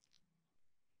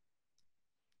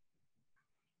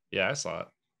 Yeah, I saw it.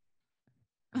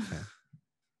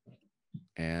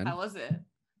 And How was it?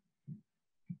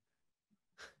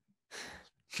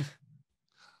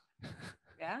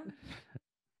 Yeah.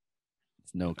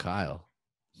 it's no Kyle.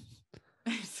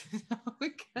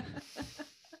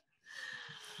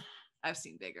 I've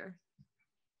seen bigger.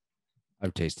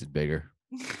 I've tasted bigger.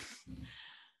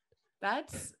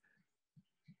 That's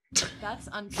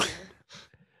unfair.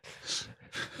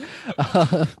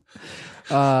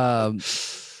 um,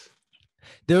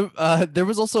 there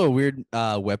was also a weird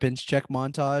weapons check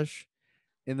montage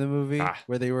in the movie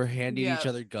where they were handing each Yeah.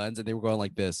 other guns and they were going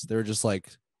like this. They were just like,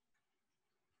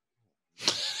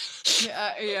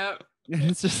 Yeah.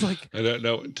 it's just like, I don't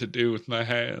know what to do with my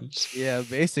hands. yeah,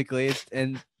 basically.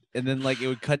 And then like it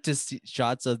would cut to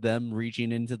shots of them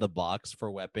reaching into the box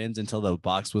for weapons until the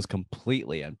box was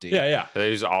completely empty. Yeah. They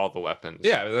use all the weapons.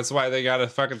 Yeah, that's why they got a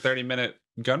fucking 30-minute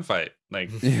gunfight. Like,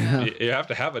 Yeah. you have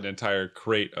to have an entire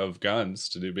crate of guns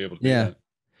to be able to do Yeah. that.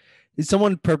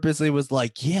 Someone purposely was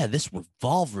like, yeah, this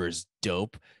revolver is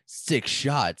dope. 6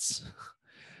 shots.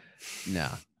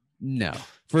 No.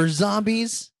 For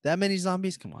zombies, that many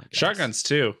zombies? Come on, guys. Shotguns,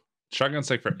 too. Shotguns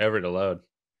take forever to load.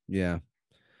 Yeah.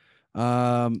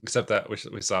 Except that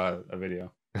we saw a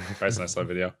video. Bryce and I saw a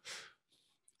video.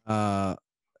 I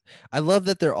love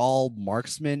that they're all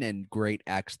marksmen and great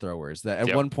axe throwers. That at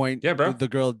Yep. one point, Yeah, bro. the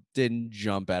girl didn't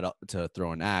jump to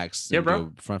throw an axe. Yeah, and bro.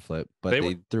 go front flip, but They they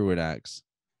were- threw an axe.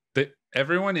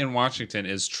 Everyone in Washington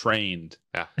is trained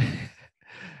Yeah.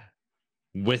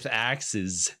 with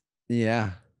axes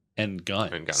Yeah, and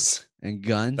guns. And guns. and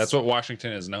guns. That's what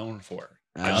Washington is known for.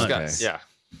 I just Okay.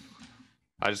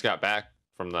 I just got back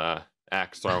from the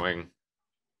axe throwing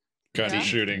Gun Yeah.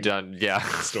 shooting. done. Yeah.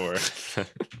 Store. I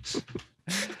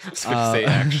was gonna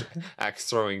say axe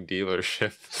throwing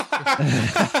dealership.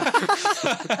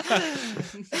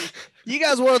 You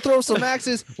guys want to throw some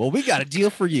axes? Well, we got a deal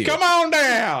for you. Come on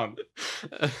down.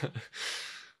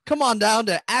 Come on down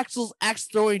to Axel's axe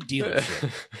throwing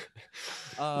dealership.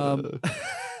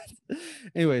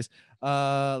 Anyways,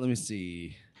 let me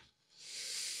see.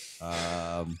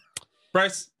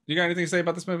 Bryce, you got anything to say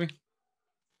about this movie?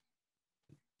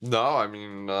 No, I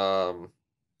mean,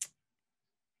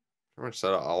 pretty much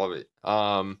said all of it.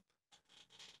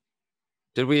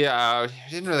 Did we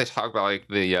didn't really talk about like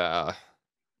the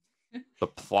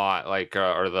plot, like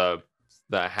or the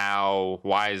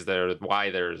why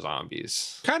there are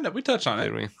zombies? Kind of. We touched on Did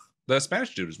it. we? The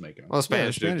Spanish dude was making them. Well, the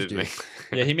Spanish Spanish dude did dude. make.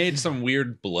 Yeah, he made some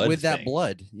weird blood with that thing.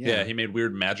 blood. Yeah, he made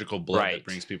weird magical blood Right. that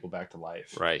brings people back to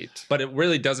life. Right. But it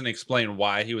really doesn't explain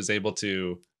why he was able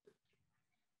to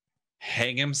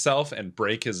hang himself and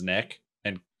break his neck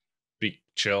and be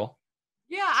chill.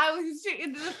 Yeah, I was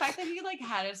the fact that he like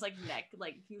had his like neck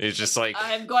like he was He's just like,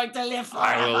 I'm going to live forever.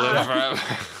 I will live forever.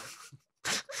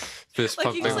 Fist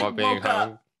Like, he pumping just, like, while being woke up.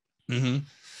 hung. Mm-hmm.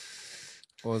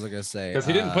 What was I gonna say? Because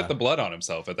he didn't put the blood on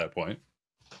himself at that point.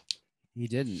 He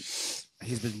didn't.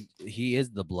 He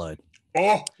is the blood.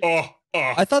 I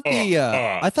I thought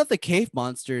the cave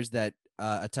monsters that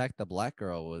attacked the black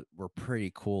girl were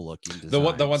pretty cool looking. the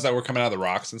ones designs. that were coming out of the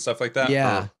rocks and stuff like that.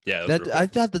 Yeah. Yeah, That those were I cool.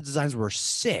 thought the designs were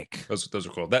sick. Those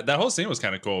were cool. That whole scene was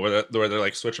kind of cool where they're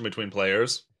like switching between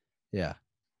players. Yeah.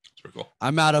 It's pretty cool.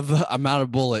 I'm out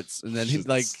of bullets, and then he's Just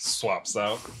like, swaps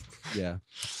out. yeah.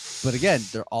 But again,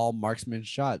 they're all marksman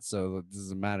shots, so it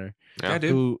doesn't matter Yeah,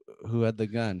 dude. who had the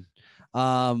gun. They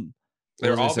What were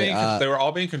was I all saying? they were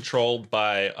all being controlled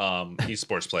by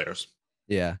esports players.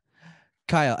 Yeah.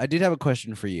 Kyle, I did have a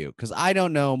question for you because I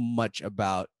don't know much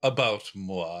about. About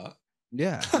moi.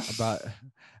 Yeah, about.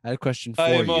 I had a question for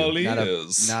I'm you, all not,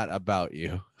 ears. not about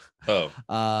you.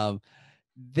 Oh,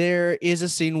 There is a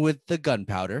scene with the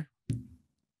gunpowder.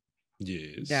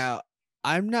 yes. Now,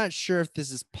 I'm not sure if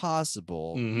this is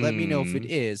possible. Let me know if it Mhm.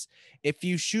 is. If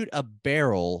you shoot a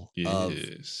barrel of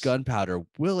Yes. gunpowder,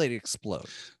 will it explode?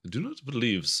 I do not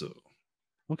believe so.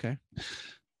 Okay.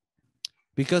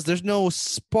 Because there's no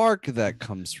spark that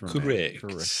comes from it.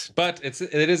 Correct. But it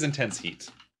is intense heat.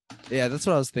 Yeah, that's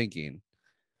what I was thinking.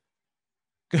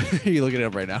 You looking it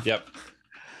up right now? Yep.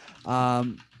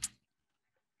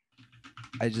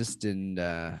 I just didn't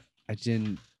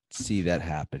see that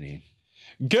happening.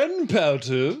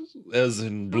 Gunpowder, as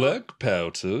in black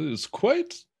powder, is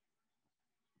quite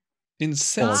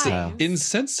Volatile.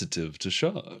 insensitive to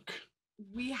shock.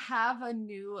 We have a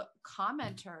new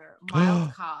commenter,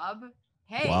 Mild Cobb.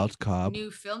 Hey, Wild Cobb.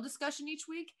 new film discussion each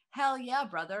week? Hell yeah,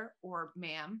 brother, or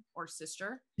ma'am, or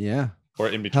sister. Yeah. Or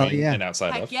in between yeah. and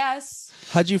outside Heck of. yes.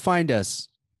 How'd you find us?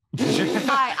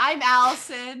 Hi, I'm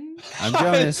Allison. I'm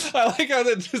Jonas. I like how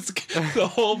the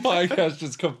whole podcast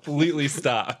just completely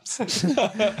stops.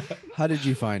 How did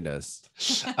you find us?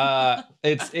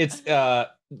 It's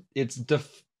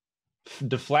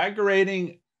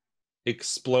deflagrating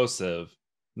explosive,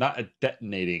 not a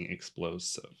detonating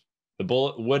explosive. The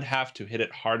bullet would have to hit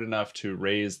it hard enough to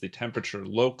raise the temperature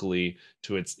locally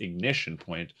to its ignition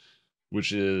point,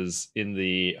 which is in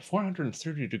the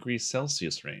 430 degrees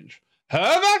Celsius range.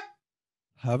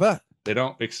 However, they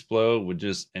don't explode with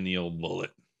just any old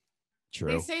bullet.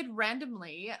 True. They said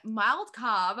randomly, Mild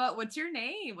Cobb, what's your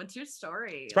name? What's your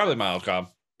story? It's probably Mild Cobb.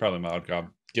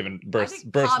 Given I birth think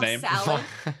birth Cobb name. salad.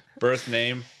 Birth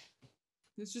name.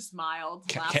 It's just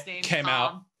Mild. Last name Came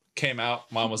Cobb.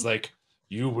 out. Mom was like,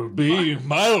 "You will be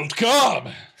Mild Cobb."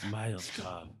 Mild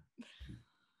Cobb.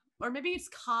 Or maybe it's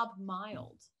Cobb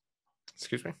Mild.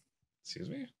 Excuse me. Excuse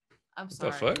me. I'm the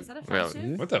sorry. fuck? Is that Well,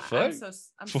 offensive? what the fuck?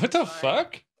 I'm What the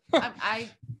sorry. fuck?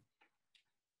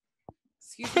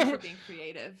 Excuse me for being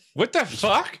creative. What the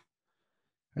fuck?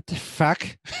 What the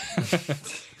fuck?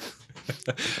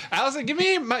 Allison, give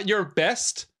me your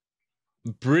best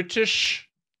British,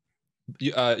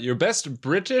 your best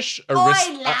British Oi,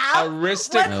 love.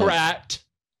 aristocrat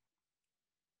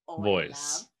Oi,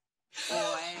 voice.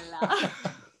 love. Oi, love.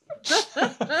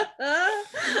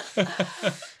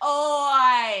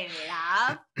 Oi,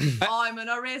 love. I'm an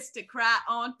aristocrat,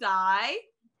 aren't I?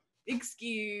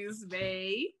 Excuse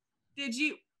me. Did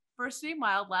you first name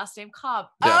Mild, last name Cobb?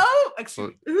 Yeah. Oh, excuse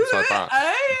me. So I thought.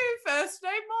 Oh, first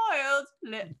name Mild.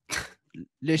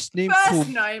 Last name First Cobb.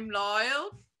 name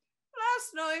Lyle.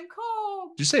 Last name Cobb.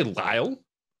 Did you say Lyle?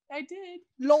 I did.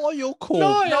 Loyal Cobb.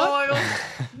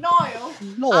 Niall.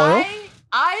 Loyal.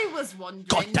 I was wondering.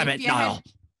 God damn if it, you Niall. had-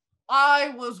 I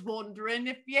was wondering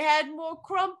if you had more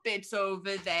crumpets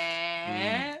over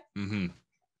there. Mm-hmm.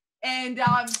 And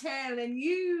I'm telling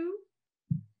you.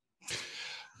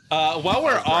 While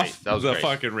we're That was great. off That was the great.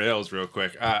 fucking rails, real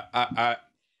quick, I'm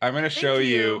gonna show Thank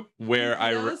you where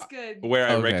Thank you, I that was good.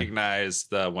 Okay. recognize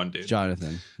the one dude.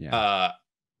 Jonathan. Yeah.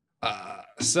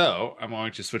 So I'm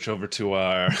going to switch over to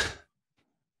our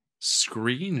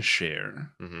screen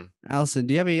share. Mhm. Allison,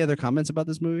 do you have any other comments about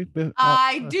this movie?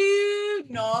 I do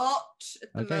not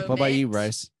at the Okay. moment. What about you,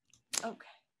 Bryce? Okay.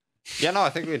 Yeah, no, I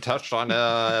think we touched on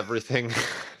everything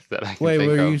that I can Wait,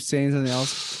 think were of. you saying something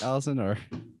else, Allison? Or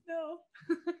No.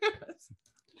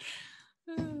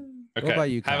 Okay. about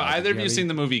you, Have Kyle? either Do of you you have seen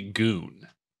the movie Goon?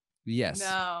 yes.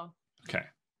 No. Okay.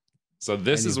 So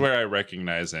this is Anyway. where I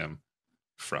recognize him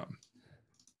from.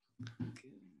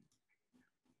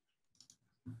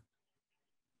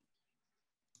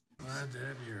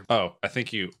 Oh, I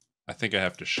think I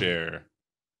have to share.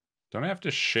 Don't I have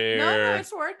to share? No,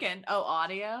 it's working. Oh,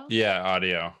 audio? Yeah,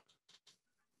 audio.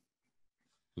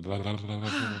 New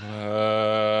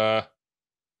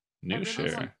Everyone's share.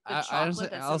 like- The I chocolate honestly,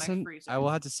 that's in my Allison, freezer. I will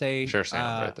have to say, Share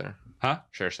sound right there. Huh?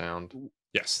 Share sound.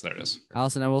 Yes, there it is.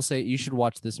 Allison, I will say you should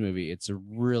watch this movie. It's a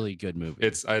really good movie.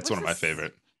 It's What's one of my this?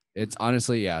 favorite. It's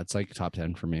honestly, yeah, it's like top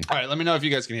 10 for me. All right, let me know if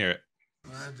you guys can hear it.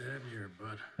 Glad to have you here,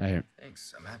 bud. I hear.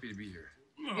 Thanks. I'm happy to be here.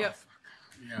 Yep.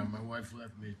 Yeah, my wife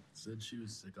left me. Said she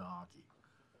was sick of hockey.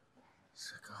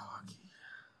 Sick of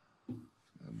hockey.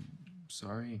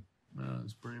 Sorry.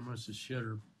 It's pretty much a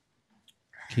shitter.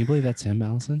 Can you believe that's him,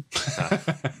 Allison?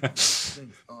 Thanks.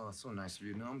 Oh, so nice of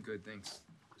you. No, I'm good. Thanks.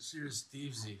 This here's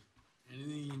Stevesy.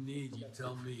 Anything you need, you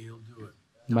tell me. He'll do it.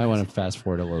 You might want to fast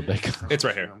forward a little bit. It's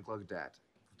right here. I'm Glad that.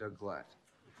 Doug Glad.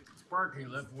 Sparky,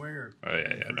 left winger. Oh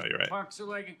yeah, no, you're right. Pucks are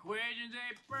like equations,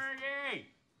 eh, Fergie?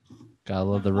 Gotta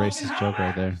love the racist joke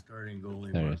right there. Starting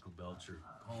goalie There it is. Marco Belcher.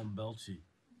 Call him Belchy.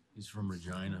 He's from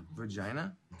Regina.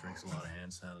 Vagina? He drinks a lot of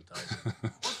hand sanitizer.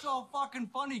 What's so fucking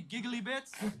funny, giggly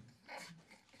bits?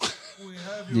 We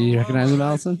have Do you your recognize him, mama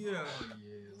Allison? right here.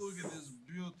 Look at this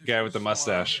beautiful Guy with the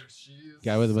mustache. smile.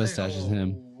 Guy with the mustache is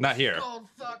him. Not here. Don't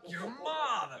fuck your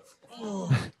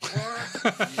mother.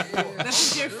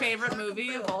 This is your favorite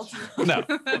movie of all time? No.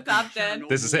 Top 10.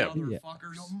 This is him. Yeah.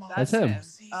 That's him.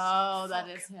 Oh, that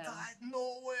is him.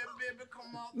 No way, baby,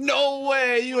 come out. No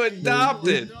way, you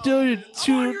adopted. Dude,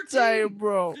 too tight,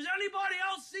 bro. Does anybody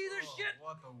else see this shit?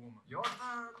 What a woman. Your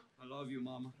turn. I love you,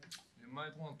 mama. You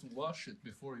might want to wash it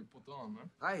before you put on, man.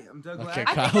 Hi, I'm Doug Okay, Ladd.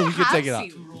 I Kyle, think I you can have take it off.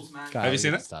 seen Two rules, man. Kyle, Have you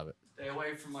seen can it? Stop it. Stay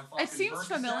away from my fucking It seems Percocets.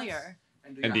 familiar.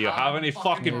 And do you have any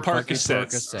fucking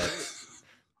Percocets?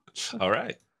 All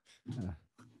right.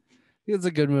 It's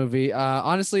a good movie.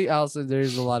 Honestly, Allison,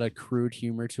 there's a lot of crude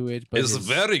humor to it, but It's his-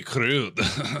 very crude.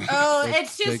 Oh, It's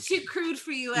it's just like- too crude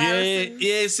for you, Yeah, Allison.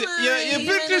 yes, yeah, You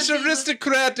your British may not be-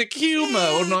 aristocratic humor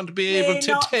will not be able May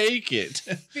to not take it.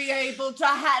 Be able to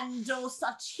handle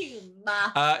such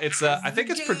humor. It's I think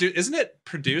it's produced. Isn't it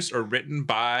produced or written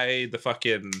by the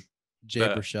fucking Jay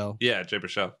Baruchel, yeah, Jay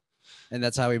Baruchel? and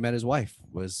that's how he met his wife.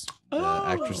 Was the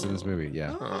actress in this movie?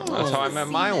 Yeah, Oh, that's how I met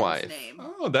my Seaman's wife. name.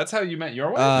 Oh, that's how you met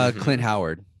your wife. Clint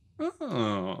Howard.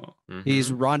 Oh, Mhm.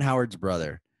 He's Ron Howard's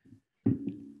brother.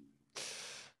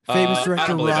 Famous I director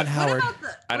don't believe Ron it. Howard. What about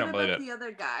the, I don't what believe about it. the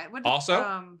other guy? What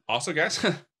Also? also, guys,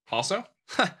 also,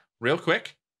 real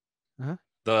quick, Uh-huh.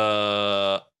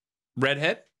 the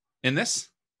redhead in this,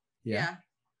 yeah.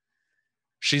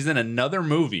 she's in another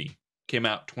movie, came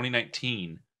out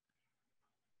 2019.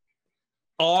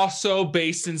 Also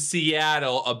based in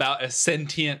Seattle about a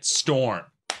sentient storm.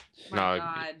 My No,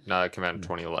 God. no, it came out in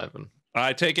 2011.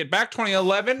 I take it back.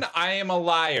 2011. I am a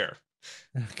liar.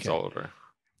 It's Okay. older.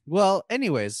 Well,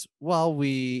 anyways, while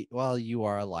you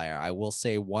are a liar, I will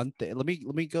say one thing. Let me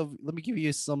give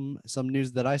you some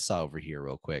news that I saw over here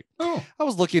real quick. Oh, I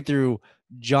was looking through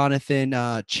Jonathan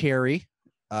Cherry,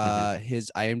 Mm-hmm.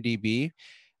 his IMDb,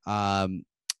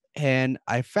 and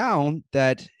I found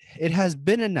that it has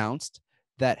been announced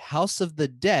that House of the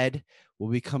Dead will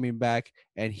be coming back,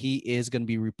 and he is going to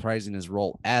be reprising his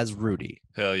role as Rudy.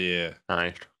 hell yeah.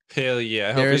 Nice. Hell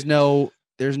yeah. There's no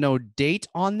date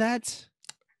on that.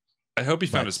 I hope he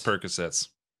found his but- Percocets.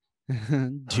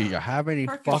 Do you have any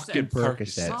fucking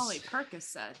Percocets. Molly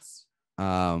Percocets?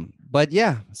 Percocets. But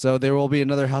yeah, so there will be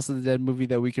another House of the Dead movie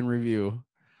that we can review.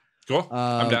 Cool.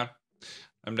 I'm Um, down.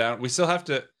 I'm down. We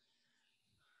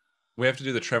have to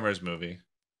do the Tremors movie.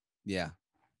 Yeah,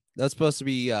 that's supposed to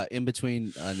be in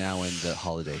between now and the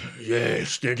holiday.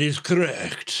 Yes, that is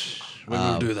correct. We will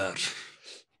Um, do that.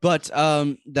 But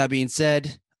that being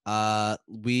said,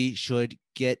 we should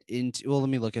get into. Well, let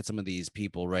me look at some of these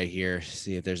people right here,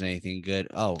 see if there's anything good.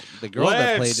 Oh, the girl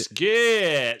that played Let's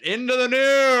get into the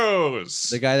news.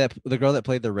 the girl that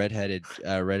played the redheaded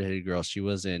girl. She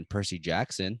was in Percy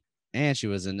Jackson, and she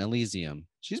was in Elysium.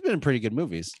 She's been in pretty good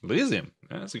movies. Elysium.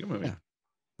 Yeah, that's a good movie. Yeah.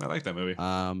 I like that movie.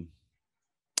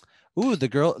 Ooh, the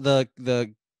girl, the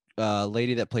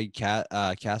lady that played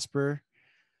Casper.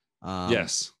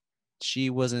 Yes. She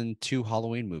was in 2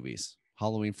 Halloween movies,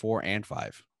 Halloween 4 and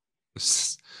 5.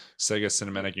 Sega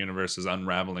Cinematic Universe is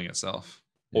unraveling itself.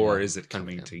 Or Yeah. is it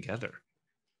coming together?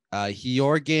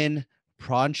 Jorgen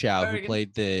Pronchow, who Jorgen.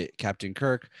 played the Captain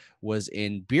Kirk, was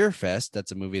in Beer Fest.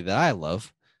 That's a movie that I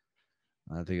love.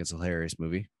 I think it's a hilarious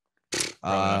movie.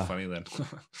 Probably not funny then.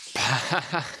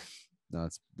 No,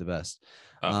 it's the best.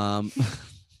 Oh.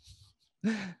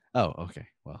 Oh, okay.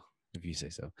 Well, if you say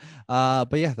so.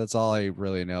 But yeah, that's all I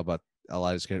really know about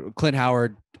Elijah's character. Clint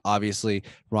Howard, obviously,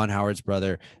 Ron Howard's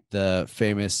brother, the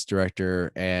famous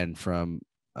director, and from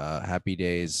Happy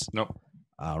Days. Nope.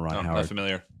 Ron No, Howard. not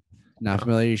familiar. Not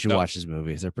familiar. You should Nope. watch his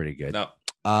movies. They're pretty good. No.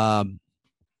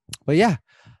 But yeah.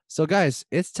 So guys,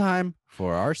 it's time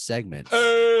for our segments.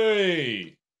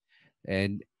 Hey.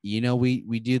 And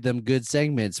we do them good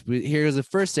segments. Here's the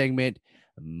first segment: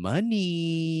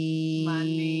 money.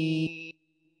 Money.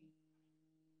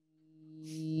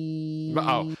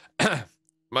 Oh,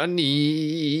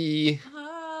 money.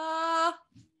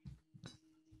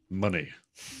 Money.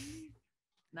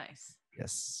 Nice.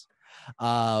 Yes.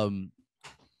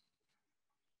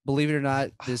 Believe it or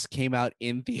not, this came out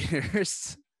in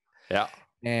theaters, Yeah.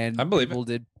 and I believe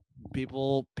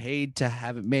people paid to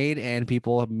have it made, and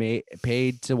people have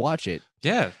paid to watch it.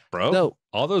 Yeah, bro. So,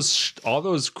 All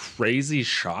those crazy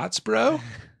shots, bro.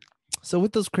 so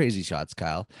with those crazy shots,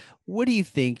 Kyle, what do you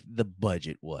think the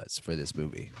budget was for this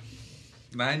movie?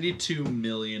 $92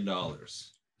 million.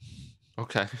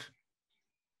 Okay.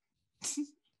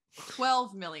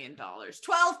 $12 million.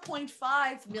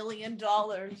 $12.5 million.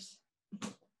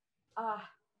 Ah,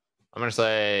 I'm going to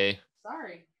say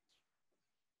sorry.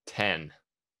 10.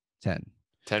 10.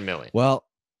 10 million. Well,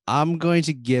 I'm going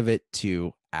to give it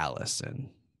to Allison.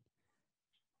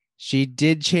 She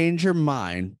did change her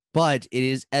mind, but it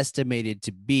is estimated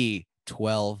to be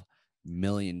 $12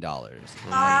 million.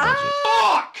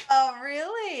 Ah! Oh,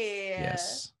 really?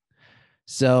 Yes.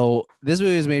 So this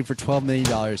movie was made for $12 million.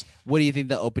 What do you think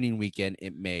the opening weekend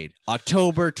it made?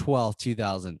 October 12th,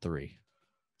 2003.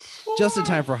 Just in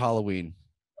time for Halloween.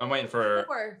 I'm waiting for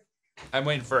Four.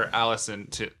 Allison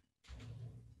to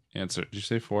answer. Did you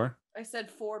say 4? I said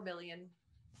 4 million.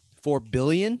 4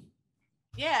 billion?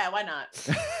 Yeah, why not?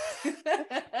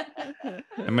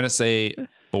 I'm gonna say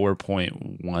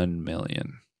 4.1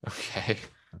 million. Okay.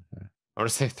 I'm gonna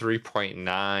say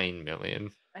 3.9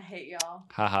 million. I hate y'all.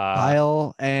 Haha.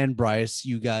 Kyle and Bryce,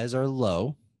 you guys are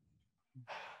low.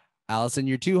 Allison,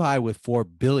 you're too high with 4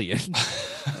 billion.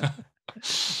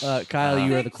 Kyle,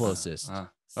 you are the closest. Oh.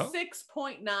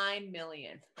 6.9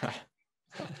 million.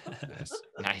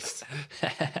 Nice.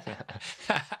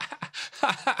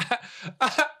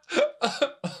 I'm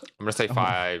gonna say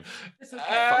 5. It's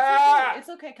okay. It's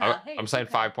okay, Kyle. Hey, I'm it's saying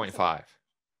okay. 5.5.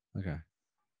 Okay.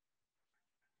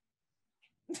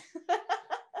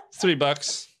 It's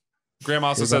 $3. Graham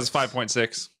also says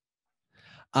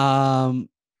 5.6.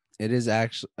 It is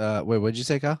actually wait, what'd you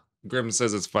say, Kyle? Graham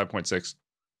says it's 5.6.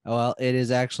 Well, it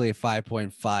is actually a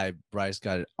 5.5. Bryce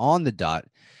got it on the dot.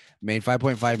 Made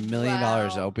 $5.5 million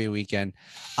opening weekend.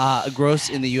 Gross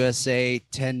in the USA,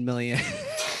 10 million.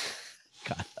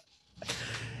 God.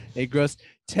 It grossed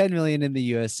 10 million in the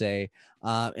USA.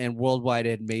 And worldwide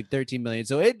it made 13 million.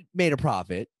 So it made a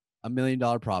profit, $1 million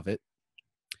profit.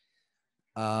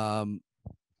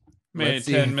 Made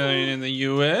 10 million in the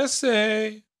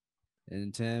USA.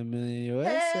 And 10 million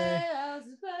USA.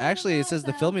 Actually, it says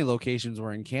the filming locations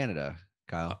were in Canada,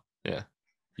 Kyle. Yeah.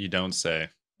 You don't say.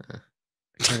 I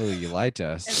can't believe you lied to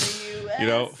us. You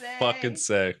don't fucking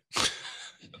say. Can't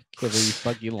believe you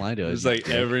fucking lied to us. It's like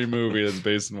every movie that's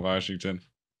based in Washington.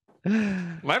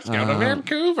 Let's go to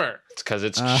Vancouver. It's because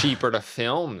it's cheaper to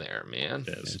film there, man.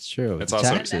 It's true. It's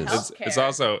also taxes. it's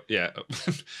also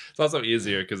it's also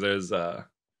easier because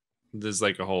there's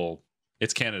like a whole.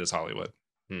 It's Canada's Hollywood.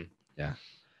 Yeah.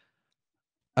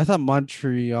 I thought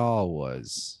Montreal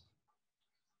was.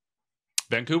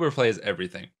 Vancouver plays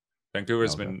everything.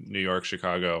 Vancouver's been New York,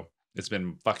 Chicago. It's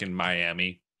been fucking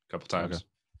Miami a couple times.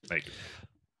 Like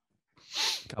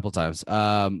a couple times.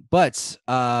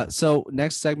 So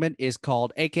next segment is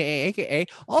called AKA,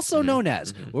 also known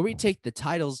as, where we take the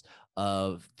titles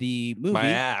of the movie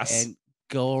and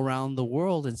go around the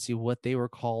world and see what they were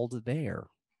called there.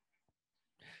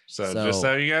 So just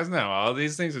so you guys know, all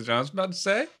these things that John's about to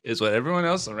say is what everyone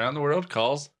else around the world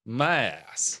calls my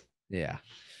ass. Yeah.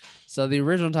 So the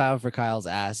original title for Kyle's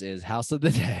ass is House of the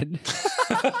Dead.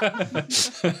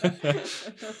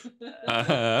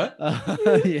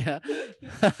 Yeah.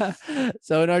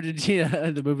 So in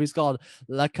Argentina, the movie's called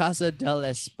La Casa del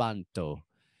Espanto.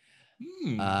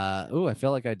 I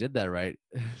feel like I did that right.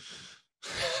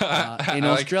 In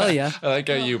Australia, I like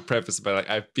how you preface it by like,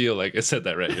 I feel like I said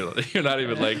that right. You're not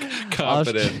even like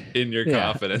confident in your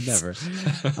confidence. Never.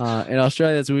 In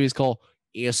Australia, this movie is called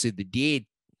House of the Dead.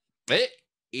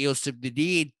 House of the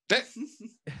Dead.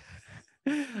 Get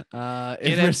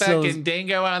a fucking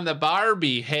dingo on the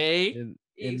Barbie, hey?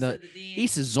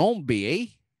 He's a zombie, eh?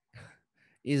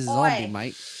 He's a zombie,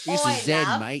 mate. He's a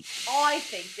Zed, mate. I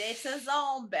think that's a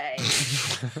zombie.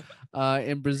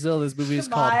 In Brazil, this movie is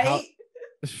called.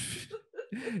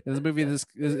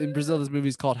 In Brazil, this movie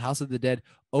is called House of the Dead.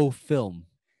 Oh, film.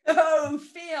 Oh,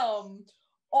 film.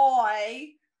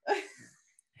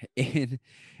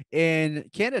 In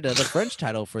Canada, the French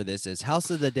title for this is House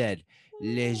of the Dead.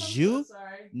 Les jeux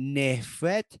ne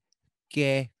fait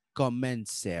que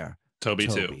commencer. Toby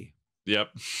 2.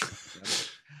 Yep.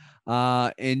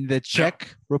 In the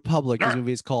Czech Republic, this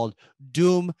movie is called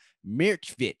Doom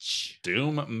Mirtvich.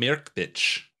 Doom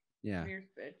Mirtvich. Yeah.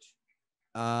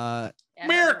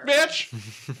 Mirtvich.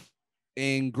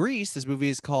 In Greece, this movie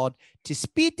is called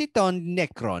Tispititon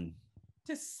Necron.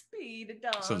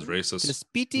 Sounds racist.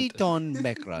 Tispititon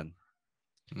Necron.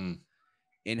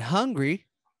 In Hungary,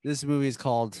 this movie is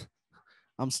called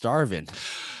I'm Starving.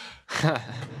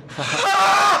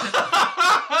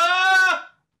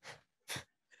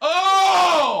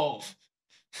 Oh!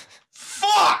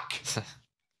 Fuck!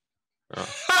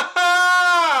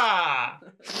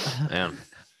 Damn.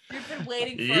 You've been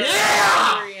waiting for a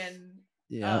Hungarian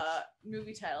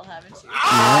movie title, haven't you?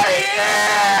 Oh,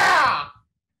 yeah!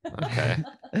 Okay.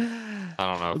 I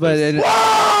don't know. But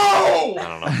Whoa! I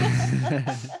don't know.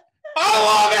 I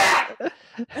love it!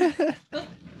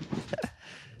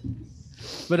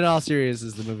 But in all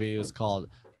seriousness, the movie was called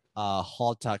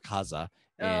Halta Casa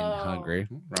in Hungary.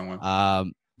 Wrong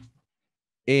one.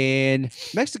 In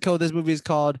Mexico, this movie is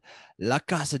called La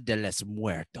Casa de los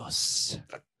Muertos.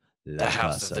 La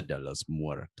House of Casa the de los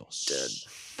Muertos. Dead.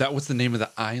 That was the name of the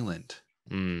island.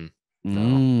 No.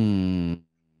 Mm.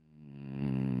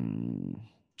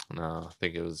 No, I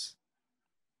think it was.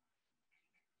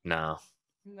 No.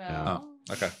 No.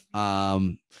 Oh, okay.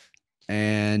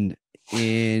 And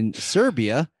in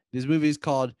Serbia, this movie is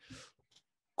called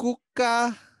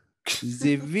Kuka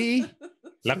Zivi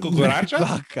La cucaracha?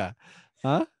 Vaca.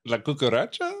 Huh? La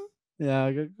cucaracha?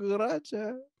 Yeah,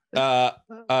 cucaracha.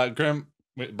 Grim,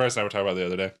 Bryce and I were talking about the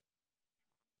other day.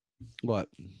 What?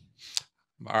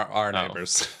 Our Oh.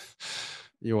 neighbors.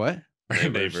 You what? Our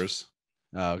Neighbors. neighbors.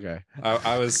 Oh, okay.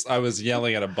 I was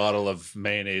yelling at a bottle of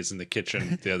mayonnaise in the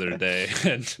kitchen the other day,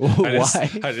 and Why?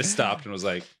 I just stopped and was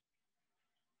like,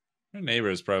 "Our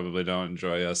neighbors probably don't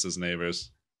enjoy us as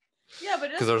neighbors." Yeah,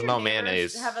 but 'Cause there's no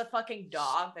mayonnaise. Have a fucking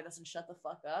dog that doesn't shut the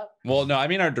fuck up. Well, no, I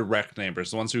mean our direct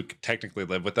neighbors, the ones who technically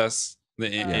live with us,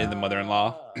 in the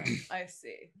mother-in-law. I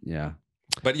see. Yeah.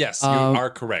 But yes, you Um, are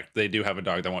correct. They do have a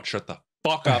dog that won't shut the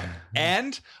fuck up,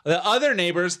 and the other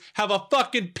neighbors have a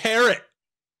fucking parrot,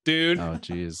 dude. Oh,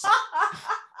 jeez.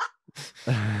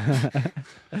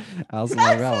 How's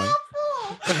my going?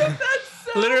 That's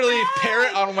so Literally, bad.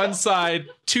 parrot on one side,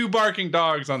 2 barking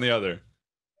dogs on the other.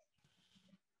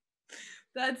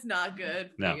 That's not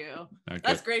good for No. you. Okay.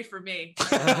 That's great for me.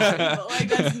 But like,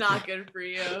 that's not good for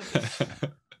you.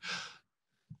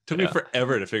 Took me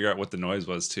forever to figure out what the noise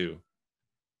was too.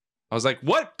 I was like,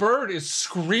 "What bird is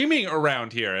screaming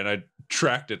around here?" And I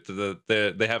tracked it to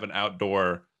they have an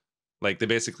outdoor, like they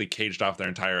basically caged off their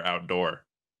entire outdoor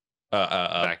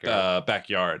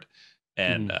backyard,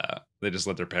 and they just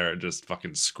let their parrot just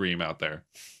fucking scream out there.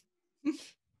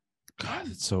 God,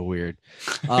 it's so weird.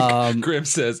 Grim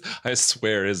says, "I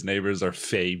swear his neighbors are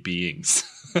fey beings."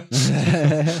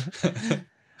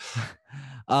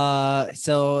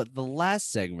 So the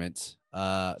last segment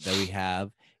that we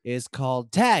have is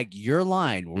called Tag Your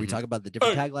Line, where we talk about the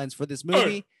different taglines for this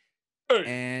movie,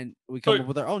 and we come up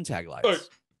with our own taglines.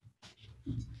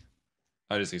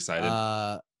 I'm just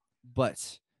excited.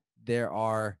 But there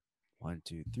are 1,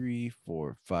 2, 3,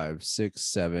 4, 5, 6,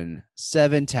 7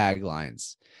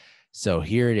 taglines. So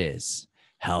here it is: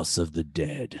 House of the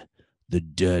Dead, the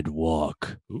dead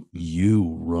walk, you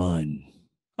run.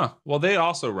 Huh. Well, they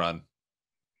also run.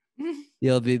 You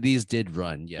know, these did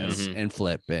run, yes, Mhm. and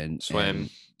flip and Swim.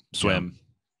 Swim.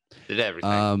 Did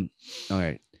everything. All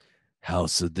right.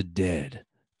 House of the Dead,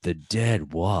 the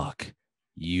dead walk.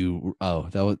 You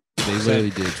that was they literally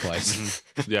did it twice.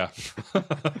 Yeah.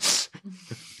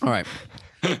 All right.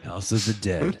 House of the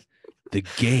Dead. The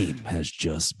game has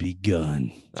just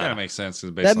begun. That makes sense.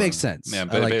 That makes sense. Yeah,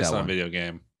 I like based that on a one. video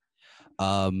game.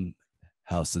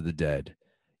 House of the Dead.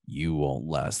 You won't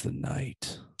last the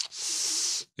night.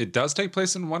 It does take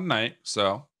place in one night,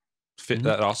 so Mhm.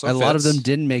 that also A lot of them fits.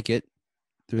 didn't make it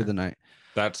through the night.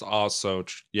 That's also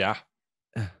yeah.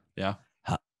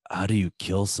 How do you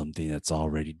kill something that's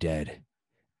already dead?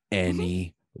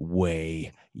 Any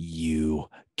way you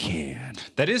can.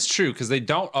 That is true because they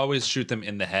don't always shoot them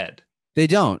in the head. They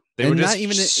don't. They And were just not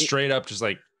even straight up just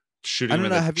like shooting I them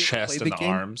don't in know, the have you ever chest played and the the game?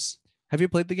 arms. Have you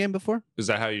played the game before? Is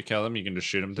that how you kill them? You can just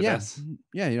shoot them to Yeah. death?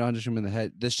 Yeah, you don't have to shoot them in the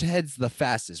head. The head's the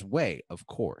fastest way, of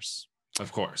course.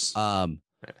 Of course. Are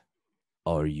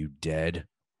you dead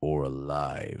or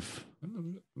alive?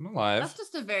 I'm alive. That's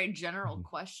just a very general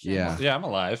question. Yeah. Yeah, I'm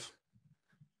alive.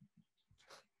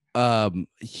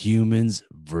 Humans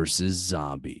versus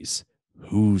zombies.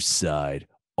 Whose side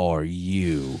are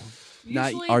you?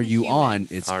 Not Usually are the you on,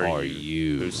 humans. it's Are are you?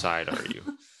 you. Whose side are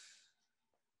you?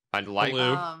 I'd like.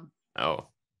 Blue. Oh,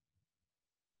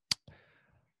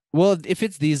 Well, if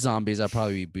it's these zombies, I'll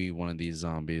probably be one of these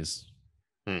zombies.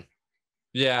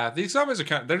 Yeah, these zombies are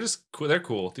kind of, they're just cool. They're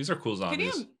cool. These are cool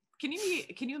zombies. Can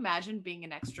you imagine being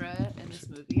an extra in this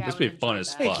movie? I This would would be fun enjoy as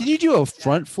that. Hey, fuck. can you do a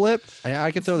front flip?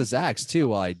 I can throw this axe too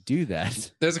while I do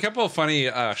that. There's a couple of funny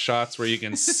shots where you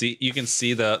can see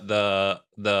the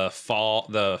fall,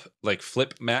 the like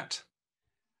flip mat,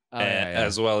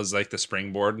 as well as like the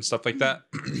springboard and stuff like that.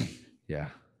 Yeah.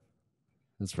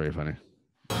 That's pretty funny.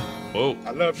 Whoa,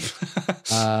 I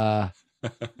love.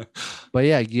 But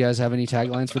yeah, you guys have any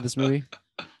taglines for this movie?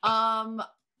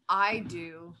 I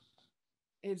do.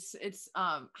 It's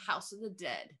House of the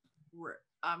Dead. Where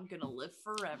I'm gonna live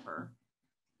forever.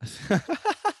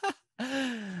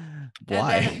 And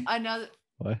Why? then another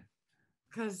What?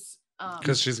 because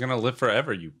She's gonna live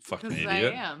forever. You fucking I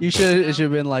idiot. am. You should know? it should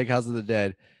have been like House of the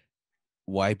Dead.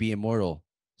 Why be immortal?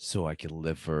 So I can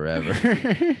live forever.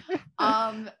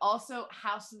 Also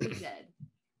House of the Dead.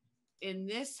 In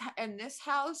this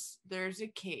house, there's a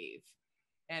cave.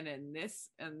 And in this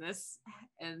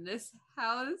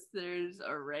house, there's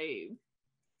a rave.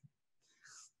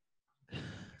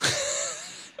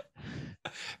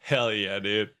 Hell yeah,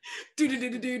 dude.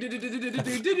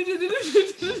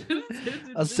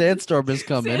 A sandstorm is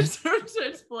coming. Sandstorm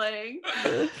starts playing.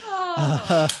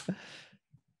 Oh.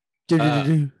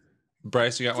 Do-do-do-do.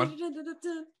 Bryce, you got one?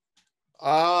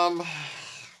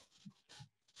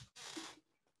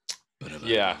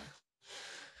 Yeah.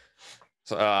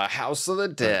 So, House of the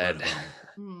Dead.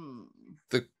 Hmm.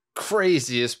 The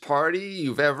craziest party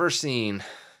you've ever seen.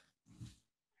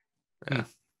 Yeah.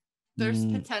 There's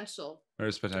Mm. potential.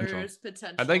 There's potential. There's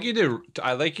potential. I'd like you to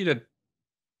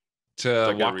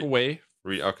Like a walk away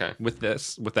Okay. with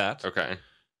that, Okay.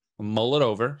 mull it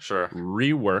over, Sure.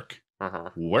 rework, Uh-huh.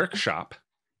 workshop,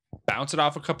 bounce it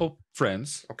off a couple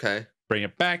friends, Okay. bring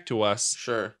it back to us.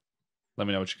 Sure. Let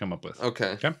me know what you come up with.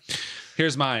 Okay. Okay.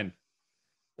 Here's mine.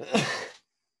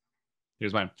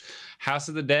 House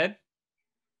of the Dead.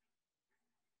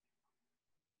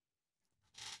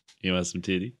 You want some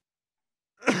titty?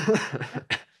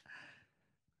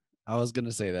 I was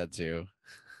gonna say that too.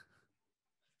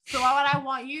 So what I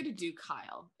want you to do,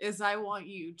 Kyle, is I want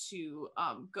you to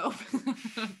go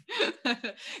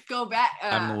go back.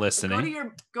 I'm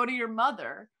listening. Go to your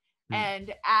mother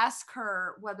and ask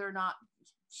her whether or not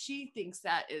she thinks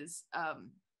that is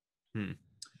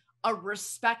a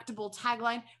respectable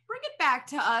tagline. Bring it back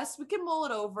to us. We can mull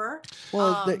it over.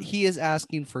 Well, he is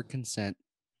asking for consent.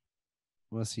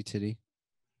 Want to see titty?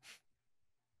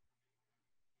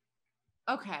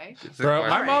 Okay. Bro, my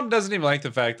Alright. mom doesn't even like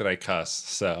the fact that I cuss,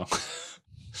 so.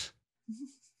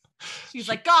 She's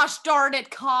like, gosh darn it,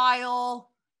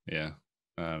 Kyle. Yeah.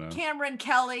 I don't know. Cameron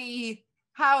Kelly,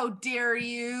 how dare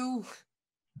you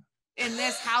in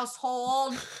this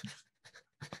household?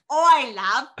 Oi,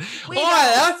 love. We Oi,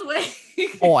 don't swear.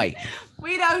 Oi.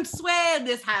 We don't swear in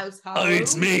this household. Oh,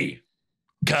 it's me,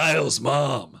 Kyle's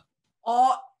mom.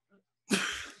 Oh.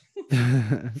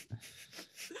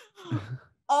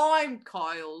 I'm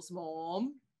Kyle's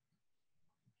mom.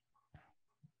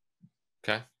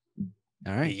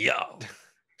 All right. Yo,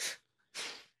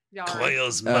 Yeah,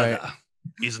 Kyle's All right. mother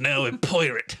is now a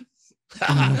pirate.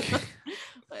 Okay.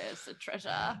 Where's the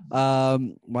treasure?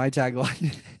 My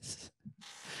tagline is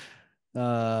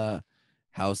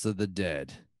House of the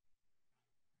Dead.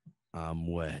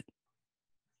 I'm wet.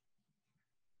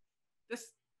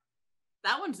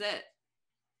 That one's it.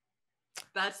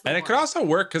 That's the And it one. could also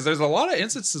work because there's a lot of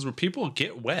instances where people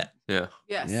get wet. Yeah.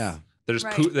 Yes. Yeah. There's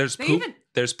Right. poop. There's They poop. even-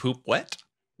 There's poop wet.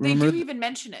 They Remember do even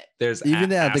mention it. There's even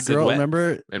that the acid girl. wet.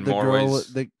 Remember In the more girl.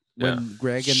 ways. When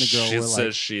Greg and the girl she were says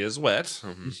like, she is wet.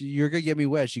 Mhm. "You're gonna get me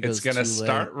wet." She goes, It's gonna "Too late."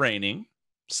 start raining,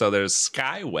 so there's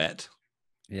sky wet.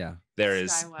 Yeah.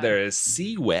 Sky wet. There is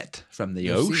sea wet from the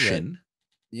There's sea wet. ocean.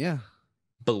 Yeah.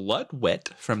 Blood wet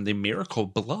from the miracle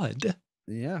blood.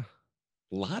 Yeah.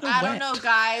 A lot of I wet. don't know,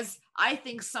 guys. I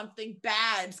think something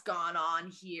bad's gone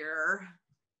on here.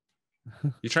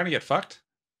 You trying to get fucked?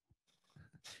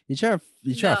 You try to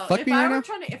No, fuck if me I right were now?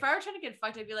 trying to, if I were trying to get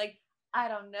fucked, I'd be like, I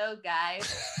don't know,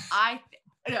 guys.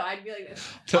 No, I'd be like this.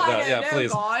 No, I don't yeah, know,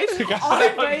 please. guys. God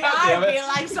I damn it. feel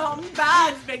like something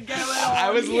bad's been going on.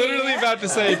 I was literally here. about to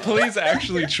say, please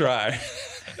actually try.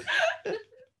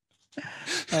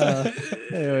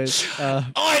 Anyways,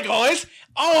 Hi guys,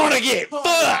 I want to get Oh,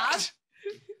 fucked.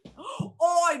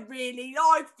 I'd really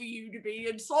like for you to be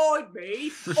inside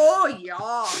me. Oh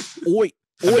yeah. oi,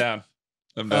 I'm oi. down.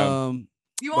 I'm down.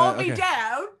 You But, want me okay.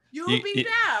 down? You'll You- be you-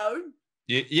 down.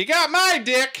 You got my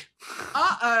dick.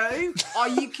 Uh-oh. Are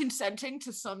you consenting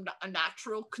to some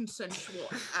natural consensual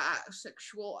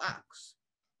sexual acts?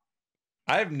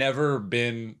 I've never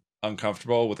been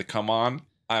uncomfortable with a come on.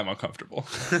 I'm uncomfortable.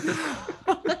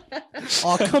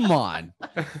 Oh, come on.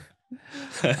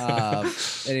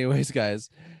 Anyways, guys,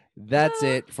 that's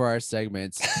it for our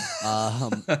segments.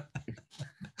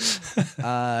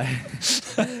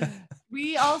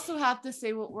 We also have to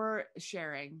say what we're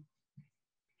sharing.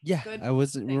 Yeah, Good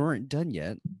we weren't done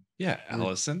yet. Yeah,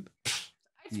 Allison. It's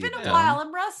You been a dumb. while.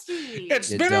 I'm rusty.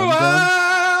 It's You been a dumb-dumb.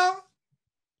 while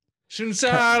since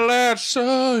I last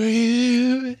saw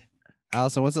you.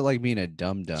 Allison, what's it like being a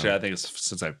dum dum? Actually, I think it's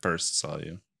since I first saw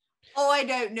you. Oh, I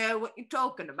don't know what you're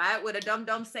talking about. Would a dum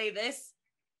dum say this?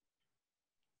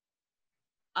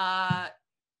 I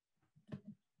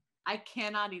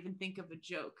cannot even think of a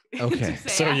joke. to Okay. say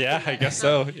So after yeah, I that. guess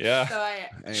so. Yeah. So I,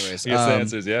 Anyways, I guess the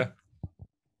answer is yeah.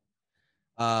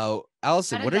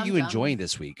 Allison, At a what are you dum-dum. enjoying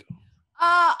this week?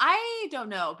 I don't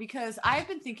know because I've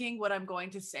been thinking what I'm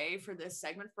going to say for this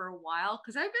segment for a while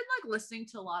because I've been like listening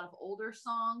to a lot of older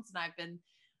songs and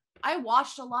I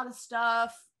watched a lot of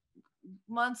stuff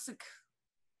months ago.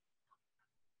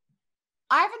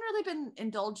 I haven't really been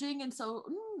indulging, and so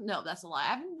no, that's a lie.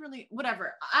 I haven't really.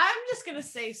 Whatever. I'm just gonna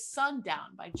say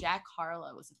 "Sundown" by Jack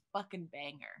Harlow was a fucking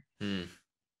banger.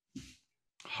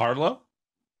 Harlow?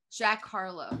 Jack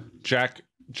Harlow. Jack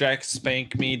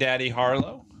Spank Me Daddy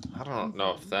Harlow? I don't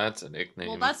know if that's a nickname.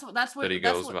 Well, that's what that he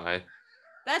goes by.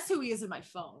 That's who he is in my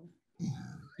phone.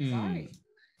 Sorry.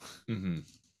 Mm-hmm.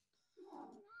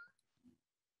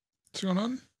 What's going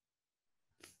on?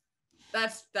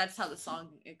 That's how the song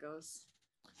it goes.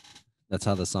 That's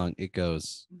how the song it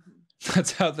goes.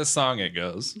 That's how the song it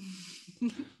goes.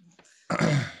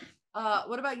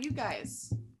 What about you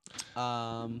guys?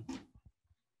 What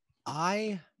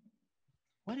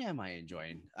am I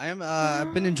enjoying?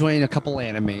 I've been enjoying a couple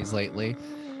animes lately.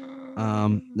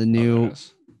 The new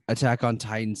Attack on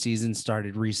Titan season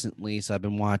started recently, so I've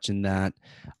been watching that.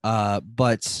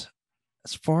 But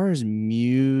as far as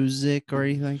music or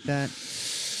anything like that,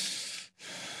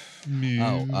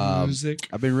 music.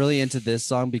 I've been really into this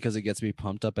song because it gets me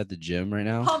pumped up at the gym right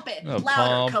now. Pump it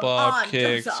louder, come on,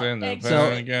 kicks thumbs up. in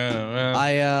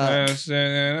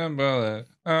the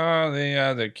all the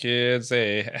other kids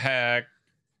they hack.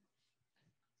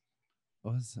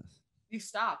 What was that? You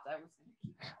stopped. I was.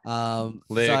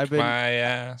 Lick So I've been, my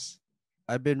ass.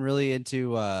 I've been really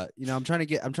into I'm trying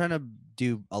to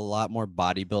do a lot more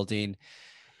bodybuilding,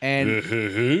 and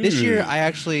this year I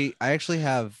actually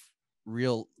have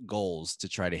real goals to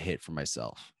try to hit for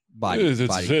myself.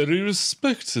 That's very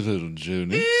respectable,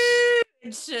 Joni.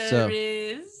 It sure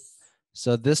is.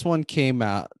 So this song came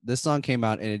out,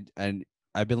 and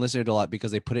I've been listening to it a lot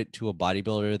because they put it to a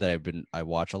bodybuilder that I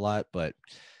watch a lot, but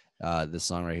this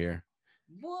song right here.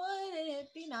 Wouldn't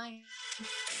it be nice?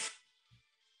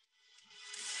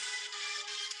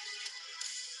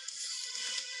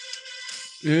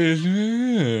 Yeah.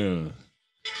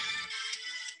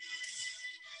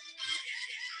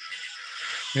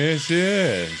 Yes.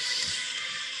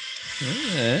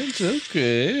 It's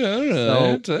okay. All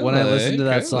right. So when I listen to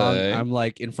that song, I'm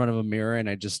like in front of a mirror and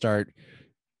I just start.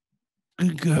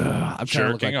 I'm trying to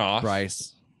look like off.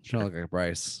 Bryce. I'm trying to look like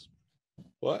Bryce.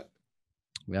 What?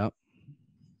 Yep.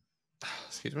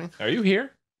 Excuse me. Are you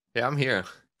here? Yeah, I'm here.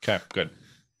 Okay, good.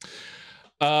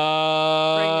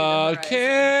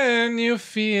 Can you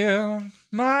feel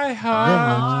my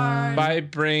heart by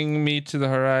Bring Me to the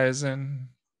Horizon?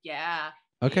 Yeah.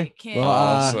 Okay.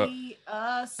 Well,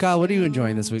 Kyle, what are you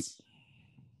enjoying this week?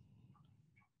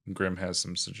 Grim has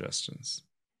some suggestions.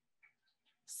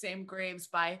 Same Graves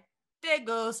by The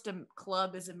Ghost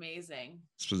Club is amazing.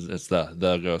 It's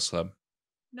the Ghost Club.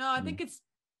 No, I think it's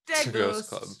The Ghost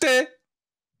Club.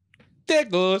 The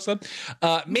Ghost Club.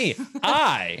 Me,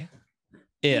 I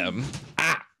am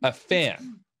a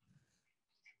fan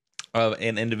of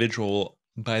an individual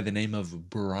by the name of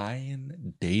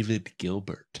Brian David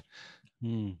Gilbert.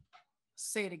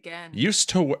 Say it again.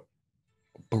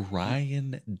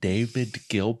 Brian David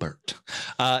Gilbert.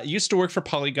 Used to work for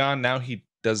Polygon. Now he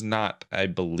does not, I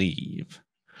believe.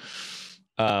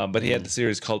 But he had the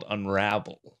series called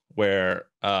Unravel, where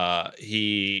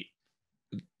he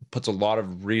puts a lot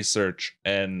of research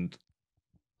and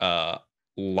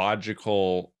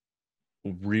logical,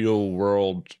 real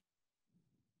world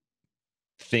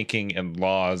thinking and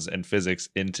laws and physics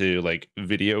into like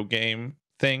video game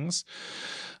things.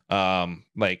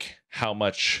 Like how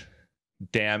much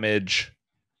damage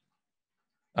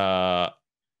the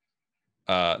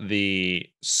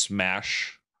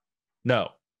Smash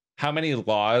how many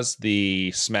laws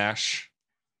the Smash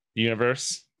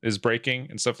universe is breaking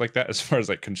and stuff like that, as far as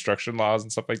like construction laws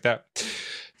and stuff like that.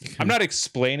 I'm not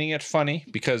explaining it funny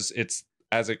because it's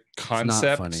as a concept. It's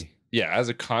not funny. Yeah, as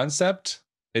a concept,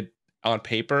 it on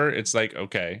paper it's like,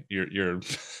 okay, you're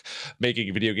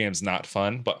making video games not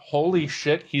fun, but holy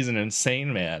shit, he's an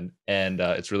insane man, and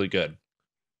it's really good.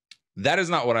 That is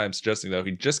not what I'm suggesting though.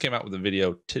 He just came out with a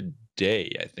video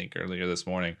today, I think earlier this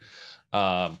morning,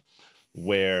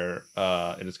 where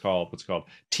it is called, what's it called?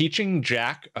 Teaching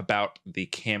Jack About the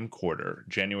Camcorder,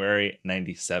 January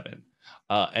 97.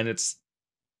 And it's,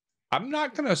 I'm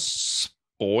not gonna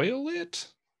spoil it.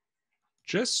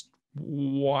 Just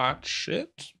watch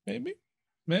it, maybe.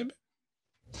 And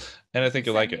I think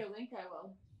you'll like it. Link, I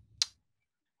will.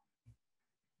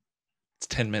 It's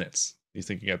 10 minutes. You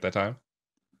think you got that time?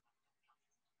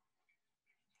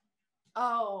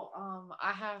 Oh,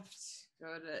 I have to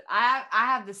go to. I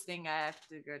have this thing I have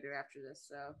to go do after this.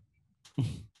 So,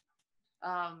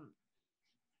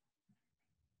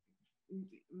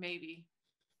 maybe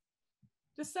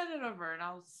just send it over and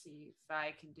I'll see if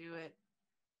I can do it.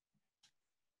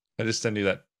 I just send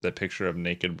you that picture of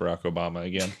naked Barack Obama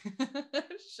again.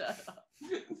 Shut up.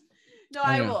 No,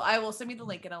 I will. Send me the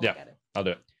link and I'll look at it. I'll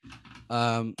do it.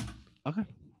 Okay.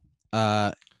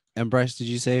 And Bryce, did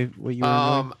you say what you were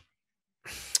enjoying?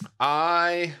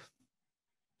 I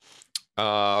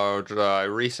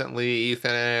recently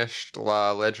finished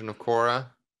Legend of Korra.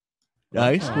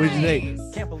 Nice. What did you think?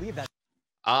 Nice. Can't believe that.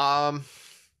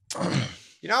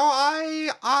 You know,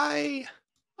 I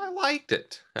liked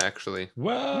it actually.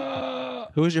 Whoa.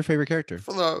 Who was your favorite character?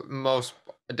 For the most,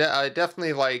 I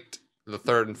definitely liked the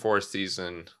third and fourth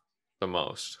season the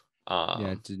most. Yeah,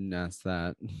 I didn't ask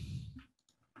that.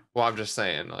 Well, I'm just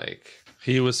saying, like,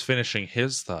 He was finishing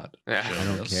his thought. yeah. I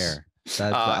don't Yes. care.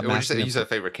 What did you say? You said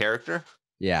favorite character?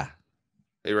 Yeah.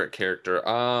 Favorite character.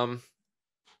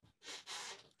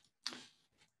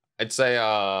 I'd say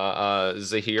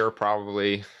Zahir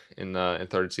probably in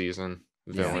third season.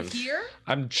 Villain. Zahir?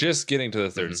 I'm just getting to the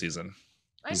 3rd Mhm. season.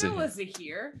 I know a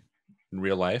Zahir. In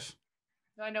real life.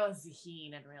 No, I know a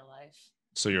Zaheen in real life.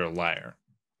 So you're a liar.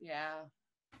 Yeah.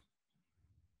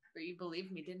 But you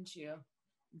believed me, didn't you?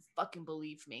 You fucking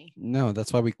believe me. No,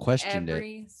 that's why we questioned it.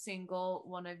 Every single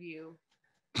one of you.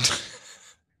 I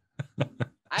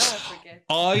won't forget.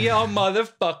 All y'all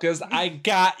motherfuckers, I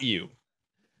got you.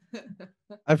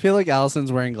 I feel like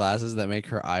Allison's wearing glasses that make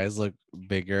her eyes look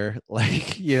bigger.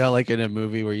 Like, you know, like in a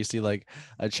movie where you see like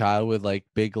a child with like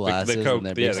big glasses The Coke, and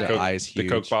that yeah, makes the their Coke, eyes huge.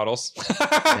 the Coke bottles.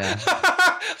 Yeah.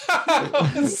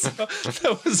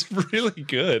 that was really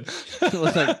good.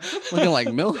 Looking like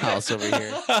Millhouse over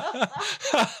here.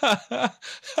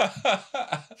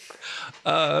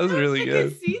 That was really I good.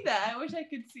 could see that. I wish I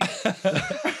could see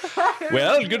it.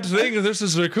 Well, good thing this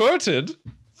is recorded.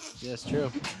 Yes,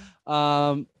 true.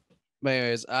 But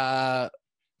anyways, what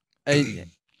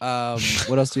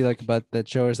else do you like about that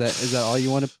show? Is that all you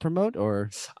want to promote, or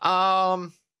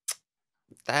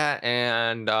That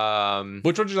and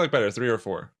Which one did you like better, 3 or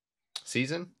 4?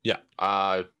 season? Yeah.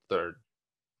 Third.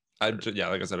 Yeah,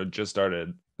 like I said, I just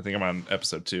started. I think I'm on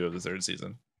episode 2 of the 3rd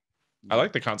season. I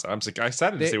like the concept. I'm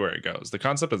excited to see where it goes. The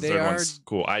concept of the 3rd one's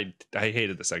cool. I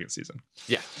hated the 2nd season.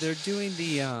 Yeah. they're doing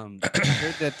the I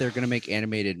heard that they're gonna make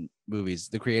animated movies.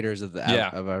 The creators of the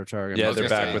of Avatar. are gonna Yeah, make they're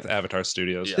gonna back say- with Avatar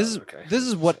Studios. Yeah. This is okay. this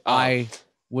is what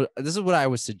this is what I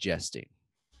was suggesting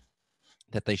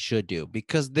that they should do,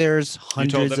 because there's You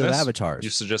told hundreds them of this? avatars. You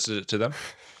suggested it to them?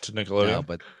 To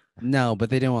Nickelodeon? No, but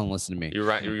they didn't want to listen to me. You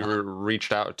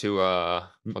reached out to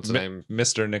what's the name?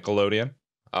 Mr. Nickelodeon.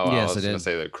 Oh, Yes, I was it gonna is.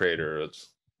 say the creator of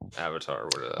Avatar.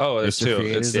 Oh, it's Mr. 2.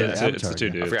 Creators It's of it's the Avatar, 2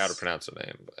 yeah. dudes. I forgot how to pronounce the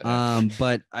name. But,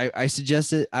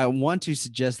 But I want to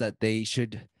suggest that they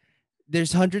should.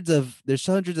 There's hundreds of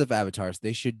avatars.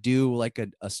 They should do like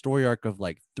a story arc of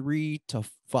like 3 to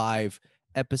 5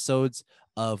 episodes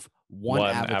of one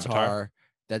avatar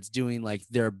that's doing like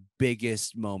their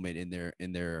biggest moment in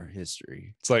their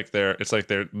history. It's like their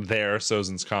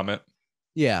Sozin's Comet.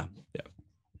 Yeah. Yeah.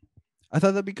 I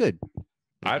thought that'd be good.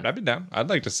 I'd be down. I'd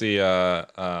like to see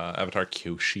Avatar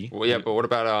Kyoshi. well, yeah, but what do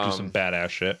about some badass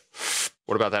shit.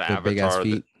 what about that Their big ass Avatar?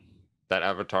 feet. That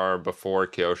Avatar before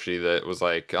Kyoshi that was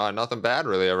like, oh, nothing bad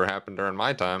really ever happened during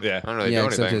my time. Yeah. I don't really Yeah, do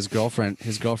except anything.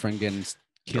 his girlfriend getting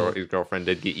killed. His girlfriend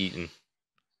did get eaten.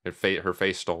 Her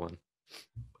face stolen.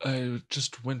 I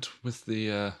just went with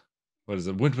the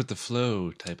went with the flow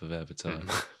type of Avatar.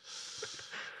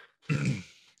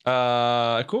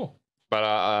 Cool. But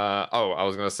I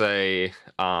was gonna say,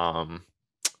 I don't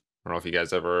know if you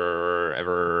guys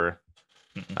ever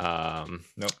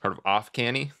Nope. heard of Off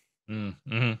Canny,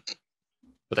 Mm-hmm.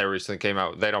 but they recently came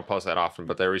out. They don't post that often,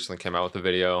 but they recently came out with a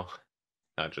video.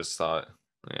 I just thought,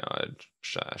 I'd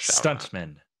shout out.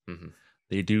 Stuntmen. Mhm.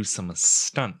 They do some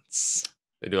stunts.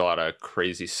 They do a lot of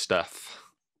crazy stuff.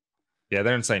 Yeah,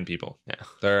 they're insane people. Yeah.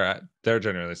 They're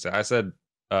genuinely insane. I said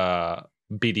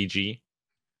BDG.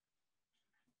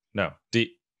 No,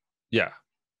 yeah.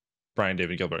 Brian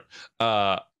David Gilbert.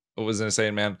 Was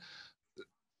insane, man.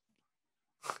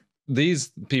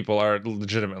 These people are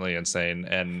legitimately insane,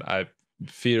 and I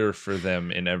fear for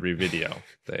them in every video.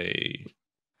 They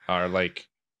are like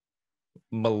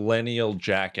millennial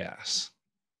jackass.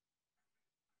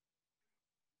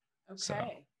 Okay.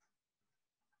 So.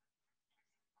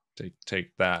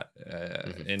 Take that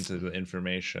Mhm. into the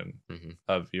information Mhm.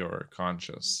 of your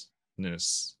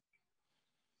consciousness.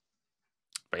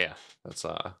 But yeah, that's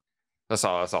all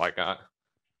I got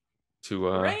to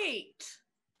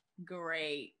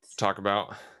Great. talk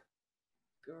about.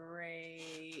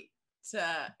 Great.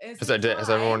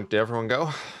 Did everyone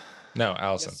go? No,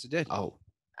 Allison. Yes, it did. Oh,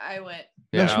 I went.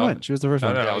 No, yeah. she went. She was the first No,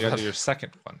 one. no, Yeah, I no. was You got about to to- do your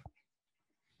second one.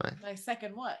 My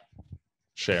second what?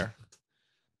 Share.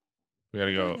 We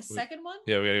gotta go. The second one?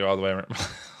 Yeah, we gotta go all the way around.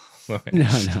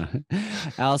 No.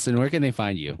 Allison, where can they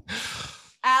find you?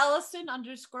 Allison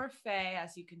 _Faye,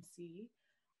 as you can see.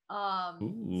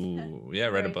 Ooh, yeah,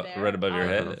 right right above, there, right above your on-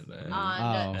 head.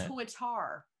 on Oh.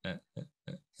 Twitter.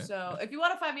 So if you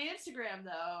want to find me on Instagram,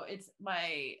 though, it's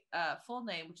my full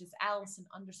name, which is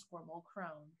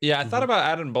Allison_Mulcrone. Yeah, I thought about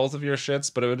adding both of your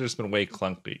shits, but it would have just been way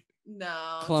clumpy.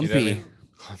 No. it's Clumpy. You know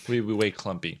what I just- mean? We way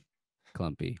clumpy.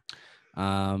 Clumpy.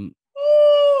 Kyle,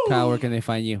 where can they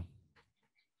find you?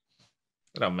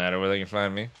 It don't matter where they can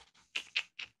find me.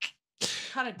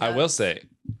 Kinda I will does. say,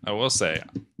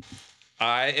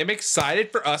 I am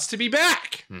excited for us to be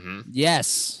back. Mm-hmm.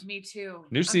 Yes. Me too.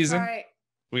 New I'm season. sorry.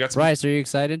 We got some. Bryce, are you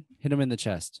excited? Hit him in the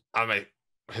chest. I'm like,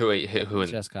 who in,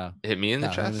 Chest, Kyle. hit me in the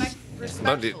Kyle, hit him chest?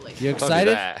 Respectfully. You Don't do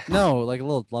excited? that. No, like a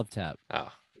little love tap.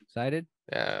 Oh, Excited?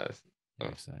 yeah. You're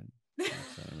Oh. excited. You're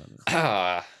excited about this.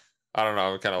 I don't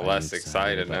know. I'm kind of Are less you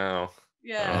excited excited now.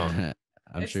 Yeah.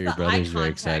 I'm It's sure your the brother's eye very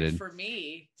contact excited. For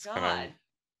me. kinda- God.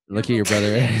 Look at your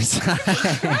brother.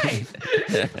 Right.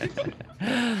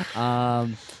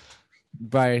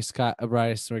 Bryce,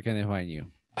 where can they find you?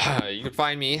 You can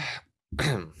find me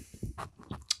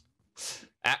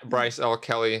at Bryce L.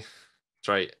 Kelly. It's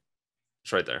right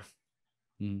there.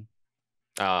 Mhm.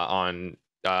 On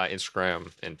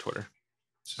Instagram and Twitter.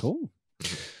 Cool.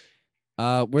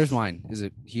 Where's mine? Is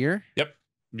it here? Yep.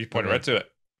 You pointed Okay. right to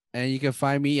it. And you can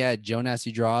find me at Joe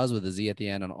Nasty Draws with a Z at the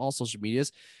end on all social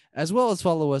medias, as well as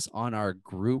follow us on our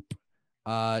group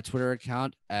Twitter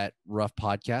account at Rough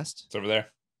Podcast. It's over there.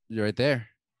 Right there,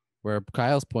 where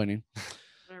Kyle's pointing.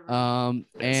 And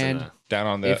Down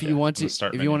on the. if you want the to,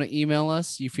 start if you want menu. to email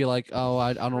us, you feel like, oh,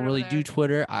 I don't Right really over do there.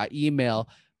 Twitter. I email.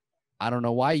 I don't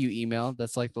know why you email.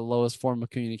 That's like the lowest form of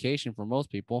communication for most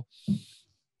people.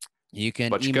 You can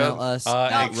But you email could. us No,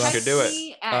 at you Text rough. could do it.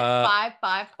 me at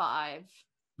 555.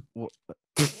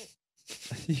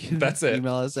 You can That's it.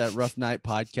 Email us at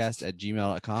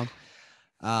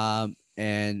roughnightpodcast@gmail.com.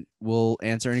 And we'll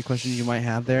answer any questions you might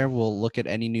have there. We'll look at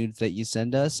any nudes that you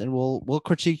send us, and we'll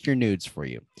critique your nudes for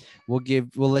you. We'll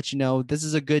let you know this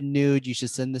is a good nude. You should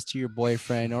send this to your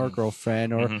boyfriend or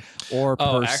girlfriend or Mhm. or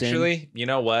Oh, person. actually, you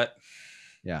know what?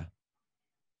 Yeah.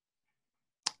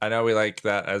 I know we like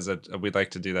that as we'd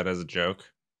like to do that as a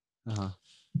joke,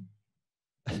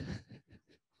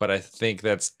 but I think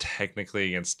that's technically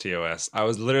against TOS. I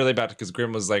was literally about to, because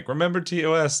Grim was like, remember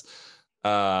TOS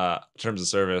terms of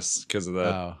service because of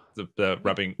the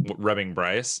rubbing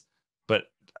Bryce, but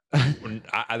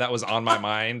that was on my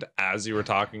mind as you were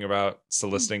talking about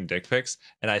soliciting dick pics,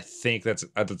 and I think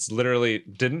that's literally,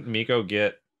 didn't Miko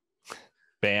get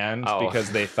banned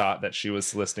because they thought that she was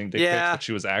soliciting dick pics, but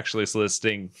she was actually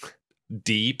soliciting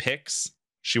D pics.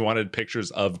 She wanted pictures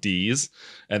of D's,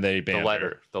 and they banned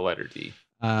her. The letter D.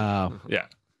 Yeah.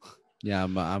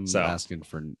 I'm asking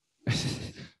for.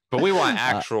 But we want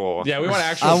actual. Yeah, we want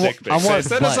actual dick pics. Hey,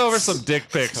 send us over some dick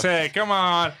pics. Hey, come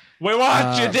on, we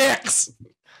want your dicks.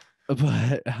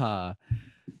 But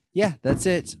yeah, that's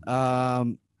it.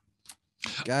 Guys,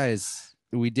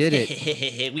 we did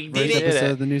it. We First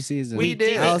episode of the new season. We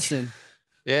did it. Allison.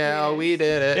 Yeah, we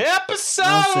did it. Episode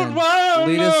Allison, 1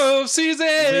 lead us- of season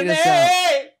lead us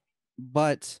 8.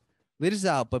 But lead us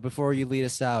out. But before you lead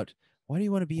us out, why do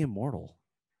you want to be immortal?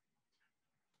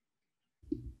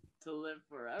 To live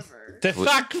forever. To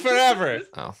fuck forever.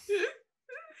 Oh.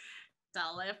 To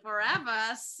live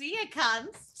forever. See ya,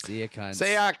 cunts. See ya, cunts.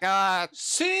 Say I got.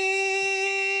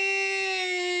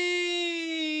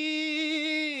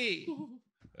 See.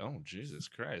 Oh, Jesus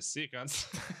Christ. See you, guys.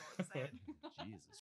 Jesus.